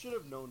 They should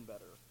have known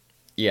better.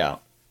 yeah.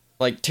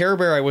 Like, Terror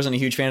Bear, I wasn't a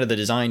huge fan of the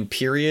design,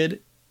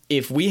 period.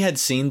 If we had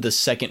seen the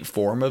second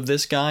form of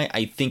this guy,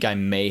 I think I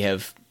may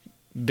have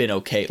been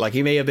okay. Like,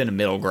 he may have been a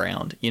middle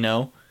ground, you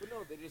know? But no,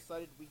 they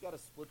decided we gotta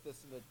split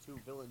this into 2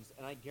 villains,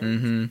 and I Mm-hmm.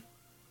 guarantee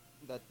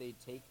that they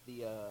take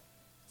the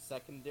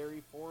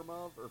secondary form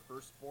of, or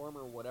first form,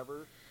 or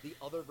whatever, the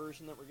other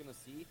version that we're gonna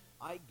see,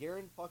 I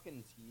guarantee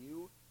fucking to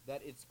you that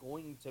it's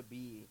going to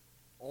be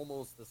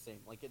almost the same.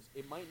 Like,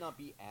 it might not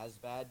be as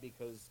bad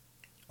because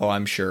Oh,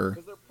 I'm sure.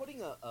 they're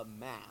putting a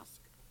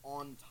mask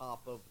on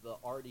top of the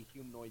already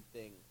humanoid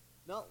thing,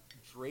 not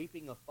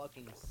draping a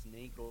fucking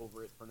snake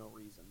over it for no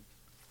reason.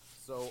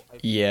 So I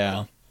feel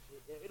like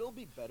it'll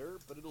be better,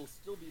 but it'll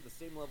still be the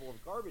same level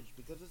of garbage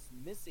because it's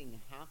missing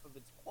half of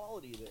its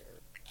quality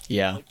there.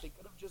 Yeah. Like, they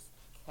could have just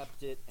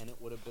kept it and it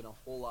would have been a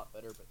whole lot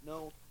better, but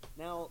no.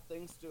 Now,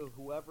 thanks to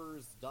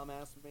whoever's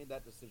dumbass made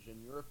that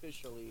decision, you're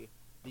officially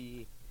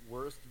the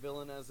worst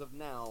villain as of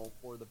now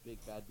for the Big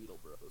Bad Beetle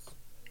Bros.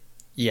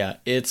 Yeah,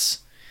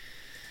 it's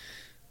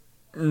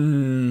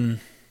not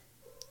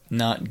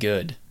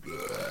good.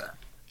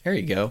 There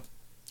you go.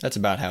 That's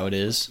about how it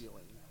is.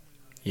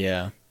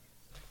 Yeah.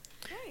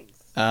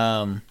 Thanks.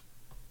 Oh,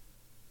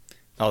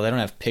 they don't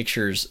have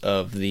pictures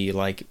of the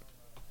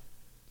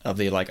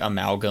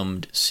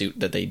amalgamed suit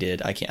that they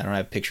did. I don't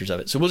have pictures of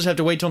it. So we'll just have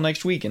to wait till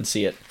next week and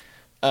see it.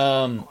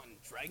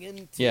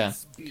 Yeah.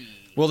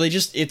 Well,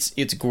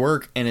 it's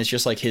Gwerk, and it's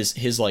just like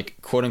his like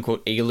quote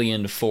unquote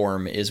alien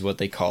form is what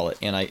they call it,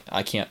 and I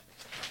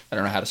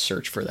don't know how to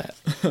search for that.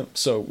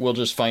 So we'll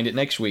just find it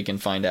next week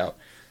and find out.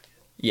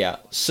 Yeah.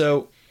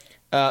 So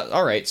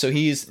all right, so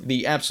he's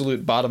the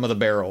absolute bottom of the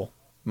barrel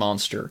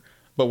monster.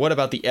 But what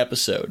about the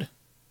episode?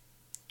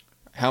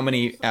 How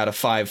many out of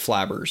 5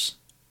 flabbers?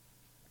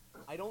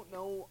 I don't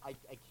know. I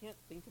can't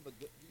think of a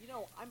good...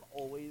 I'm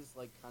always,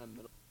 like, kind of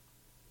middle...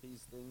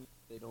 These things,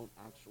 they don't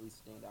actually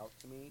stand out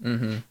to me.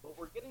 Mm-hmm. But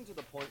we're getting to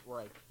the point where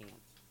I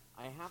can't.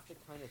 I have to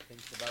kind of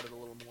think about it a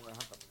little more. I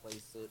have to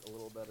place it a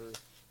little better.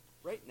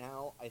 Right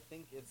now, I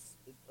think it's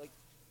like...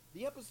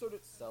 The episode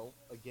itself,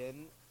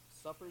 again,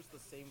 suffers the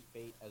same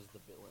fate as the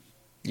villain.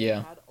 Yeah.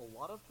 It had a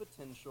lot of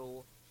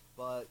potential,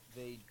 but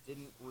they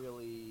didn't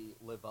really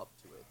live up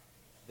to it.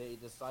 They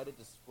decided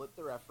to split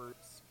their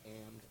efforts,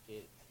 and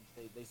they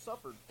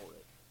suffered for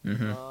it.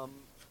 Mm-hmm.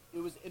 It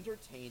was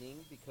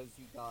entertaining because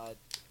you got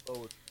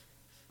both,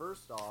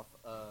 first off,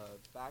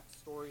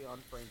 backstory on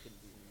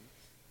Frankenbean.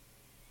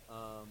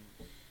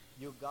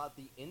 You got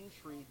the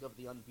intrigue of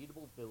the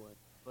unbeatable villain,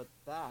 but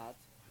that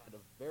had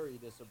a very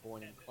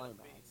disappointing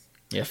climax.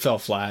 Yeah, fell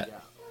flat.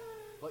 Yeah.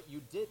 But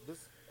you did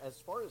this, as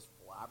far as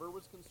Flabber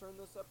was concerned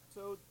this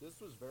episode, this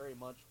was very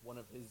much one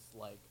of his,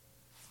 like,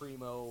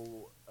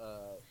 primo,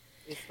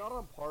 it's not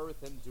on par with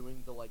him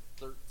doing the, like,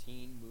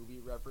 13 movie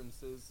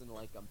references in,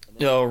 like, a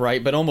minute. Oh,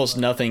 right, but almost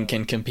nothing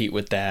can compete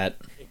with that.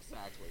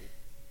 Exactly.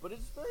 But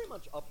it's very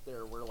much up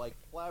there where, like,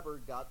 Flabber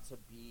got to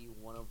be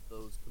one of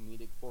those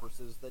comedic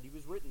forces that he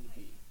was written to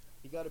be.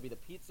 He got to be the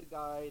pizza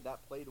guy.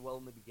 That played well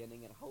in the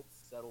beginning and helped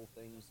settle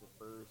things at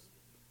first.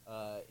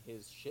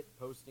 His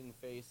shit-posting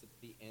face at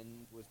the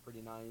end was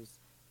pretty nice.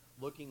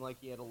 Looking like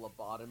he had a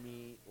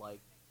lobotomy,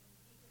 like...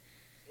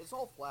 It's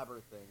all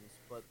Flabber things,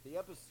 but the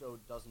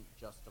episode doesn't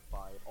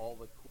justify all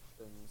the cool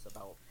things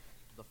about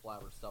the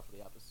Flabber stuff of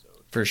the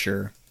episode. For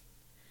sure.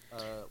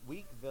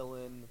 Weak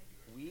villain,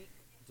 weak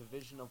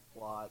division of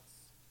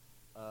plots.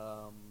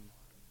 I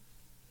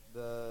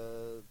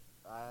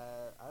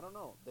don't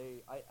know.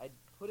 I'd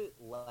put it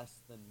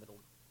less than middle.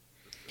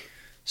 For sure.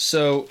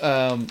 So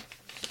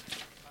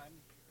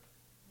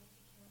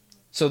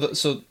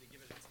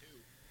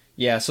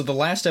So the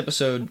last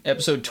episode,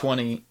 episode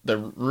 20, the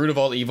root of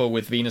all evil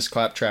with Venus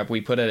Claptrap, we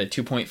put it at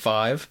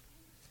 2.5.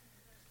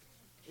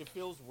 It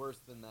feels worse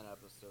than that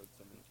episode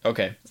to me.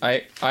 Okay,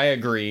 I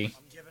agree. I'm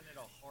giving it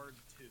a hard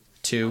 2.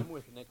 2. I'm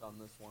with Nick on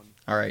this one.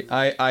 All right,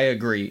 I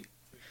agree.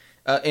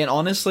 And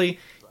honestly,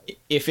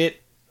 if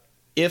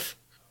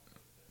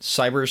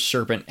Cyber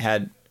Serpent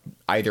had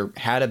either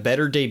had a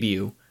better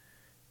debut,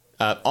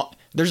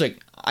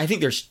 I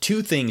think there's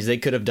 2 things they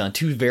could have done,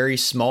 2 very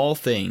small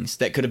things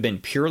that could have been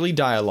purely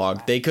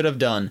dialogue they could have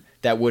done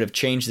that would have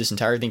changed this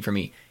entire thing for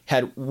me.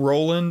 Had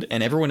Roland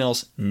and everyone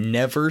else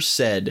never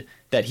said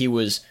that he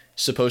was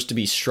supposed to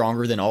be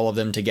stronger than all of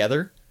them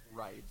together,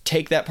 right.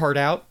 Take that part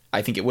out,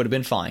 I think it would have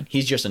been fine.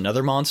 He's just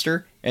another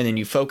monster, and then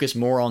you focus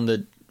more on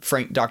the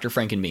Dr.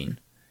 Frankenbean.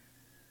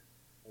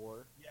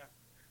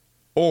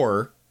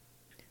 Or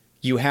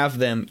you have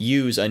them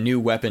use a new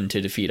weapon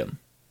to defeat him.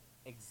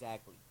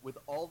 Exactly. With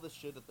all the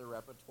shit at their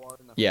repertoire,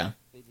 and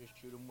they just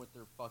shoot them with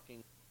their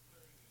fucking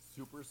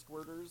super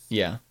squirters.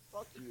 Yeah.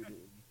 Fuck you,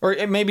 dude. Or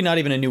maybe not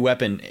even a new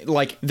weapon.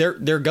 Like,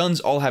 their guns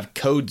all have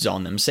codes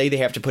on them. Say they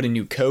have to put a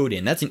new code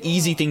in. That's an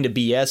easy thing to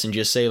BS and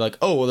just say, like,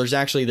 oh, well, there's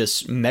actually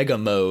this mega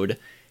mode.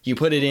 You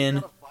put it in.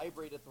 Gotta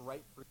vibrate at the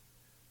right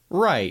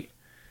right.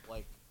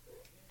 Like,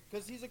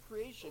 because he's a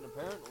creation,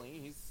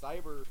 apparently. He's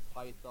Cyber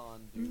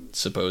Python, dude.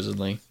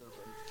 Supposedly.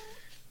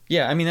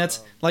 Yeah, I mean,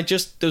 that's, like,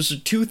 just, those are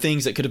 2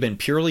 things that could have been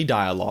purely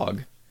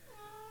dialogue.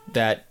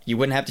 That you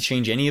wouldn't have to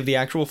change any of the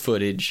actual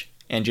footage.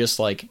 And just,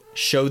 like,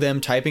 show them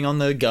typing on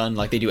the gun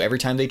like they do every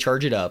time they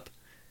charge it up.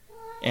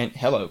 And,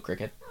 hello,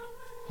 Cricket.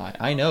 Hi,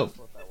 I know.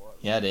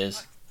 Yeah, it is.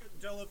 I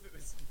couldn't tell if it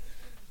was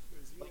you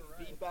like or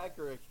right. feedback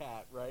or a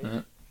cat,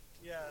 right?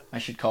 Yeah. I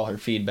should call her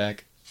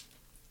Feedback.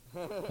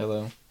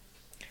 Hello.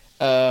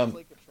 Like a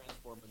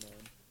Transformer man.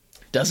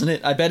 Doesn't it?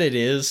 I bet it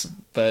is.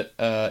 But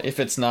if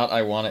it's not,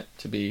 I want it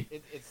to be.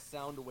 It's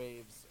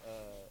Soundwave's.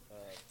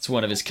 It's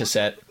one of his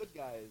cassette. What are the good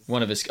guys?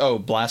 One of his... Oh,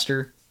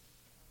 Blaster?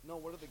 No,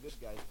 what are the good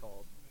guys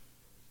called?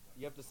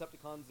 You have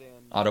Decepticons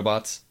and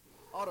Autobots.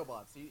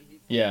 Autobots.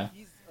 Yeah.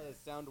 He's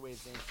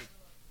Soundwave's answer,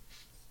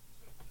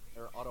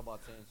 or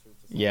Autobots' answer to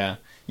Yeah.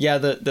 Yeah.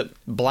 The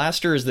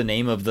Blaster is the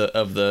name of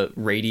the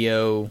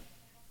radio.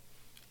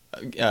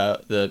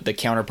 The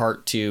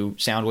counterpart to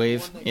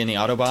Soundwave in the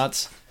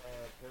Autobots.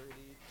 parody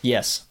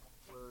Yes.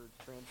 or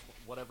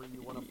whatever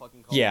you want to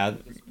fucking call Yeah.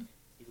 it. Just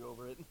do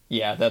over it.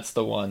 Yeah, that's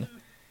the one.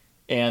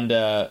 And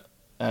but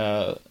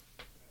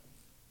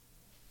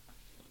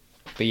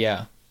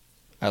yeah,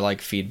 I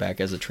like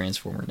Feedback as a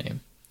Transformer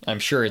name. I'm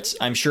sure it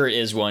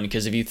is one,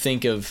 because if you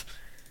think of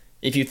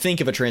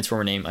a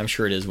Transformer name, I'm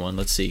sure it is one.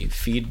 Let's see.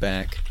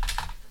 Feedback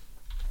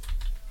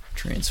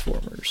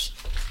Transformers.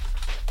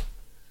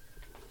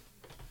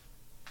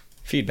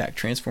 Feedback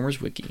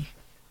Transformers Wiki.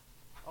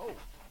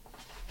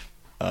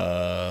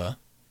 Oh.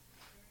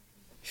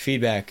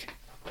 Feedback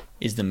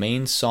is the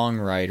main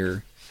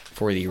songwriter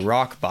for the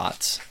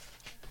Rockbots.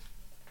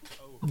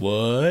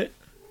 What?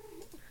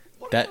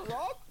 What That- are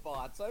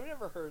Rockbots? I've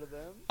never heard of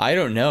them. I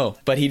don't know,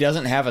 but he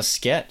doesn't have a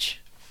sketch.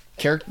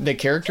 The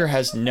character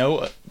has no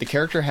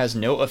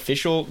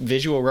official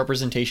visual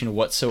representation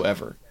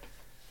whatsoever.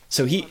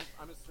 So he,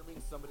 I'm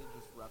assuming somebody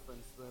just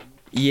referenced them.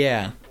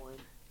 yeah, At one point.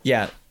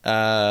 yeah.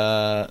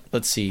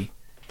 Let's see.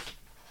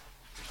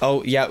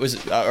 Oh, yeah, it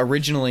was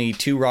originally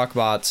 2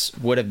 Rockbots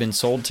would have been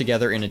sold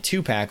together in a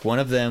 2-pack. One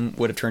of them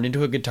would have turned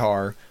into a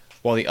guitar,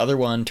 while the other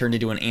one turned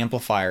into an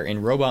amplifier.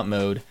 In robot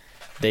mode,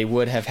 they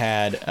would have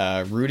had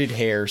rooted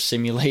hair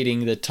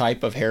simulating the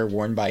type of hair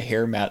worn by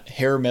hair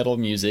metal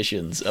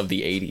musicians of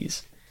the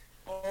 80s.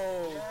 Oh,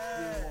 boy.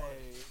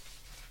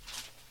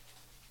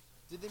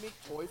 Did they make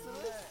toys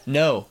of this?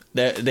 No,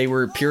 they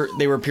were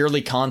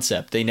purely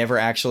concept. They never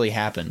actually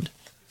happened.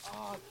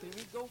 Ah, can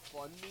we go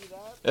fund me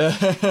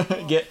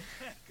that? Get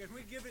Can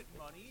we give it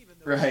money even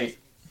though right. it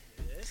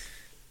doesn't exist?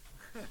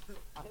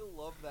 I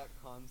love that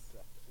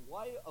concept.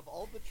 Why, of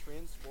all the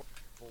Transformers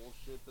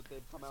bullshit that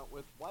they've come out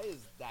with, why is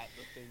that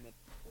the thing that...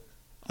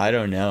 I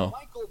don't know.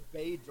 Michael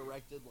Bay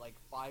directed like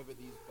 5 of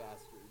these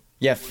bastards.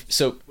 Yeah, Would-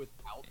 so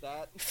without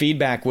that...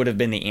 Feedback would have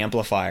been the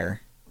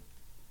amplifier.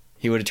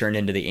 He would have turned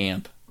into the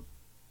amp.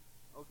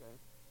 Okay.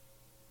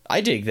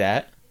 I dig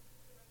that.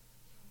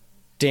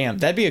 Damn,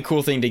 that'd be a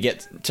cool thing to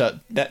get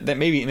to. That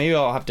maybe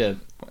I'll have to,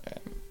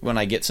 when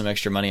I get some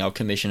extra money, I'll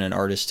commission an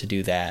artist to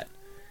do that.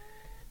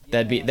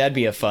 That'd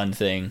be a fun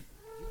thing.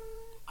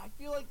 I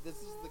feel like this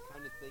is the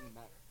kind of thing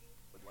Matt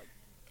would like.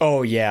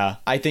 Oh yeah,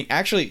 I think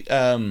actually.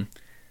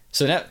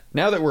 So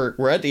now that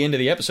we're at the end of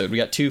the episode, we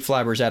got 2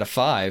 flabbers out of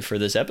 5 for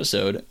this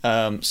episode.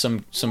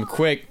 Some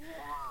quick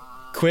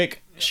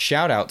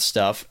shout out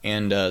stuff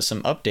and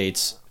some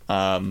updates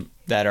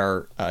that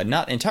are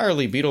not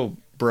entirely Beetle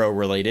Bro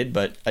related,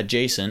 but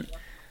adjacent.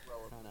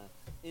 Kind of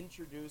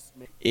introduced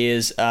me.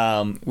 Is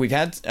we've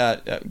had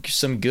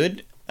some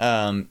good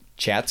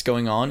chats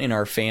going on in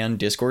our fan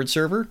Discord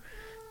server,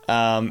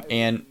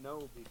 and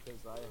No,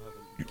 because I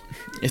haven't.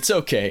 it's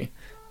okay.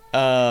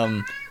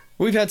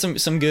 We've had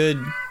some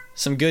good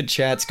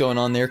chats going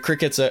on there.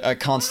 Cricket's a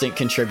constant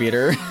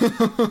contributor.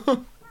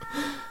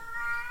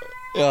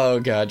 Oh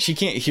god, she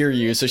can't hear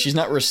you, so she's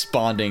not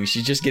responding.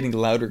 She's just getting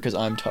louder because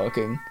I'm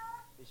talking.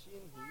 Is she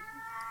in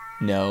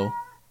heat? No,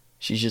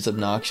 she's just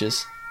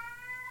obnoxious.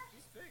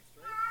 She's fixed,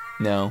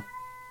 right? No,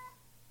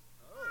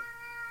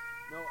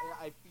 No,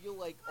 I feel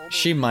like almost.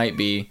 she might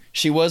be.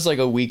 She was like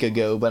a week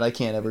ago, but I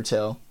can't ever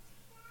tell.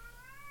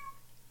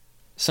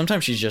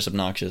 Sometimes she's just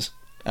obnoxious.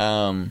 bit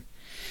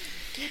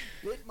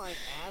my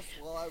ass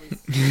while I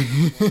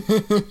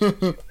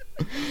was.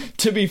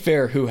 To be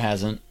fair, who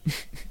hasn't?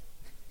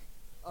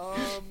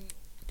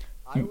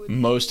 I would.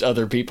 Most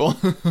other people.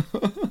 But I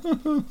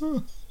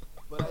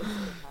think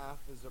half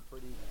is a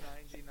pretty.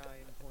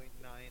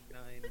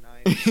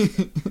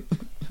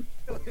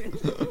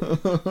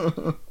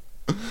 99.999.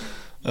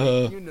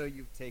 You know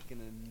you've taken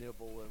a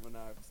nibble when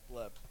I've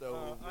slept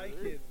over. I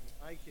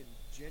can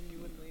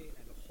genuinely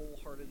and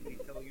wholeheartedly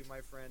tell you, my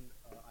friend,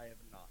 I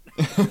have not.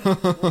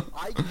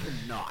 I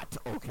cannot,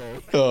 okay?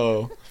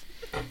 Oh.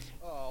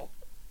 Oh.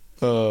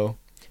 Oh.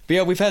 But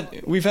yeah, we've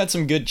had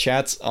some good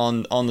chats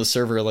on the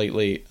server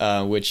lately,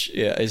 which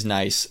is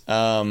nice.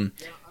 I'm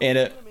And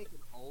gonna make an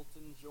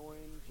Alton join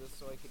just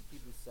so I can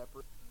keep them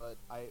separate, but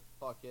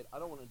fuck it. I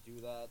don't want to do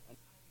that.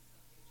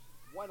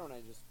 Why don't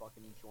I just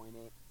fucking join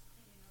it?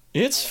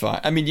 it's fine.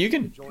 I mean, you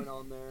can. Join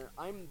on there.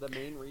 I'm the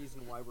main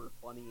reason why we're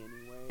funny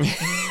anyway.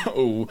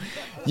 Oh,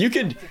 you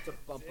could. Just to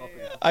bump up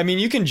and I mean,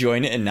 you can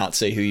join it and not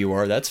say who you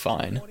are. That's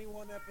fine.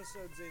 21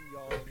 episodes in,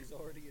 y'all, and he's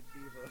already a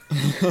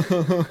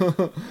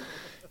diva.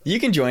 You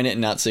can join it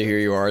and not say who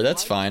you are.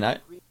 That's fine. I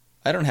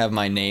don't have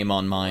my name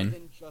on mine.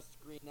 than just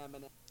green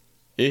M&M.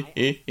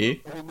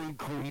 Only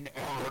green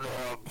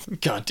M&M.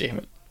 God damn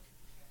it.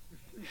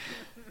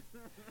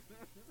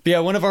 But yeah,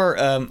 one of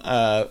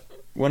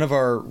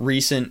our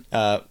recent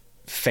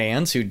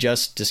fans who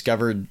just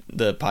discovered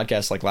the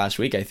podcast like last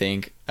week, I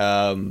think.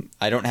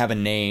 I don't have a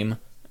name.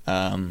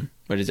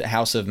 What is it?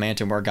 House of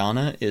Manta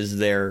Morgana is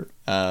their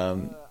I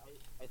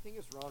think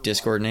it's Ron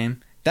Discord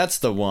name. That's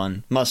the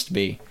one. Must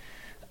be.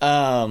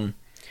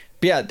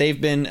 But yeah, they've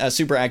been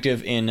super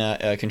active in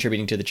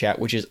contributing to the chat,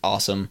 which is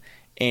awesome.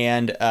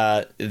 And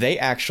they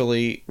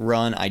actually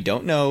run, I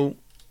don't know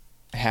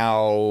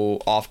how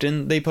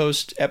often they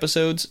post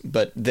episodes,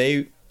 but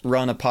they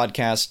run a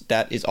podcast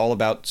that is all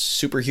about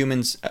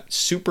superhumans.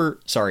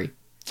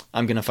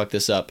 I'm going to fuck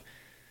this up.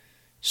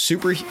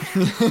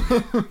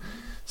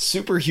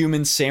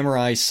 Superhuman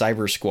Samurai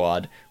Cyber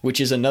Squad, which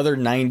is another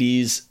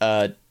 90s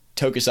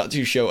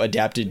tokusatsu show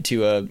adapted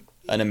to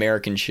an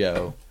American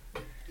show.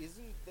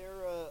 Isn't there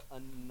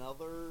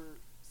another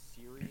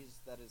series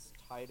that is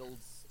titled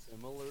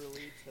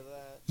similarly to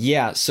that?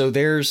 Yeah, so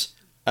there's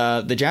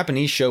the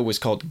Japanese show was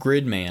called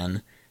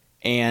Gridman,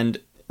 and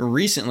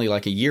recently,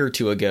 like a year or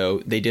two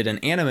ago, they did an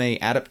anime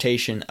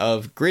adaptation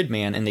of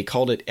Gridman, and they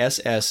called it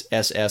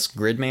SSSS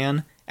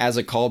Gridman as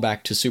a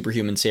callback to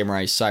Superhuman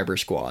Samurai Cyber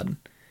Squad.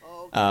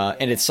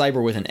 And it's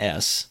cyber with an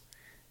S.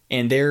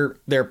 And their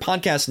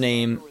podcast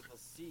name... With a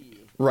C.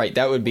 Right,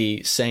 that would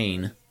be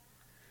sane.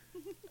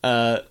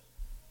 Their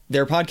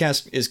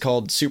podcast is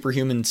called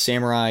Superhuman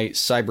Samurai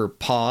Cyber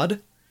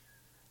Pod.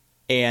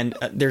 And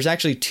there's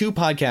actually two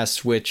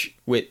podcasts which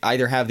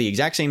either have the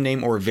exact same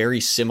name or very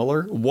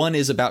similar. One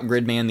is about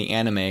Gridman, the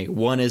anime.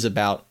 One is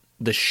about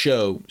the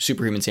show,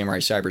 Superhuman Samurai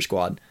Cyber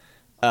Squad.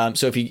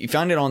 So if you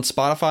found it on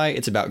Spotify,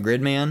 it's about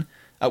Gridman,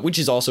 which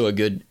is also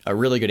a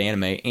really good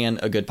anime and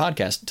a good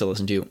podcast to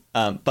listen to.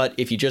 But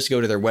if you just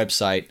go to their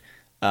website,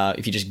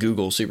 if you just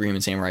Google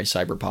Superhuman Samurai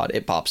Cyber Pod,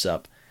 it pops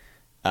up.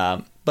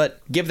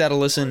 But give that a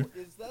listen.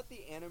 Is that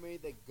the anime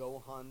that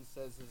Gohan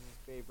says is his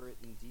favorite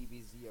in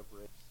DBZ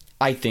Abridged?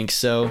 I think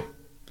so.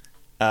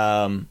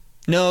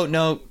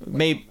 No,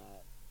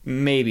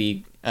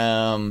 maybe.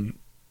 I'm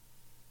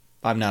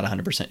not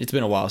 100%. It's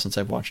been a while since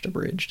I've watched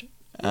Abridged.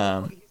 He's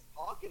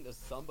talking to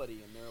somebody,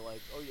 and they're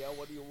like, "Oh yeah,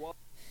 what do you want?"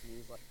 And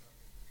he's like,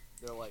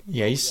 "They're like,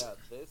 Yeah, oh, he's- yeah,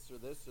 this or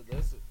this or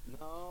this."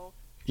 No.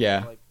 Yeah.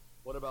 They're like,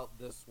 what about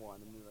this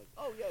one? And they're like,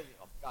 "Oh yeah,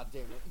 oh, god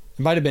damn it."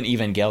 It might have been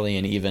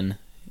Evangelion even.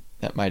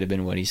 That might have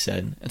been what he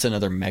said. It's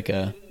another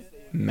mecha.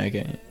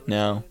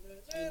 No.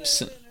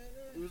 S-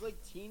 It was like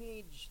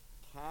Teenage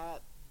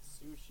Cat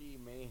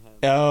Sushi Mayhem.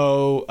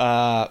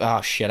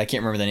 oh shit, I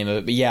can't remember the name of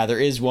it. But yeah, there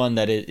is one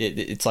that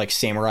it's like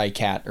Samurai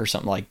Cat or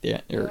something like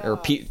that.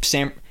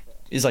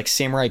 Is like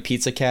Samurai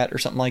Pizza Cat or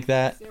something like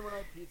that.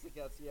 Samurai Pizza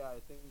Cats, yeah, I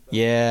think that's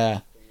Yeah.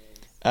 what the thing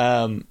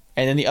is.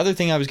 And then the other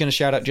thing I was going to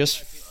shout out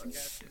just...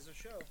 Is a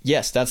show.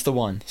 Yes, that's the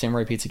one.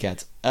 Samurai Pizza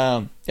Cats.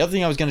 The other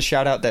thing I was going to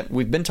shout out that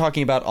we've been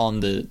talking about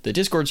on the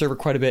Discord server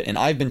quite a bit, and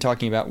I've been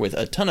talking about with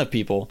a ton of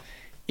people,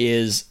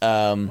 is...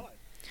 I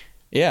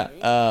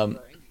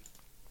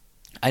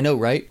know,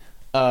 right?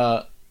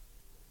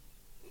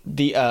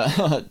 The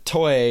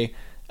Toei,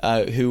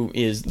 who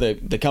is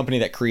the company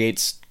that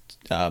creates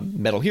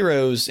Metal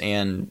Heroes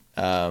and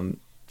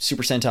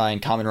Super Sentai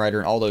and Kamen Rider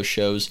and all those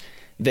shows,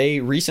 they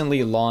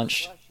recently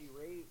launched... Flashy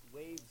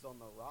waves on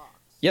the rocks.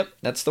 Yep,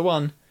 that's the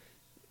one.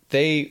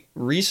 They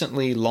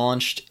recently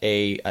launched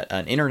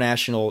an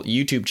international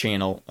YouTube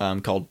channel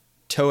called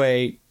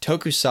Toei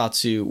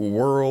Tokusatsu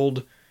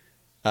World.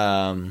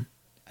 I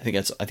think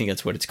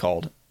that's what it's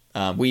called.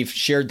 We've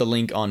shared the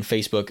link on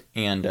Facebook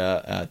and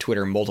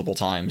Twitter multiple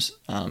times.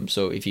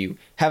 So if you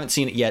haven't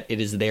seen it yet,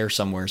 it is there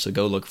somewhere. So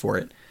go look for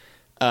it.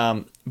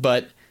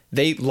 But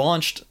they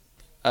launched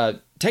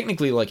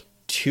technically like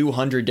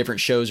 200 different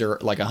shows, or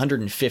like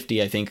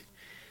 150, I think.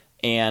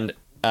 And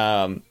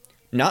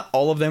not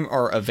all of them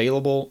are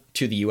available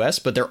to the US,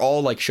 but they're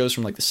all like shows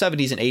from like the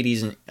 70s and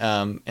 80s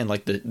and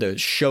like the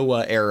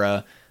Showa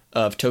era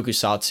of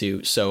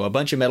tokusatsu. So a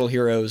bunch of Metal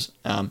Heroes.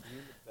 The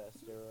best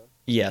era,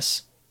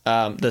 Yes.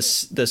 The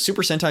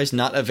Super Sentai is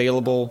not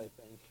available.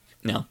 I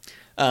think.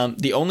 No.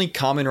 The only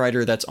Kamen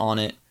Rider that's on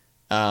it,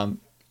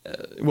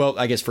 well,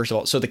 I guess first of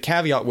all, so the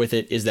caveat with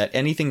it is that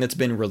anything that's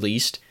been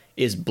released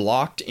is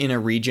blocked in a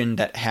region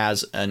that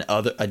has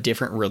a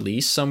different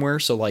release somewhere.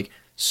 So like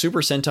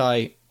Super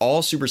Sentai,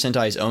 all Super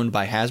Sentai is owned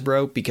by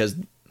Hasbro because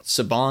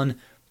Saban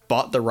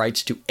bought the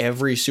rights to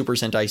every Super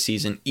Sentai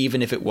season,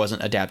 even if it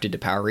wasn't adapted to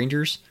Power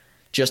Rangers,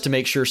 just to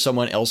make sure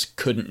someone else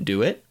couldn't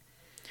do it.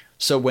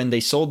 So when they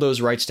sold those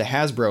rights to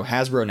Hasbro,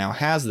 Hasbro now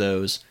has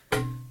those.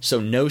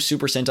 So no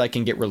Super Sentai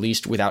can get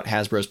released without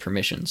Hasbro's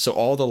permission. So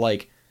all the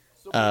like,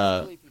 So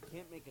basically, if you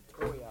can't make a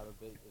toy out of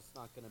it, it's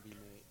not going to be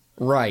made.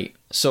 right.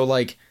 So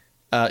like,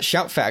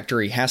 Shout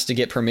Factory has to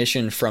get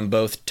permission from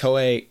both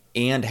Toei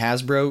and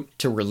Hasbro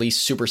to release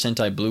Super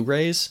Sentai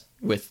Blu-rays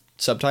with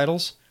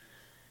subtitles.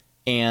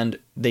 And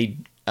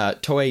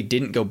Toei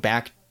didn't go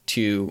back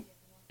to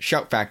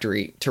Shout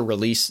Factory to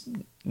release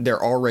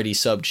their already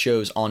subbed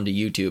shows onto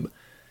YouTube.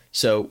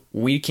 So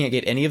we can't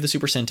get any of the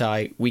Super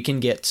Sentai. We can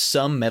get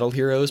some Metal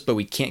Heroes, but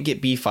we can't get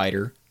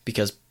B-Fighter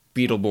because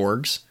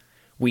Beetleborgs.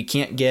 We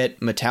can't get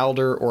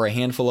Metalder or a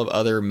handful of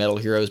other Metal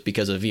Heroes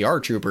because of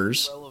VR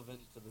Troopers. Relevant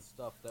to the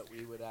stuff that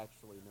we would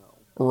actually know.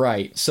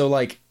 Right. So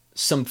like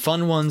some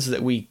fun ones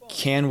that we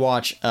can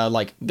watch,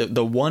 like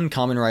the one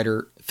Kamen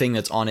Rider thing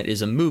that's on it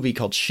is a movie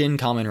called Shin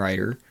Kamen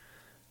Rider,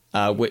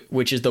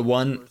 which is the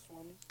one. First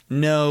one,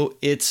 No,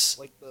 it's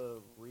like the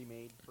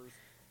remade first.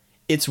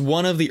 it's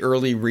one of the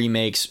early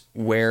remakes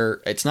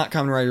where it's not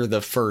Kamen Rider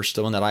the first,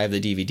 the one that I have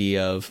the DVD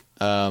of.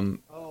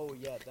 Oh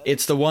yeah,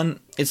 It's the one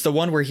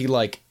where he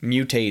like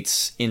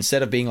mutates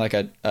instead of being like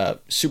a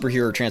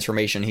superhero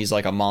transformation. He's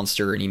like a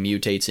monster and he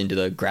mutates into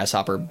the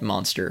grasshopper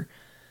monster.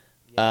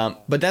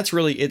 But that's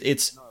really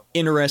it's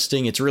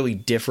interesting. It's really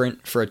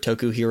different for a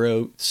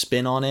Tokuhiro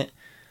spin on it.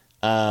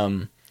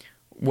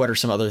 What are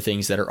some other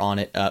things that are on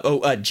it?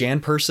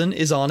 Jan Person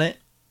is on it.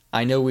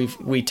 I know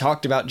we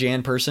talked about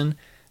Jan Person.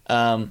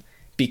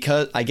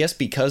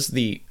 Because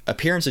the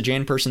appearance of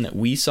Jan Person that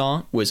we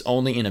saw was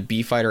only in a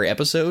B-Fighter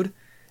episode,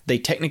 they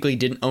technically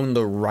didn't own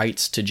the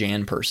rights to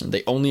Jan Person.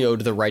 They only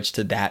owed the rights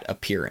to that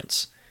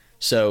appearance.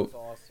 So,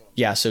 awesome.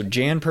 yeah, so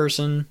Jan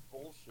Person...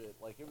 Bullshit.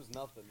 Like, it was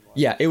nothing. Like,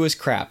 Yeah, it was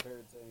crap.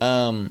 compared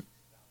to-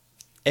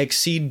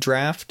 Exceed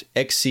Draft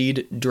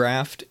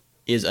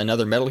is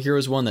another Metal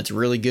Heroes one that's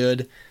really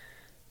good.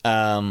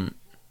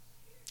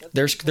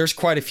 There's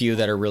quite a few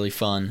that are really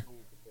fun.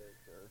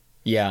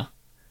 Yeah.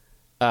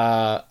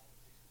 Any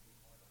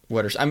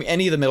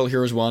of the Metal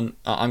Heroes one,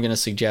 I'm gonna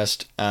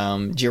suggest.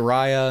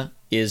 Jiraiya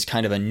is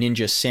kind of a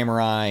ninja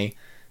samurai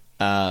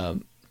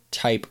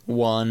type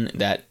one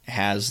that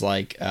has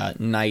like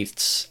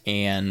knights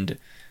and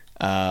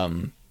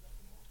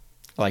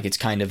like it's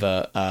kind of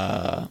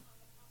a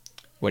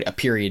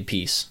period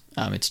piece.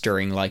 It's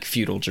during like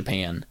feudal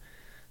Japan.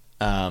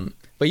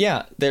 But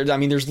yeah,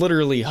 there's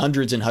literally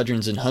hundreds and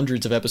hundreds and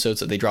hundreds of episodes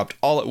that they dropped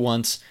all at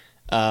once.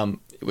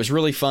 It was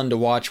really fun to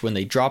watch when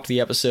they dropped the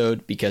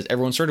episode because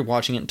everyone started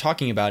watching it and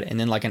talking about it. And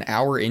then like an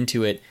hour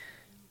into it,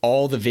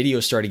 all the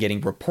videos started getting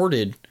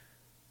reported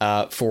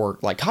for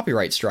like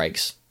copyright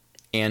strikes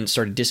and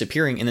started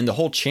disappearing. And then the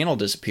whole channel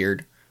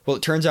disappeared. Well,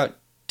 it turns out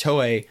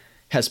Toei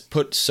has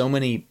put so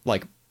many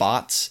like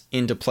bots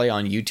into play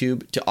on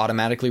YouTube to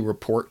automatically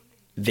report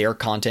their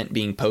content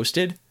being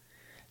posted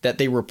that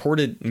they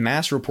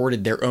mass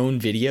reported their own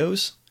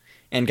videos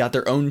and got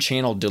their own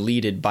channel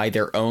deleted by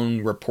their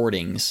own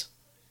reportings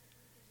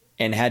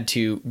and had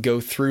to go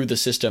through the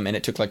system, and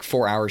it took like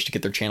 4 hours to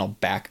get their channel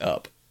back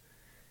up.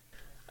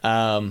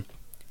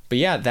 But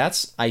yeah,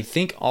 that's, I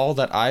think, all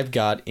that I've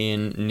got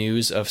in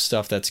news of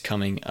stuff that's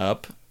coming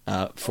up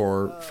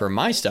for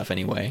my stuff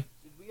anyway.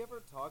 Did we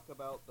ever talk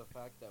about the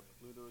fact that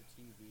Pluto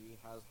TV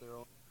has their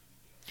own?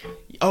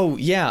 Oh,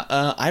 yeah.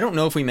 I don't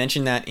know if we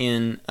mentioned that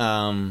in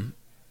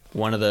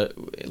one of the,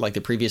 like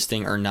the previous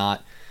thing or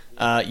not.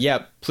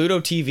 Yeah,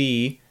 Pluto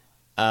TV.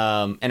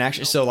 And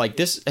actually, so like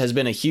this has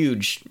been a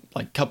huge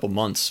like couple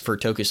months for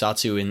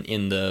Tokusatsu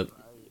in the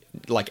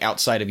like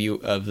outside of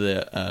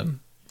the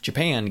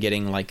Japan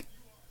getting like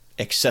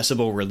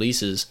accessible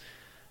releases.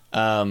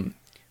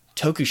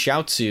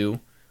 Tokushoutsu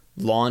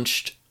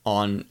launched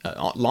on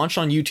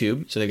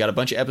YouTube, so they got a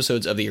bunch of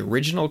episodes of the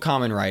original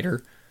Kamen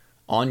Rider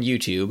on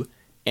YouTube,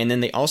 and then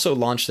they also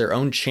launched their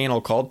own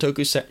channel called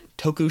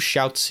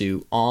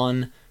Tokushoutsu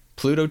on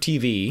Pluto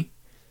TV.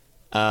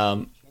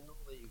 Channel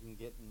that you can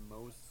get in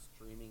most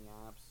streaming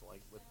apps,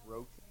 like with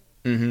Roku.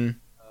 Mm-hmm.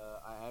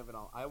 I have it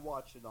on. I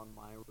watch it on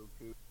my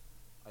Roku.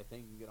 I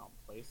think you can get it on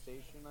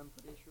PlayStation. I'm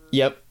pretty sure.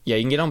 Yep. Yeah,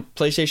 you can get on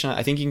PlayStation.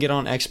 I think you can get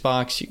on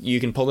Xbox. You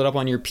can pull it up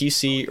on your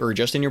PC or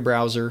just in your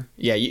browser.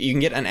 Yeah, you can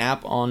get an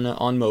app on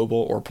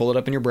mobile or pull it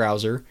up in your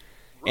browser.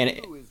 Roku And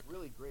is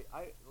really great.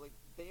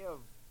 They have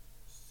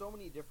so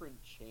many different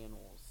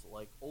channels,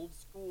 like old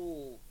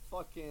school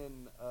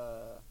fucking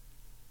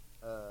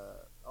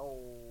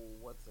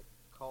what's it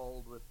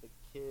called with the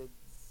kids,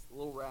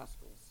 Little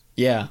Rascals.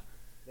 yeah,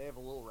 They have a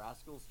Little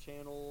Rascals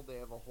channel. They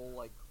have a whole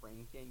like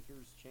Crank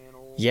Yankers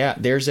channel. yeah.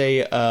 There's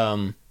a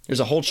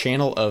whole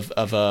channel of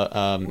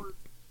a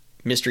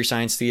Mystery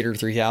Science Theater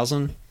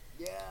 3000.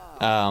 Yeah.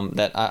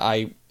 That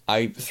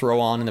I throw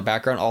on in the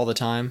background all the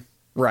time.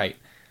 Right.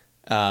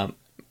 But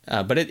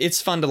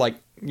it's fun to like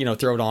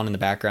throw it on in the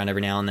background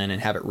every now and then and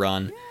have it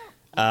run.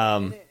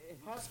 And it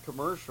has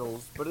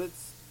commercials, but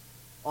it's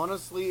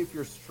honestly, if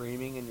you're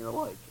streaming and you're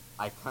like,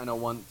 I kind of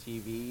want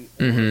TV,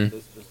 or Mhm.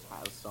 this just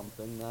has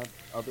something that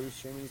other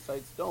streaming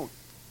sites don't.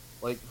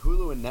 Like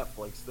Hulu and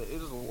Netflix, it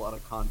is a lot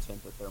of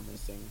content that they're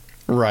missing,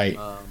 Right.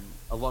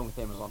 along with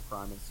Amazon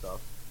Prime and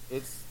stuff.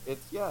 It's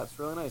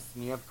really nice,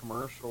 and you have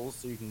commercials,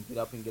 so you can get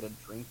up and get a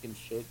drink and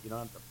shit. You don't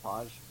have to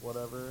pause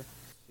whatever.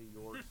 To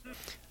your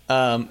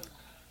But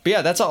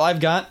yeah, that's all I've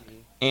got.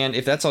 And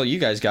if that's all you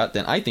guys got,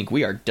 then I think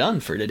we are done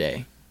for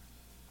today.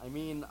 I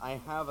mean,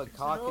 I have a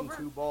cock and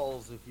two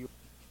balls. If you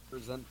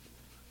present,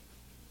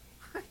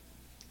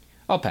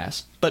 I'll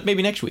pass, but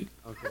maybe next week.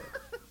 okay.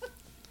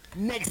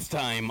 Next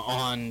time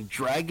on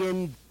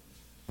Dragon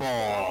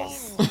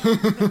Balls.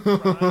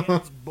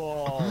 Ryan's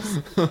balls.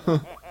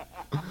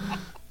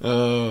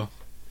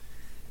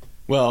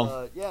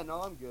 Well, Yeah,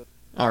 no, I'm good.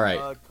 all right.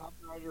 Kamen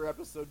Rider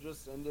episode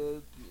just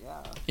ended.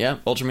 Yeah. Yeah,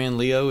 Ultraman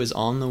Leo is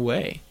on the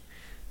way.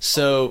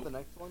 So, The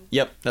next one.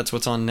 yep, that's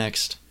what's on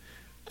next.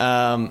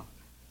 All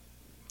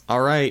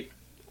right.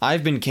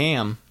 I've been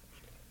Cam.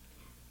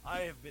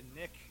 I have been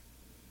Nick.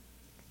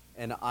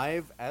 And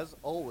I've, as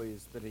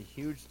always, been a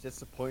huge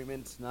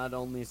disappointment to not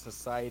only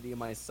society,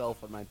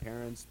 myself, and my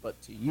parents,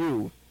 but to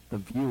you, the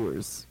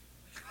viewers.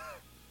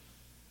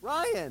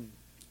 Ryan.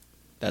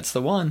 That's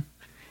the one.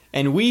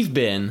 And we've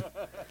been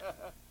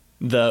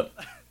the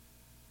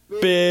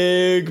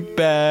Big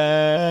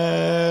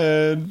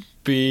Bad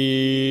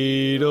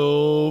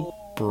Beetle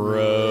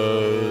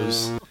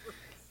Bros.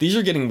 These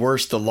are getting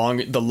worse the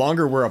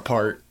longer we're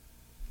apart.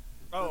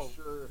 Oh,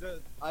 For sure.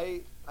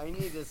 I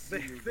need to see.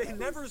 they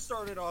never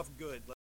started off good.